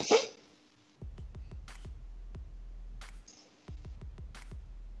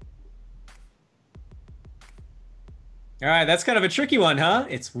 All right, that's kind of a tricky one, huh?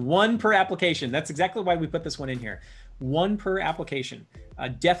 It's one per application. That's exactly why we put this one in here. One per application.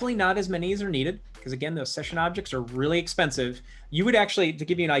 Definitely not as many as are needed, because again, those session objects are really expensive. You would actually, to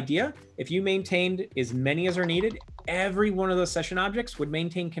give you an idea, if you maintained as many as are needed, every one of those session objects would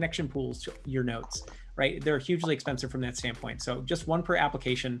maintain connection pools to your nodes, right? They're hugely expensive from that standpoint. So just one per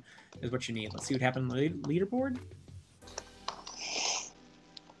application is what you need. Let's see what happened on the leaderboard.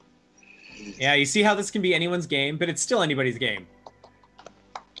 Yeah, you see how this can be anyone's game, but it's still anybody's game.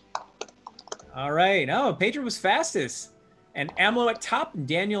 All right. Oh, Pedro was fastest. And Amlo at top, and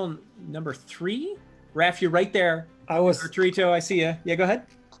Daniel number 3. Raph, you're right there. Arturito, I see you. Yeah, go ahead.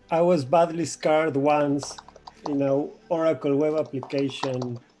 I was badly scarred once, Oracle web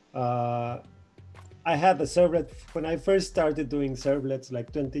application. I had a servlet when I first started doing servlets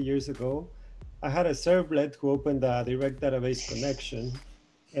like 20 years ago. I had a servlet who opened a direct database connection.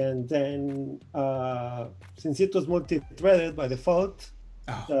 And then since it was multi-threaded by default,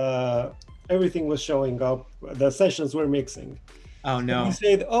 everything was showing up. The sessions were mixing. Oh, no. And we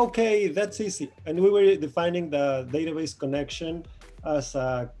said, okay, that's easy. And we were defining the database connection as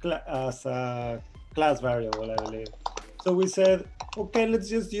a class variable, I believe. So we said, okay, let's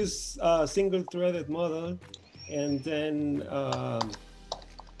just use a single-threaded model, and then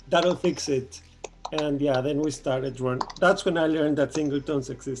that'll fix it. And yeah, then we started running. That's when I learned that singletons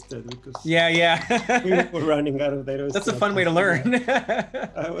existed, because we were running out of database. That's a fun way to learn.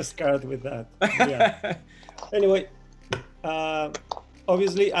 I was scared with that. Yeah. Anyway,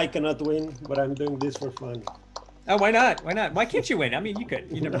 obviously I cannot win, but I'm doing this for fun. Oh, why not? Why not? Why can't you win? I mean, you could.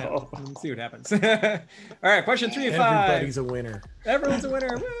 You never know. Let's see what happens. All right, question 3 of 5. Everybody's a winner. Everyone's a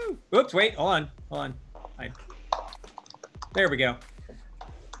winner. Woo! Oops, wait, hold on. There we go.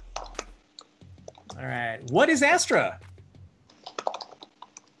 All right, what is Astra?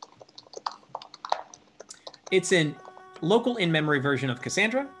 It's a local in-memory version of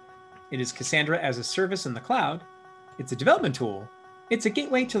Cassandra. It is Cassandra as a service in the cloud. It's a development tool. It's a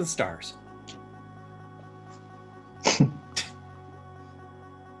gateway to the stars. All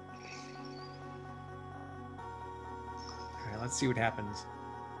right, let's see what happens.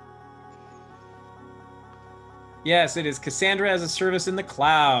 Yes, it is Cassandra as a service in the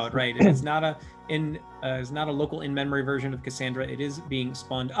cloud, right? It is not a local in-memory version of Cassandra. It is being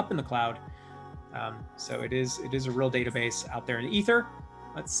spawned up in the cloud. So it is a real database out there in the ether.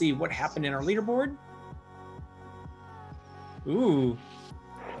 Let's see what happened in our leaderboard. Ooh.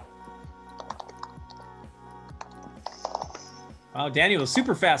 Wow, Daniel was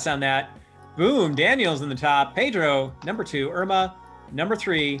super fast on that. Boom, Daniel's in the top. Pedro, number 2. Irma, number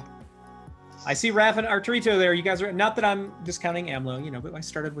 3. I see Raph and Arturito there. You guys are, not that I'm discounting Amlo, but I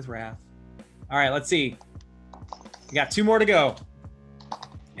started with Raph. All right, let's see. We got 2 more to go.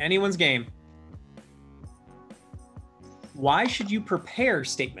 Anyone's game. Why should you prepare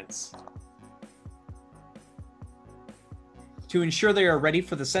statements? To ensure they are ready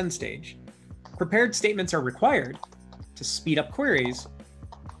for the send stage. Prepared statements are required to speed up queries,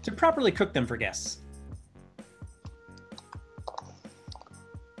 to properly cook them for guests.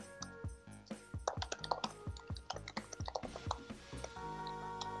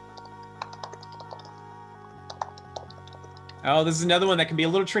 Oh, this is another one that can be a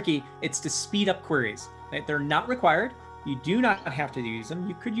little tricky. It's to speed up queries. They're not required. You do not have to use them.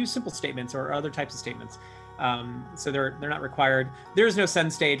 You could use simple statements or other types of statements. So they're not required. There's no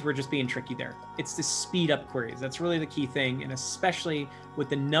send stage. We're just being tricky there. It's to speed up queries. That's really the key thing. And especially with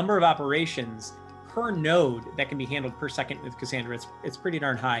the number of operations per node that can be handled per second with Cassandra, it's pretty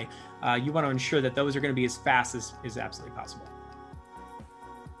darn high. You want to ensure that those are going to be as fast as is absolutely possible.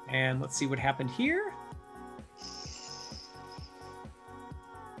 And let's see what happened here.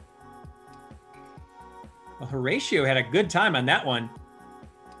 Well, Horatio had a good time on that one.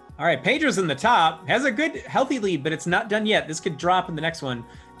 All right, Pedro's in the top, has a good, healthy lead, but it's not done yet. This could drop in the next one.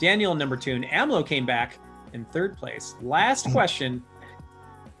 Daniel, number 2, and Amlo came back in 3rd place. Last question.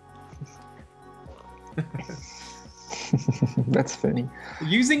 That's funny.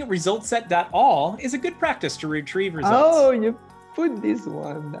 Using resultset.all is a good practice to retrieve results. Oh, you put this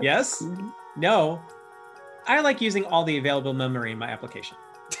one. That's yes? cool. No. I like using all the available memory in my application.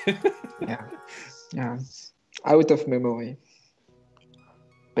 Yeah. Out of memory.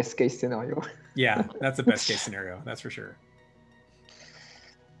 Best case scenario. Yeah, that's the best case scenario. That's for sure.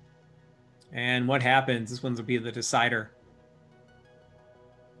 And what happens? This one's will be the decider.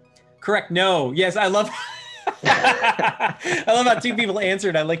 Correct. No. Yes, I love I love how 2 people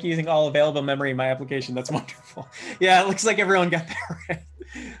answered. I like using all available memory in my application. That's wonderful. Yeah, it looks like everyone got that right.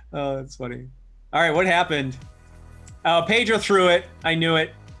 Oh, that's funny. All right, what happened? Oh, Pedro threw it. I knew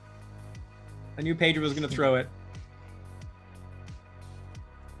it. I knew Pedro was going to throw it.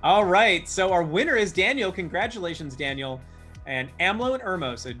 All right, so our winner is Daniel. Congratulations, Daniel. And Amlo and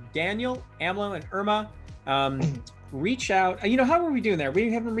Irma. So Daniel, Amlo, and Irma, reach out. You know, how are we doing there?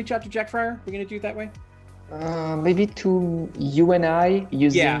 We have them reach out to Jack Fryer? We're going to do it that way? Maybe to you and I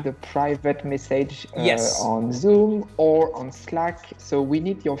using the private message on Zoom or on Slack. So we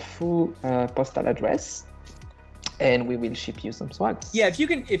need your full postal address, and we will ship you some swags. Yeah, if you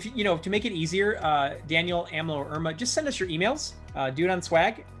can, to make it easier, Daniel, Amlo, or Irma, just send us your emails. Do it on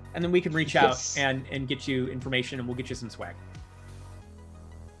swag, and then we can reach out and get you information, and we'll get you some swag.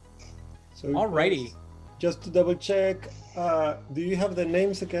 So alrighty. Just to double check, do you have the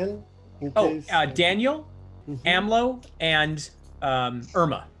names again? Daniel, Amlo, and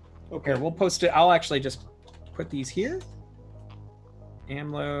Irma. Okay, we'll post it. I'll actually just put these here.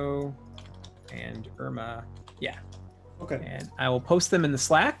 Amlo and Irma. Yeah. Okay. And I will post them in the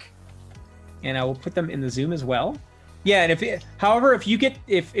Slack, and I will put them in the Zoom as well. Yeah, and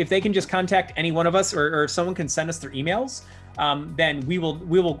if they can just contact any one of us, or if someone can send us their emails, then we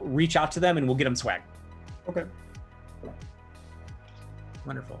will reach out to them and we'll get them swag. Okay.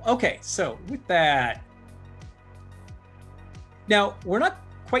 Wonderful. Okay, so with that, now we're not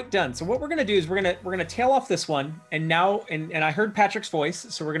quite done. So what we're gonna do is we're gonna tail off this one, and I heard Patrick's voice,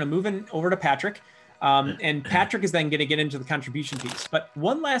 so we're gonna move in over to Patrick. And Patrick is then going to get into the contribution piece. But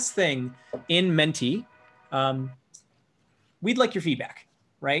one last thing in Menti, we'd like your feedback,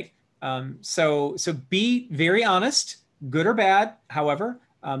 right? So be very honest, good or bad. However,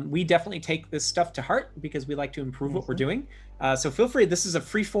 we definitely take this stuff to heart because we like to improve what we're doing. So feel free. This is a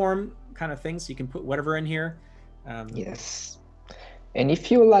free form kind of thing, so you can put whatever in here. Yes. And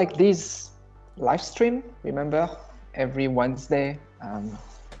if you like this live stream, remember every Wednesday,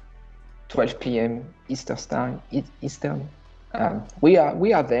 12 p.m. Eastern. We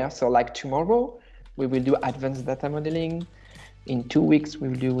are there. So like tomorrow, we will do advanced data modeling. In 2 weeks, we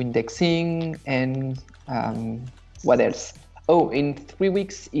will do indexing, and what else? Oh, in 3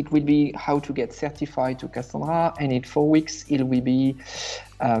 weeks, it will be how to get certified to Cassandra, and in 4 weeks, it will be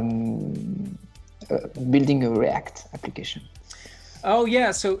building a React application. Oh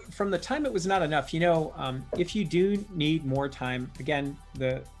yeah, so from the time it was not enough, if you do need more time, again,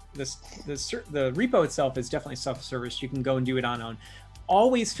 the repo itself is definitely self-service. You can go and do it on own.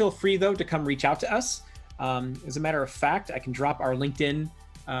 Always feel free though to come reach out to us. As a matter of fact, I can drop our LinkedIn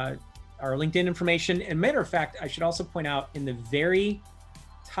information. And matter of fact, I should also point out in the very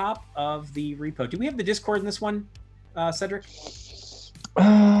top of the repo. Do we have the Discord in this one, Cedric?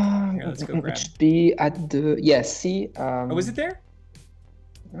 Here, let's go grab. It should be at the see. Oh, is it there?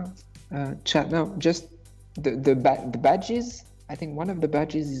 No, chat. No, just the badges. I think one of the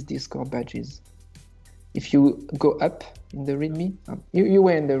badges is Discord badges. If you go up in the README, you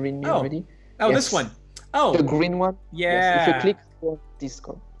were in the README already. Oh, yes. This one. Oh, the green one. Yeah. Yes. If you click on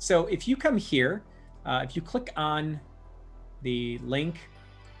Discord. So if you come here, if you click on the link,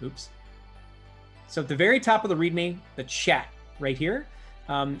 oops. So at the very top of the README, the chat right here.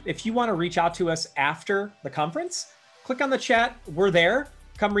 If you want to reach out to us after the conference, click on the chat. We're there.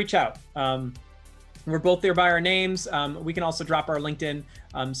 Come reach out. We're both there by our names. We can also drop our LinkedIn.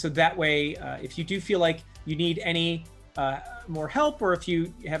 So that way, if you do feel like you need any more help, or if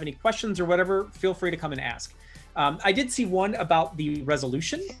you have any questions or whatever, feel free to come and ask. I did see one about the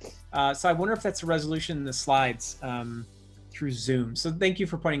resolution. So I wonder if that's a resolution in the slides through Zoom. So thank you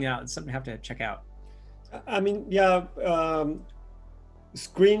for pointing it out. It's something I have to check out. I mean, yeah,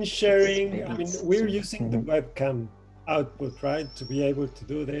 screen sharing. I mean, we're using the webcam output, right, to be able to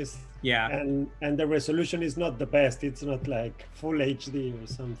do this. Yeah. And the resolution is not the best. It's not like full HD or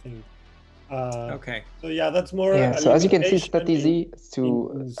something. Okay. So yeah, that's more. Yeah. So as you can see, it's not easy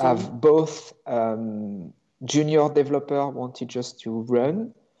to have both junior developer wanted just to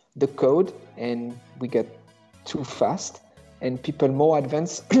run the code, and we get too fast, and people more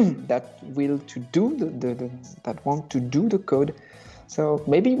advanced that want to do the code. So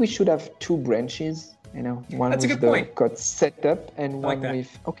maybe we should have two branches. One with the code set up, and one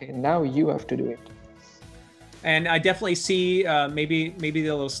with, okay, now you have to do it. And I definitely see maybe the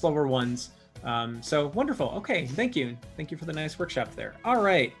little slower ones. So wonderful. Okay, thank you. Thank you for the nice workshop there. All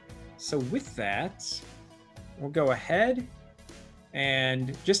right. So with that, we'll go ahead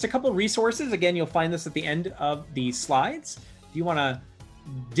and just a couple of resources. Again, you'll find this at the end of the slides. If you want to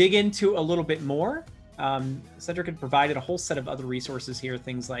dig into a little bit more, Cedric had provided a whole set of other resources here,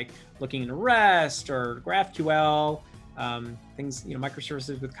 things like looking into REST or GraphQL, things,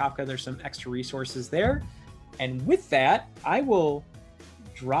 microservices with Kafka. There's some extra resources there. And with that, I will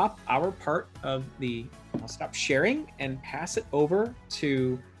drop our part of I'll stop sharing and pass it over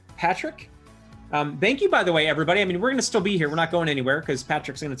to Patrick. Thank you, by the way, everybody. I mean, we're going to still be here. We're not going anywhere because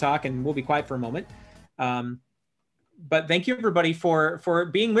Patrick's going to talk and we'll be quiet for a moment. But thank you, everybody, for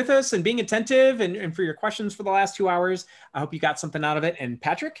being with us and being attentive and for your questions for the last 2 hours. I hope you got something out of it. And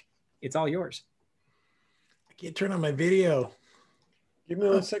Patrick, it's all yours. I can't turn on my video. Give me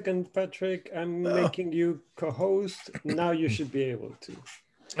 1 second, Patrick. I'm making you co-host. Now you should be able to.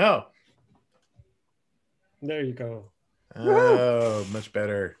 Oh. There you go. Oh, much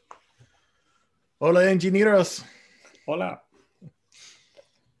better. Hola, ingenieros. Hola.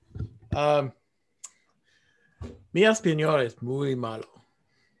 Mi español es muy malo.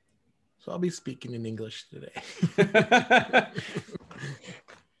 So I'll be speaking in English today.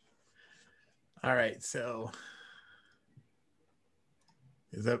 All right, so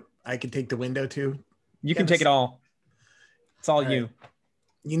is that I can take the window too? You can take it all. It's all you. Right.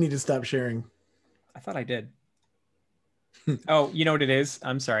 You need to stop sharing. I thought I did. Oh, you know what it is?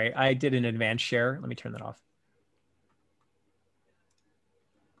 I'm sorry. I did an advanced share. Let me turn that off.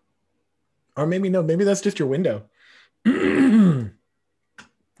 Or maybe no, maybe that's just your window.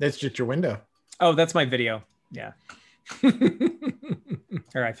 That's just your window. Oh, that's my video. Yeah. All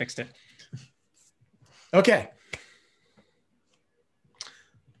right, I fixed it. Okay.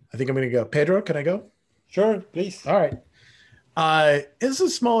 I think I'm going to go. Pedro, can I go? Sure, please. All right. It's a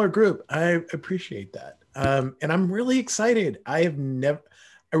smaller group. I appreciate that. And I'm really excited. I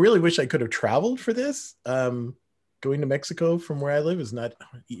really wish I could have traveled for this. Going to Mexico from where I live is not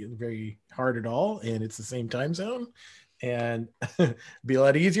very hard at all. And it's the same time zone and be a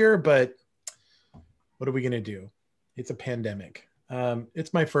lot easier, but what are we going to do? It's a pandemic.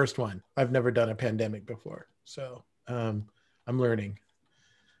 It's my first one. I've never done a pandemic before. So I'm learning.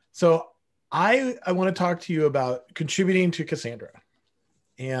 So I want to talk to you about contributing to Cassandra.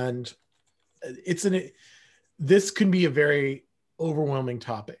 And this can be a very overwhelming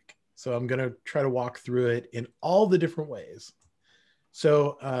topic. So I'm going to try to walk through it in all the different ways.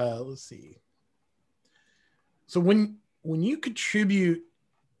 So let's see. So when you contribute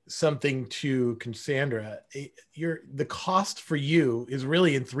something to Cassandra, the cost for you is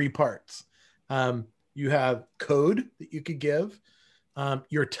really in 3 parts. You have code that you could give,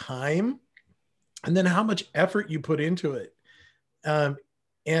 your time, and then how much effort you put into it.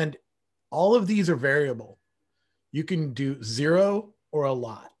 And all of these are variable. You can do 0 or a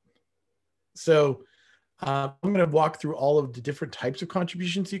lot. So I'm going to walk through all of the different types of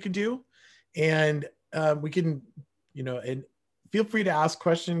contributions you can do. And we can, and feel free to ask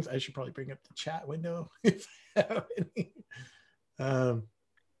questions. I should probably bring up the chat window if I have any.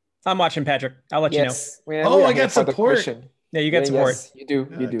 I'm watching, Patrick. I'll let you know. I got support. Yeah, you got support. Yes, you do.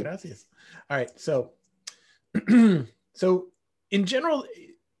 You do. Gracias. All right. So, so in general,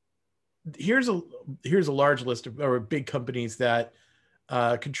 here's a large list of big companies that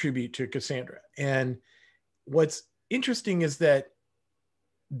contribute to Cassandra. And what's interesting is that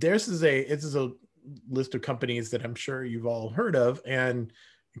this is a list of companies that I'm sure you've all heard of, and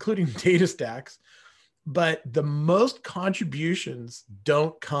including DataStax. But the most contributions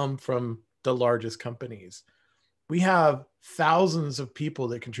don't come from the largest companies. We have thousands of people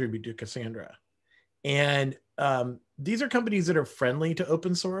that contribute to Cassandra. And these are companies that are friendly to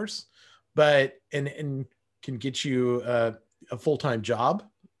open source, but and can get you a full-time job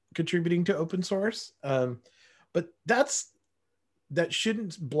contributing to open source. But that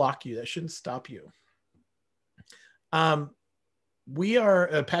shouldn't block you. That shouldn't stop you. We are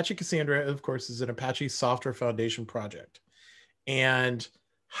Apache Cassandra, of course, is an Apache Software Foundation project. And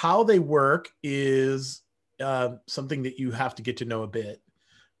how they work is something that you have to get to know a bit.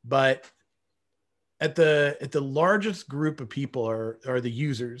 But at the largest group of people are the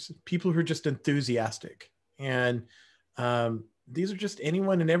users, people who are just enthusiastic. And these are just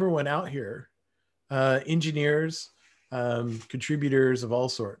anyone and everyone out here, engineers, contributors of all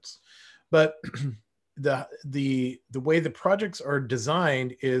sorts. But the way the projects are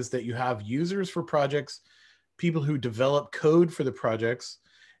designed is that you have users for projects, people who develop code for the projects,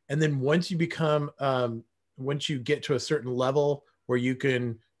 and then once you get to a certain level where you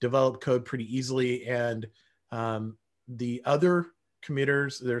can develop code pretty easily, and the other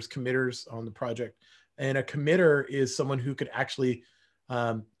committers, there's committers on the project, and a committer is someone who could actually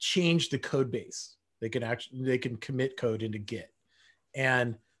change the code base. They can commit code into Git,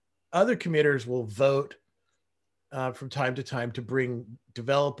 and other committers will vote from time to time to bring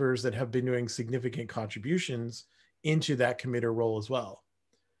developers that have been doing significant contributions into that committer role as well.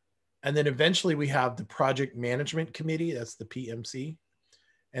 And then eventually we have the project management committee, that's the PMC.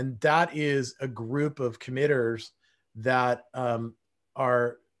 And that is a group of committers that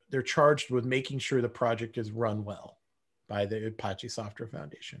they're charged with making sure the project is run well by the Apache Software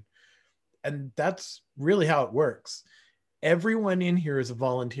Foundation. And that's really how it works. Everyone in here is a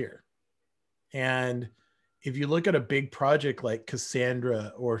volunteer. And if you look at a big project like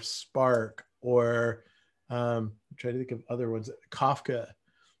Cassandra or Spark or I'm trying to think of other ones, Kafka,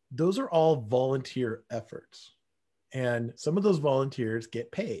 those are all volunteer efforts. And some of those volunteers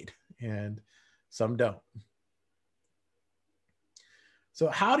get paid and some don't. So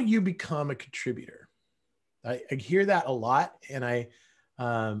how do you become a contributor? I hear that a lot, and I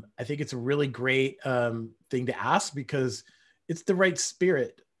think it's a really great thing to ask because it's the right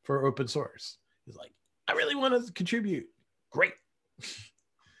spirit for open source. It's like, I really want to contribute. Great.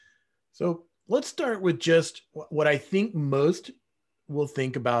 So let's start with just what I think most will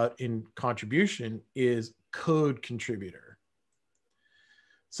think about in contribution is code contributor.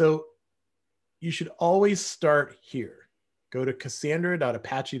 So you should always start here. Go to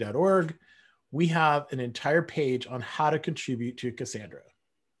cassandra.apache.org. We have an entire page on how to contribute to Cassandra.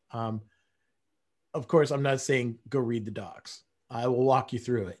 Of course, I'm not saying go read the docs. I will walk you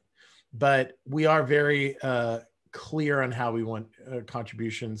through it. But we are very clear on how we want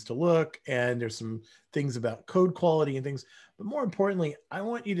contributions to look. And there's some things about code quality and things. But more importantly, I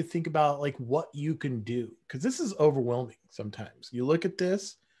want you to think about like what you can do, because this is overwhelming sometimes. You look at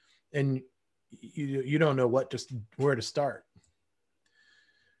this and you don't know where to start.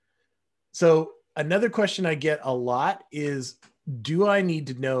 So another question I get a lot is, do I need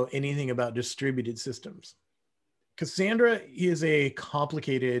to know anything about distributed systems? Cassandra is a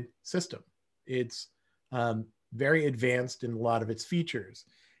complicated system. It's very advanced in a lot of its features.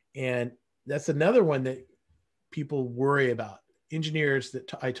 And that's another one that people worry about. Engineers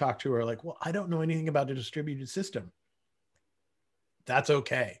that I talk to are like, well, I don't know anything about a distributed system. That's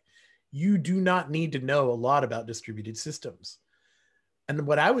okay. You do not need to know a lot about distributed systems. And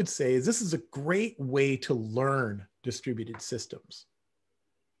what I would say is this is a great way to learn distributed systems.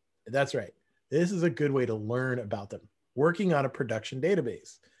 That's right. This is a good way to learn about them, working on a production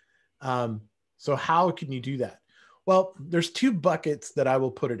database. So how can you do that? Well, there's two buckets that I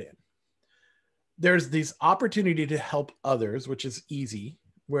will put it in. There's this opportunity to help others, which is easy,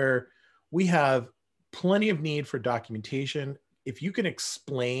 where we have plenty of need for documentation. If you can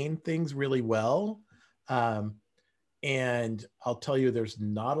explain things really well, and I'll tell you, there's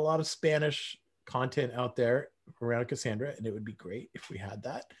not a lot of Spanish content out there around Cassandra, and it would be great if we had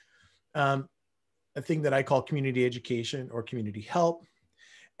that. A thing that I call community education or community help.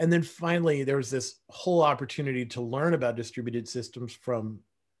 And then finally, there's this whole opportunity to learn about distributed systems from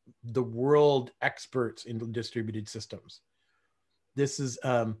the world experts in distributed systems. This is,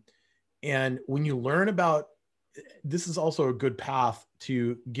 and when you learn about, this is also a good path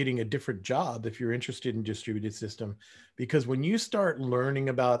to getting a different job if you're interested in distributed system, because when you start learning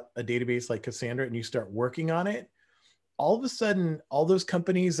about a database like Cassandra and you start working on it, all of a sudden, all those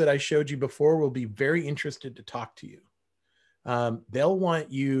companies that I showed you before will be very interested to talk to you. They'll want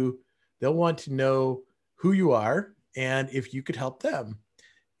to know who you are and if you could help them.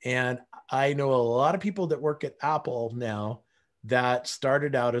 And I know a lot of people that work at Apple now that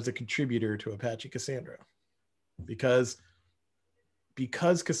started out as a contributor to Apache Cassandra because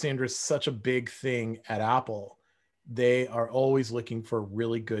Cassandra is such a big thing at Apple. They are always looking for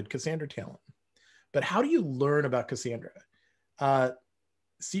really good Cassandra talent. But how do you learn about Cassandra?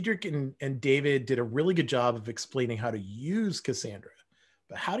 Cedric and David did a really good job of explaining how to use Cassandra,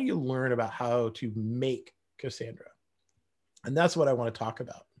 but how do you learn about how to make Cassandra? And that's what I want to talk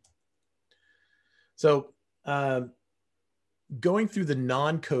about. So going through the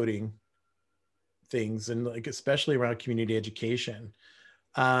non-coding things, and like especially around community education,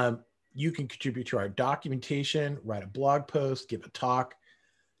 you can contribute to our documentation, write a blog post, give a talk.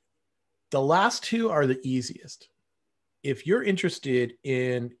 The last two are the easiest. If you're interested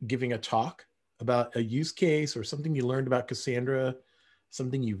in giving a talk about a use case or something you learned about Cassandra,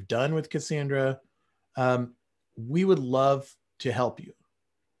 something you've done with Cassandra, we would love to help you.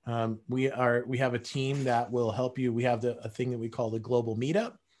 We have a team that will help you. We have a thing that we call the Global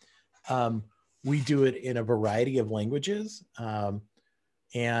Meetup. We do it in a variety of languages.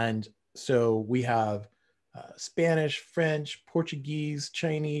 And so we have Spanish, French, Portuguese,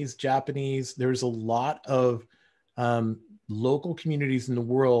 Chinese, Japanese. There's a lot of local communities in the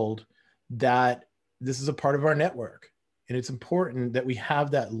world that this is a part of our network. And it's important that we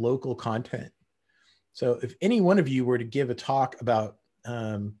have that local content. So if any one of you were to give a talk about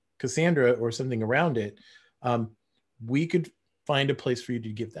Cassandra or something around it, we could find a place for you to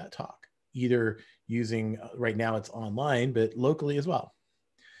give that talk, either using, right now it's online, but locally as well.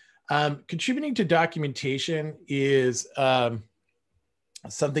 Contributing to documentation is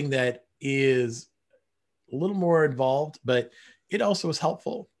something that is a little more involved, but it also is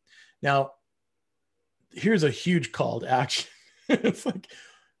helpful. Now, here's a huge call to action. It's like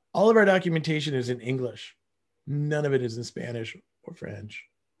all of our documentation is in English. None of it is in Spanish or French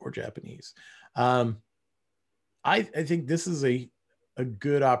or Japanese. I think this is a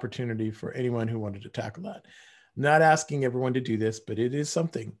good opportunity for anyone who wanted to tackle that. I'm not asking everyone to do this, but it is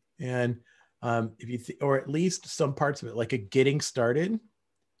something. And if you or at least some parts of it, like a getting started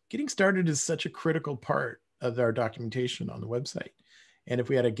is such a critical part of our documentation on the website. And if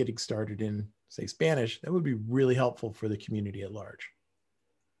we had a getting started in, say, Spanish, that would be really helpful for the community at large.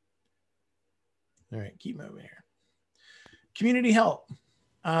 All right, keep moving here. Community help.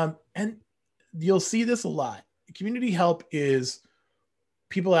 And you'll see this a lot. Community help is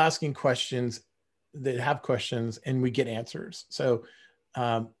people asking questions that have questions and we get answers. So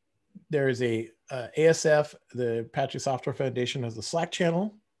there is a ASF, the Apache Software Foundation has a Slack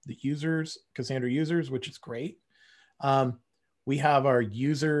channel, the users, Cassandra users, which is great. We have our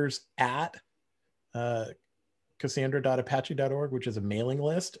users at cassandra.apache.org, which is a mailing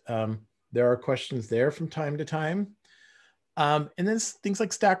list. There are questions there from time to time. And then things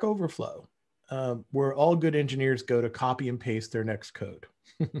like Stack Overflow, where all good engineers go to copy and paste their next code.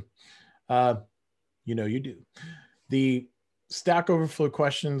 You know you do. The Stack Overflow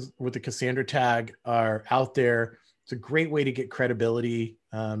questions with the Cassandra tag are out there. It's a great way to get credibility,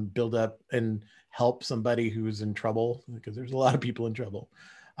 build up and help somebody who's in trouble, because there's a lot of people in trouble.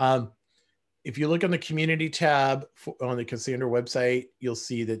 If you look on the community tab on the Cassandra website, you'll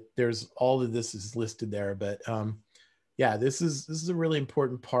see that there's all of this is listed there. But yeah, this is a really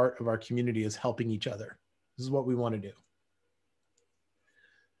important part of our community, is helping each other. This is what we want to do.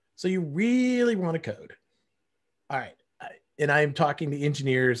 So you really want to code. All right. And I'm talking to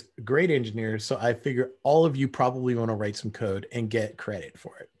engineers, great engineers. So I figure all of you probably want to write some code and get credit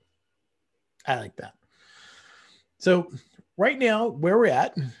for it. I like that. So right now, where we're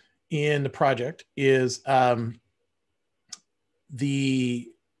at in the project is the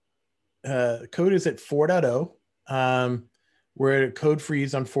code is at 4.0. We're at code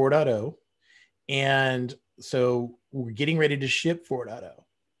freeze on 4.0. And so we're getting ready to ship 4.0.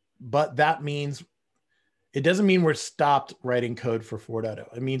 But that means, it doesn't mean we're stopped writing code for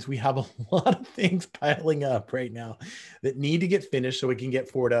 4.0. It means we have a lot of things piling up right now that need to get finished so we can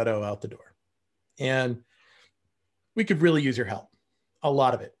get 4.0 out the door. And we could really use your help, a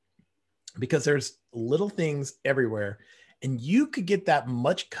lot of it, because there's little things everywhere. And you could get that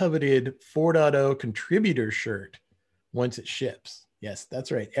much coveted 4.0 contributor shirt once it ships. Yes,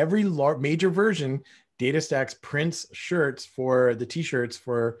 that's right. Every major version, DataStax prints shirts for the t-shirts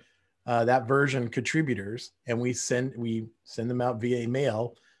for that version contributors, and we send them out via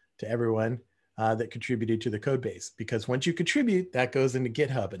email to everyone that contributed to the code base. Because once you contribute, that goes into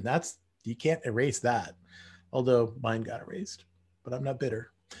GitHub, and you can't erase that. Although mine got erased, but I'm not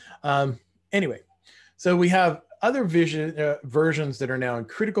bitter. Anyway, so we have other versions that are now in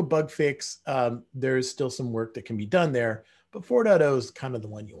critical bug fix. There's still some work that can be done there, but 4.0 is kind of the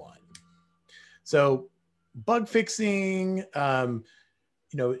one you want. So bug fixing, you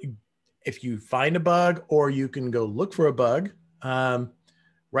know, if you find a bug, or you can go look for a bug,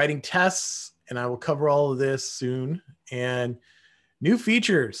 writing tests, and I will cover all of this soon, and new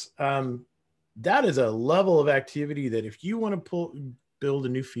features. That is a level of activity that if you want to build a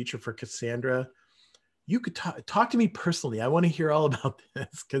new feature for Cassandra, you could talk to me personally. I want to hear all about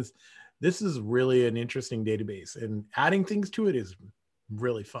this, because this is really an interesting database, and adding things to it is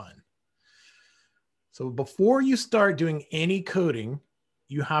really fun. So before you start doing any coding,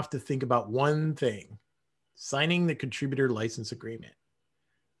 you have to think about one thing: signing the contributor license agreement.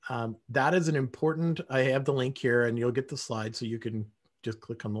 That is an important, I have the link here and you'll get the slide so you can just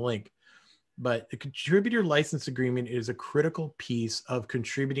click on the link. But the contributor license agreement is a critical piece of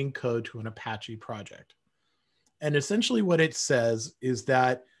contributing code to an Apache project. And essentially what it says is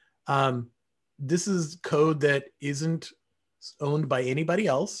that this is code that isn't owned by anybody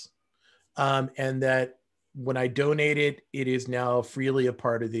else, and that when I donate it, it is now freely a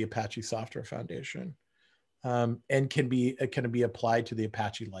part of the Apache Software Foundation, and can be applied to the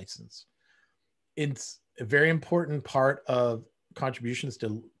Apache license. It's a very important part of contributions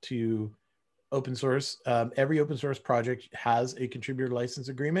to open source. Every open source project has a contributor license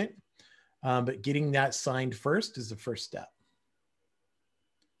agreement, but getting that signed first is the first step.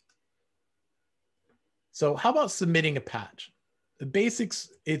 So how about submitting a patch? The basics,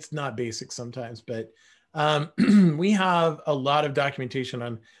 it's not basic sometimes, but we have a lot of documentation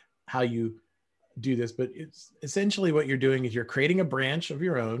on how you do this, but it's essentially what you're doing is you're creating a branch of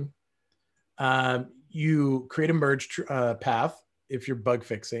your own. You create a merge path if you're bug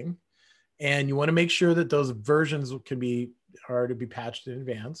fixing, and you want to make sure that those versions are to be patched in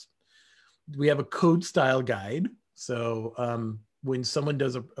advance. we have a code style guide. So when someone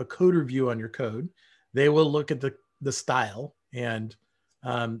does a code review on your code, they will look at the style, and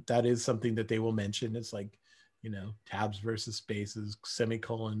that is something that they will mention. It's like, you know, tabs versus spaces,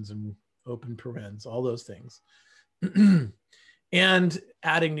 semicolons, and open parens, all those things. And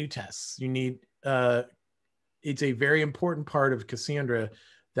adding new tests. You need, it's a very important part of Cassandra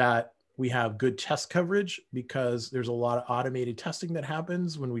that we have good test coverage, because there's a lot of automated testing that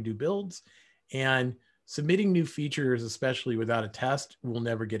happens when we do builds, and submitting new features, especially without a test, will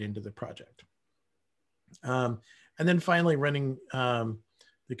never get into the project. And then finally running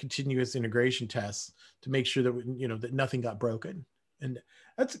the continuous integration tests to make sure that, you know, that nothing got broken. And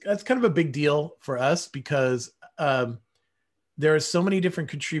that's kind of a big deal for us, because there are so many different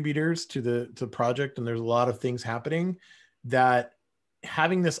contributors to the project, and there's a lot of things happening, that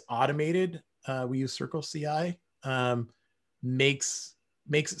having this automated, we use Circle CI, makes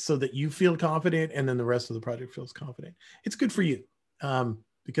it so that you feel confident, and then the rest of the project feels confident. It's good for you,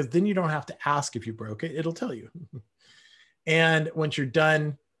 because then you don't have to ask if you broke it, it'll tell you. And once you're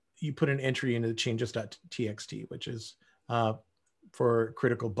done, you put an entry into the changes.txt, which is for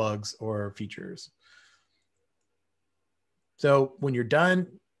critical bugs or features. So when you're done,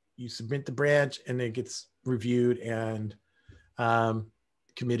 you submit the branch, and it gets reviewed and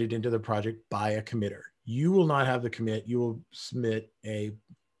committed into the project by a committer. You will not have the commit, you will submit a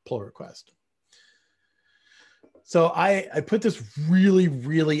pull request. So I put this really,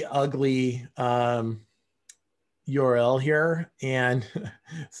 really ugly URL here, and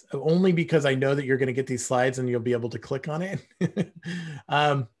only because I know that you're going to get these slides and you'll be able to click on it.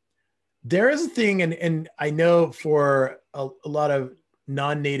 There is a thing, and I know for a lot of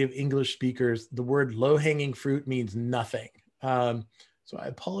non-native English speakers, the word low-hanging fruit means nothing. So I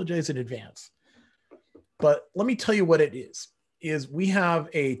apologize in advance. But let me tell you what it is we have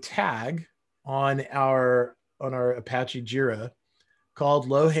a tag on our Apache Jira called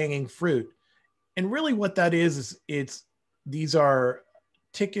low-hanging fruit. And really what that is these are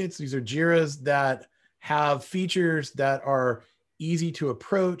tickets, these are Jiras that have features that are easy to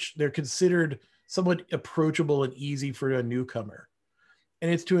approach. They're considered somewhat approachable and easy for a newcomer. And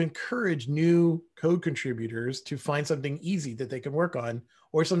it's to encourage new code contributors to find something easy that they can work on,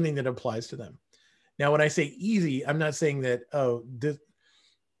 or something that applies to them. Now, when I say easy, I'm not saying that,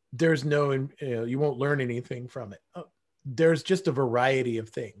 there's no, you won't learn anything from it. There's just a variety of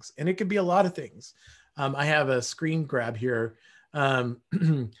things, and it could be a lot of things. I have a screen grab here.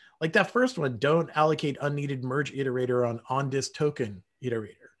 Like that first one, don't allocate unneeded merge iterator on this token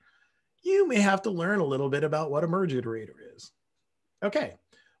iterator. You may have to learn a little bit about what a merge iterator is. Okay,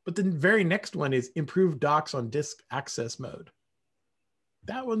 but the very next one is improve docs on disk access mode.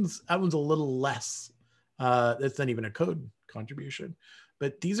 That one's a little less. That's not even a code contribution,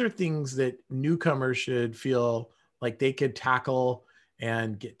 but these are things that newcomers should feel like they could tackle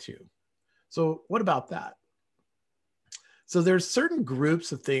and get to. So what about that? So there's certain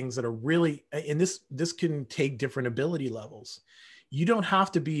groups of things that are really, and this can take different ability levels. You don't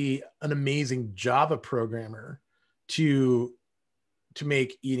have to be an amazing Java programmer to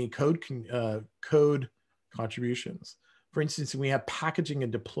make any code contributions. For instance, we have packaging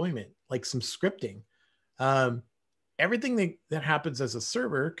and deployment, like some scripting. Everything that happens as a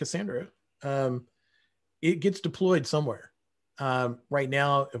server, Cassandra, it gets deployed somewhere. Right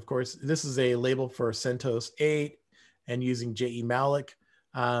now, of course, this is a label for CentOS 8 and using JE Malloc.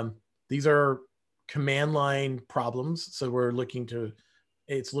 These are command line problems. So we're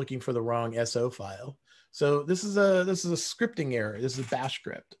it's looking for the wrong SO file. So this is a scripting error. This is a bash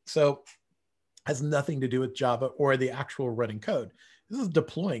script. So has nothing to do with Java or the actual running code. This is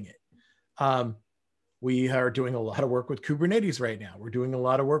deploying it. We are doing a lot of work with Kubernetes right now. We're doing a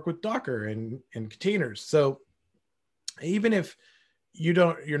lot of work with Docker and containers. So even if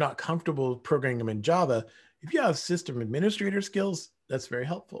you're not comfortable programming them in Java, if you have system administrator skills, that's very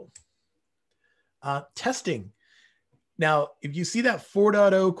helpful. Testing. Now, if you see that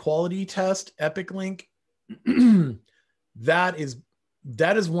 4.0 quality test Epic link, that is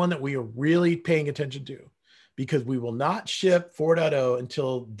one that we are really paying attention to, because we will not ship 4.0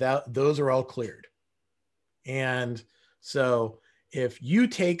 until those are all cleared. And so if you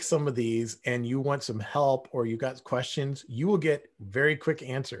take some of these and you want some help or you got questions, you will get very quick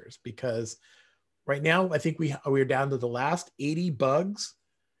answers, because right now I think we're down to the last 80 bugs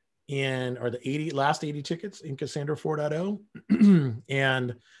or the last 80 tickets in Cassandra 4.0.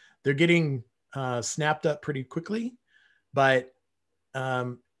 And they're getting snapped up pretty quickly, but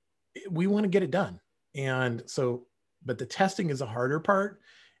we want to get it done. And so, but the testing is a harder part.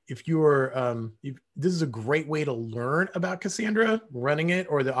 if you're, this is a great way to learn about Cassandra, running it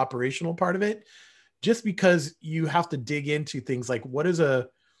or the operational part of it, just because you have to dig into things like, what is a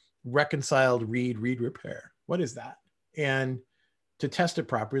reconciled read repair? What is that? And to test it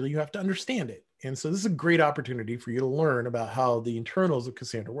properly, you have to understand it. And so this is a great opportunity for you to learn about how the internals of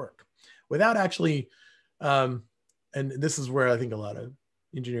Cassandra work without actually, and this is where I think a lot of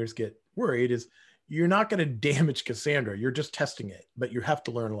engineers get worried, is you're not going to damage Cassandra. You're just testing it, but you have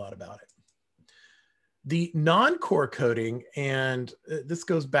to learn a lot about it. The non-core coding, and this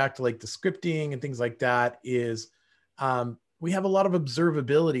goes back to like the scripting and things like that, is we have a lot of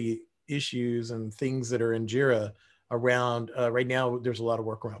observability issues and things that are in Jira around, right now, there's a lot of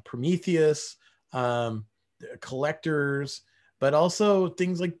work around Prometheus, collectors, but also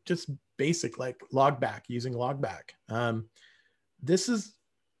things like just basic, like logback, using logback. This is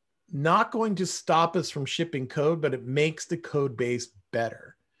not going to stop us from shipping code, but it makes the code base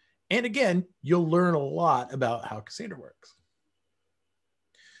better. And again, you'll learn a lot about how Cassandra works.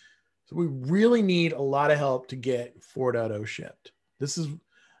 So we really need a lot of help to get 4.0 shipped. This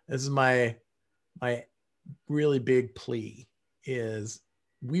is my really big plea, is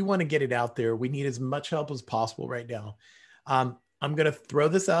we want to get it out there. We need as much help as possible right now. I'm going to throw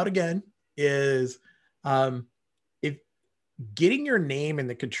this out again, is if getting your name in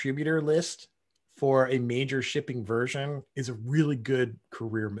the contributor list for a major shipping version is a really good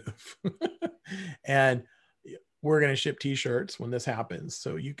career move. And we're going to ship t-shirts when this happens,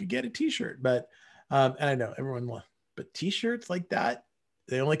 so you could get a t-shirt. But and I know everyone wants, but t-shirts like that,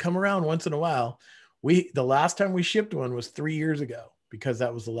 they only come around once in a while. The last time we shipped one was 3 years ago, because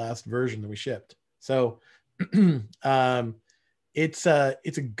that was the last version that we shipped. So it's a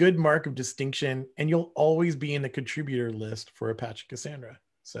good mark of distinction, and you'll always be in the contributor list for Apache Cassandra.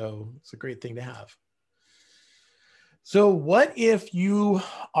 So it's a great thing to have. So what if you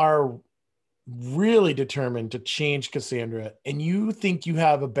are really determined to change Cassandra and you think you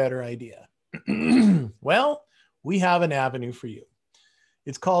have a better idea? Well, we have an avenue for you.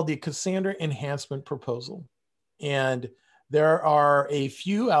 It's called the Cassandra Enhancement Proposal. And there are a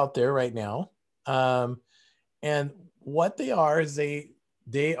few out there right now. And what they are is it's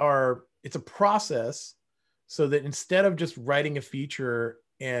a process, so that instead of just writing a feature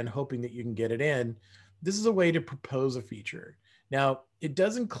and hoping that you can get it in, this is a way to propose a feature. Now, it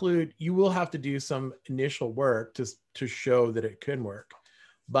does include, you will have to do some initial work to show that it can work,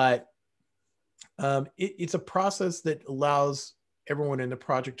 but it's a process that allows everyone in the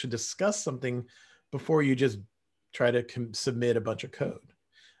project to discuss something before you just try to submit a bunch of code.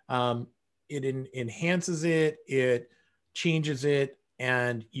 It enhances it, it changes it,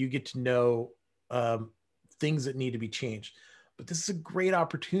 and you get to know things that need to be changed. But this is a great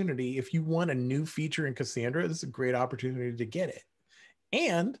opportunity. If you want a new feature in Cassandra, this is a great opportunity to get it.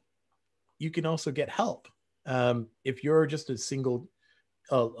 And you can also get help. If you're just a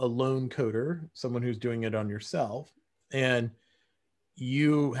lone coder, someone who's doing it on yourself, and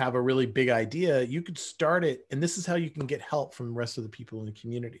you have a really big idea, you could start it. And this is how you can get help from the rest of the people in the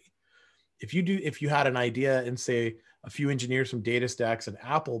community. If you had an idea and say a few engineers from DataStax and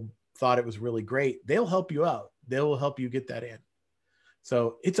Apple thought it was really great, they'll help you out. They will help you get that in.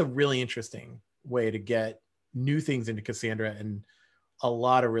 So it's a really interesting way to get new things into Cassandra and a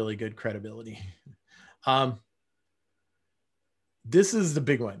lot of really good credibility. This is the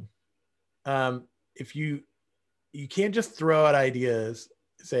big one. If you can't just throw out ideas,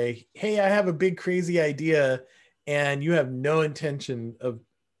 say, hey, I have a big crazy idea, and you have no intention of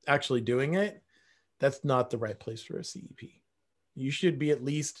actually doing it. That's not the right place for a CEP. You should be at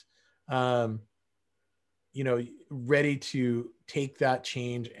least ready to take that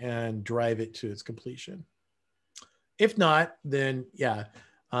change and drive it to its completion. If not, then yeah,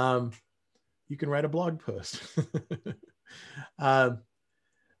 you can write a blog post.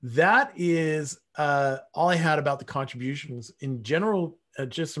 That is all I had about the contributions. In general,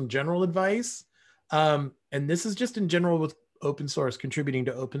 just some general advice. And this is just in general with open source, contributing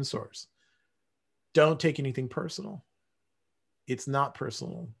to open source. Don't take anything personal. It's not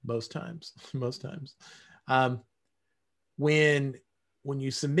personal most times. When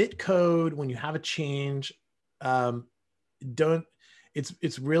you submit code, when you have a change,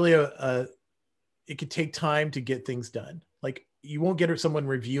 it's really it could take time to get things done. Like, you won't get someone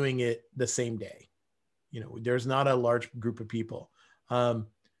reviewing it the same day. There's not a large group of people.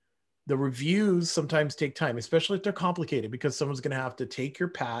 The reviews sometimes take time, especially if they're complicated, because someone's going to have to take your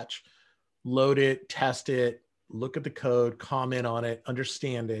patch, load it, test it, look at the code, comment on it,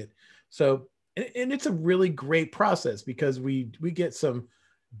 understand it. So, and it's a really great process, because we get some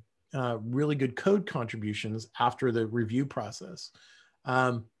really good code contributions after the review process.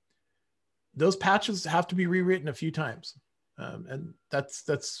 those patches have to be rewritten a few times. And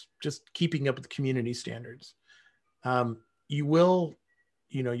that's just keeping up with community standards. You will,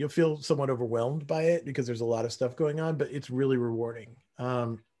 you'll feel somewhat overwhelmed by it because there's a lot of stuff going on, but it's really rewarding.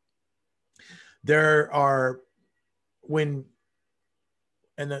 There's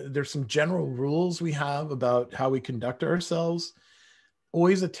some general rules we have about how we conduct ourselves.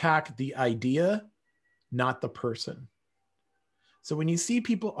 Always attack the idea, not the person. So when you see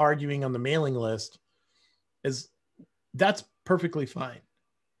people arguing on the mailing list, that's perfectly fine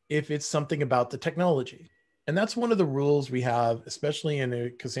if it's something about the technology. And that's one of the rules we have, especially in a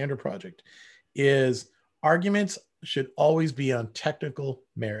Cassandra project, is arguments should always be on technical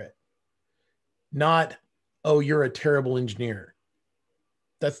merit, not, oh, you're a terrible engineer.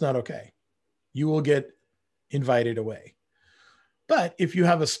 That's not okay. You will get invited away. But if you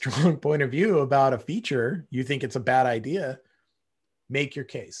have a strong point of view about a feature, you think it's a bad idea, make your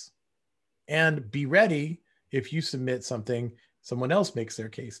case. And be ready, if you submit something, someone else makes their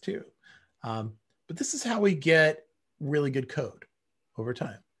case too. But this is how we get really good code over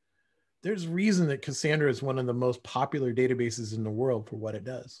time. There's a reason that Cassandra is one of the most popular databases in the world for what it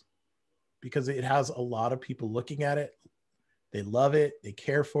does, because it has a lot of people looking at it. They love it. They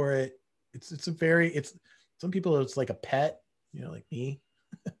care for it. Some people, it's like a pet, like me.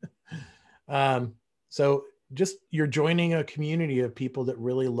 So just, you're joining a community of people that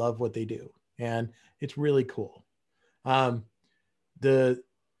really love what they do. And it's really cool. The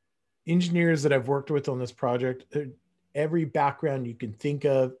engineers that I've worked with on this project, every background you can think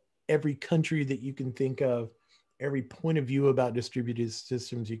of, every country that you can think of, every point of view about distributed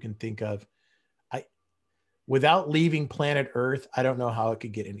systems you can think of. Without leaving planet Earth, I don't know how it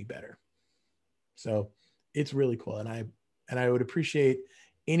could get any better. So it's really cool. And I would appreciate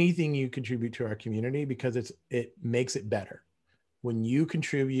anything you contribute to our community, because it makes it better. When you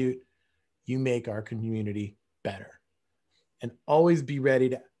contribute, you make our community better. And always be ready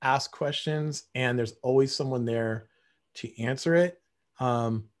to ask questions, and there's always someone there to answer it.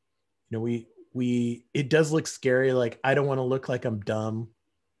 It does look scary. Like, I don't want to look like I'm dumb.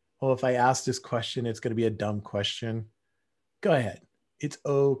 Oh, if I ask this question, it's going to be a dumb question. Go ahead. It's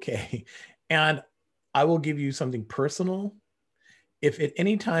okay. And I will give you something personal. If at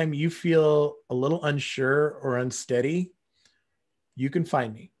any time you feel a little unsure or unsteady, you can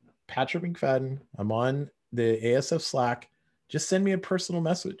find me, Patrick McFadden. I'm on the ASF Slack. Just send me a personal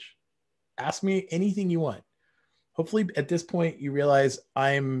message. Ask me anything you want. Hopefully at this point you realize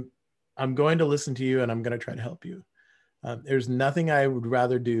I'm going to listen to you, and I'm going to try to help you. There's nothing I would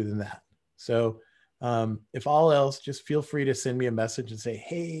rather do than that. So if all else, just feel free to send me a message and say,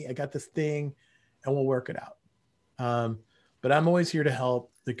 hey, I got this thing, and we'll work it out. But I'm always here to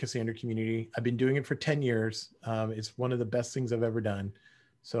help the Cassandra community. I've been doing it for 10 years. It's one of the best things I've ever done.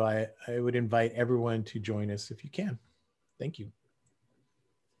 So I would invite everyone to join us if you can. Thank you.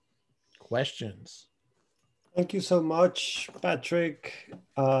 Questions? Thank you so much, Patrick,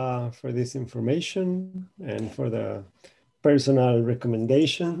 for this information and for the personal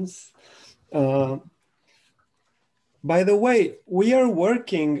recommendations. By the way, we are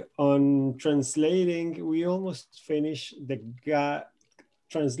working on translating. We almost finished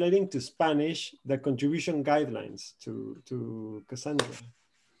translating to Spanish the contribution guidelines to Cassandra.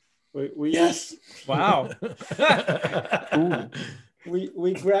 Yes. Wow.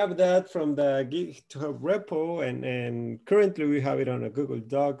 We grabbed that from the GitHub repo, and currently we have it on a Google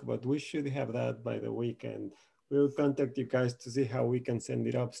Doc, but we should have that by the weekend. We'll contact you guys to see how we can send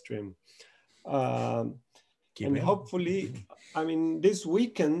it upstream. And hopefully, this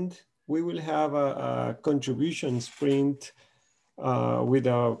weekend, we will have a contribution sprint with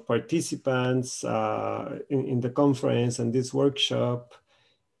our participants in the conference and this workshop.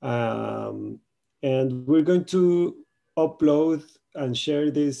 And we're going to upload and share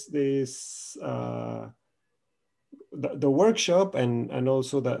the workshop and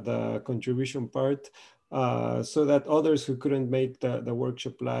also the contribution part, so that others who couldn't make the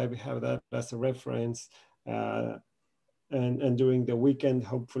workshop live have that as a reference. And during the weekend,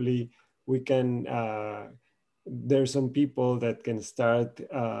 hopefully we can, there's some people that can start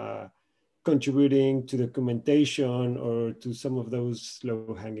contributing to documentation or to some of those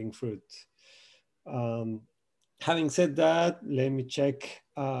low-hanging fruit. Having said that, let me check.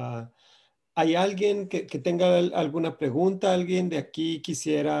 ¿Hay alguien que tenga alguna pregunta? ¿Alguien de aquí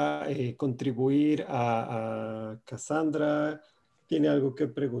quisiera contribuir a Cassandra? ¿Tiene algo que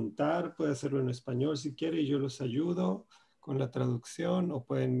preguntar? Puede hacerlo en español si quiere y yo los ayudo con la traducción, o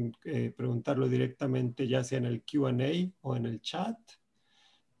pueden preguntarlo directamente ya sea en el Q&A o en el chat.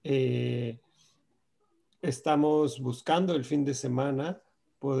 Estamos buscando el fin de semana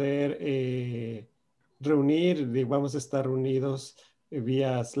poder reunir, vamos a estar reunidos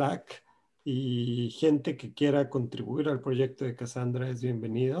vía Slack, y gente que quiera contribuir al proyecto de Cassandra es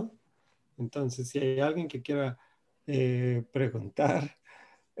bienvenido. Entonces, si hay alguien que quiera preguntar,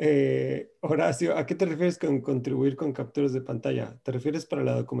 Horacio, ¿a qué te refieres con contribuir con capturas de pantalla? ¿Te refieres para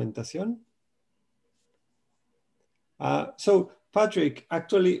la documentación? So, Patrick,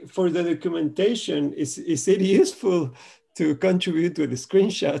 actually, for the documentation, is it useful to contribute with the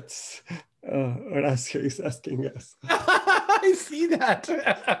screenshots? Horacio is asking us. I see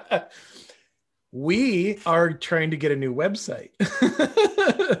that. We are trying to get a new website.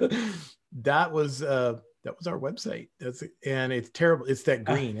 That was our website. And it's terrible. It's that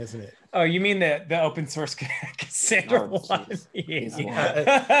green, isn't it? Oh, you mean the open source Cassandra one?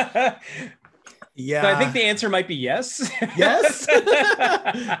 Yeah. Yeah. So I think the answer might be yes. Yes.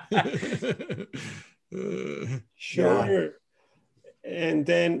 Sure. Yeah. And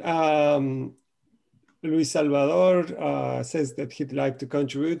then Luis Salvador says that he'd like to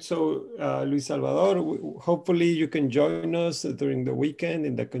contribute. So Luis Salvador, hopefully you can join us during the weekend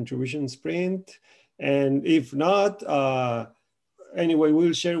in the contribution sprint. And if not, anyway,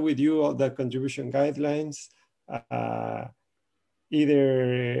 we'll share with you all the contribution guidelines,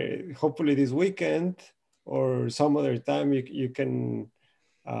 either hopefully this weekend or some other time you can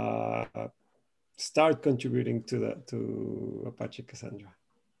start contributing to Apache Cassandra.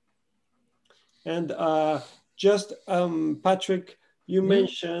 And Patrick, you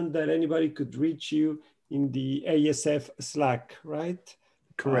mentioned that anybody could reach you in the ASF Slack, right?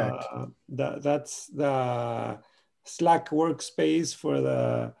 Correct. That's the Slack workspace for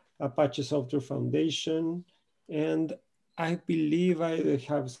the Apache Software Foundation. And I believe I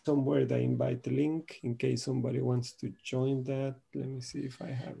have somewhere the invite link in case somebody wants to join that. Let me see if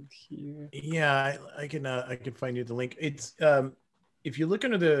I have it here. Yeah, I can find you the link. It's if you look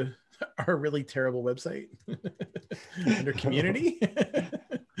under our really terrible website under community.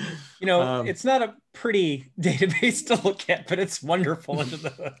 You know, it's not a pretty database to look at, but it's wonderful under the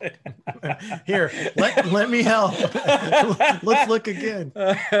hood. Here, let me help. Let's look again.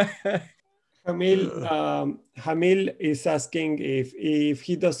 Hamil is asking if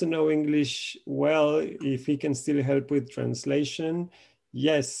he doesn't know English well, if he can still help with translation.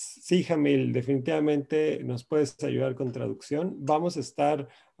 Yes, sí, Jamil, definitivamente nos puedes ayudar con traducción. Vamos a estar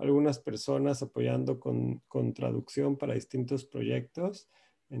algunas personas apoyando con traducción para distintos proyectos.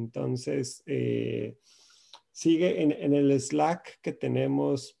 Entonces, sigue en el Slack que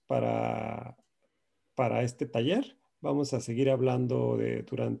tenemos para este taller. Vamos a seguir hablando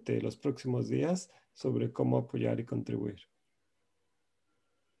durante los próximos días sobre cómo apoyar y contribuir.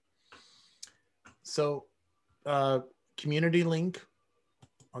 So, community link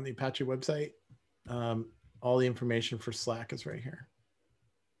on the Apache website. All the information for Slack is right here.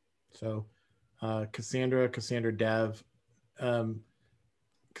 So, Cassandra Dev.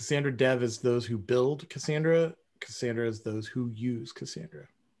 Cassandra Dev is those who build Cassandra. Cassandra is those who use Cassandra.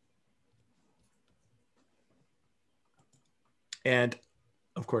 And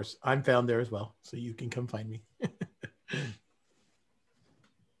of course, I'm found there as well, so you can come find me.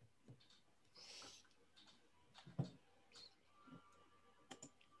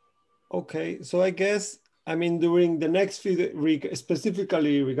 Okay, so I guess, I mean, during the next few,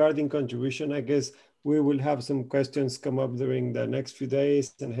 specifically regarding contribution, I guess we will have some questions come up during the next few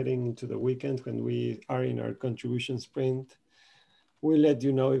days and heading into the weekend when we are in our contribution sprint. We'll let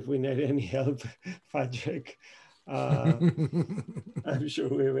you know if we need any help, Patrick. I'm sure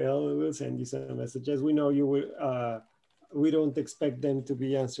we will. We'll send you some messages. We know you will. We don't expect them to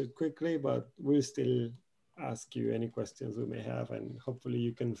be answered quickly, but we'll still ask you any questions we may have, and hopefully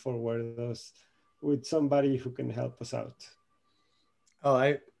you can forward us with somebody who can help us out. Oh,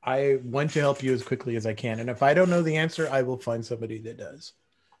 I want to help you as quickly as I can, and if I don't know the answer, I will find somebody that does.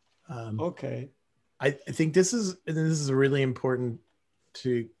 Okay. I think this is really important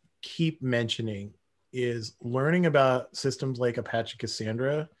to keep mentioning. Is learning about systems like Apache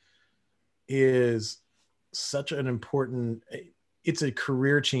Cassandra is such an important, it's a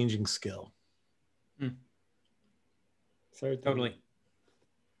career-changing skill. Totally.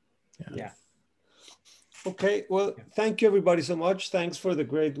 Yeah. Okay, well, thank you everybody so much. Thanks for the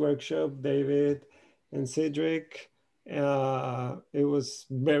great workshop, David and Cedric. It was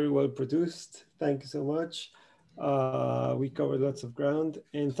very well produced. Thank you so much. We covered lots of ground,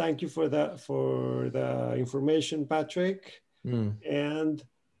 and thank you for the information, Patrick. And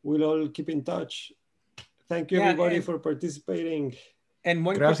we'll all keep in touch. Thank you everybody for participating. And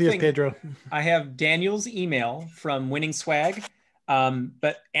one Gracias, quick thing, Pedro. I have Daniel's email from Winning Swag,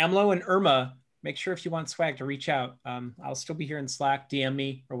 but Amlo and Irma make sure if you want swag to reach out. I'll still be here in Slack, DM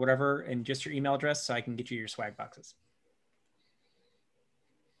me or whatever, and just your email address so I can get you your swag boxes.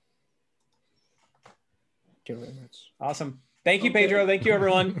 Thank you very much. Awesome. Thank you, Pedro. Thank you,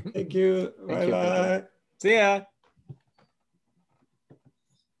 everyone. Thank you. Bye-bye. See ya.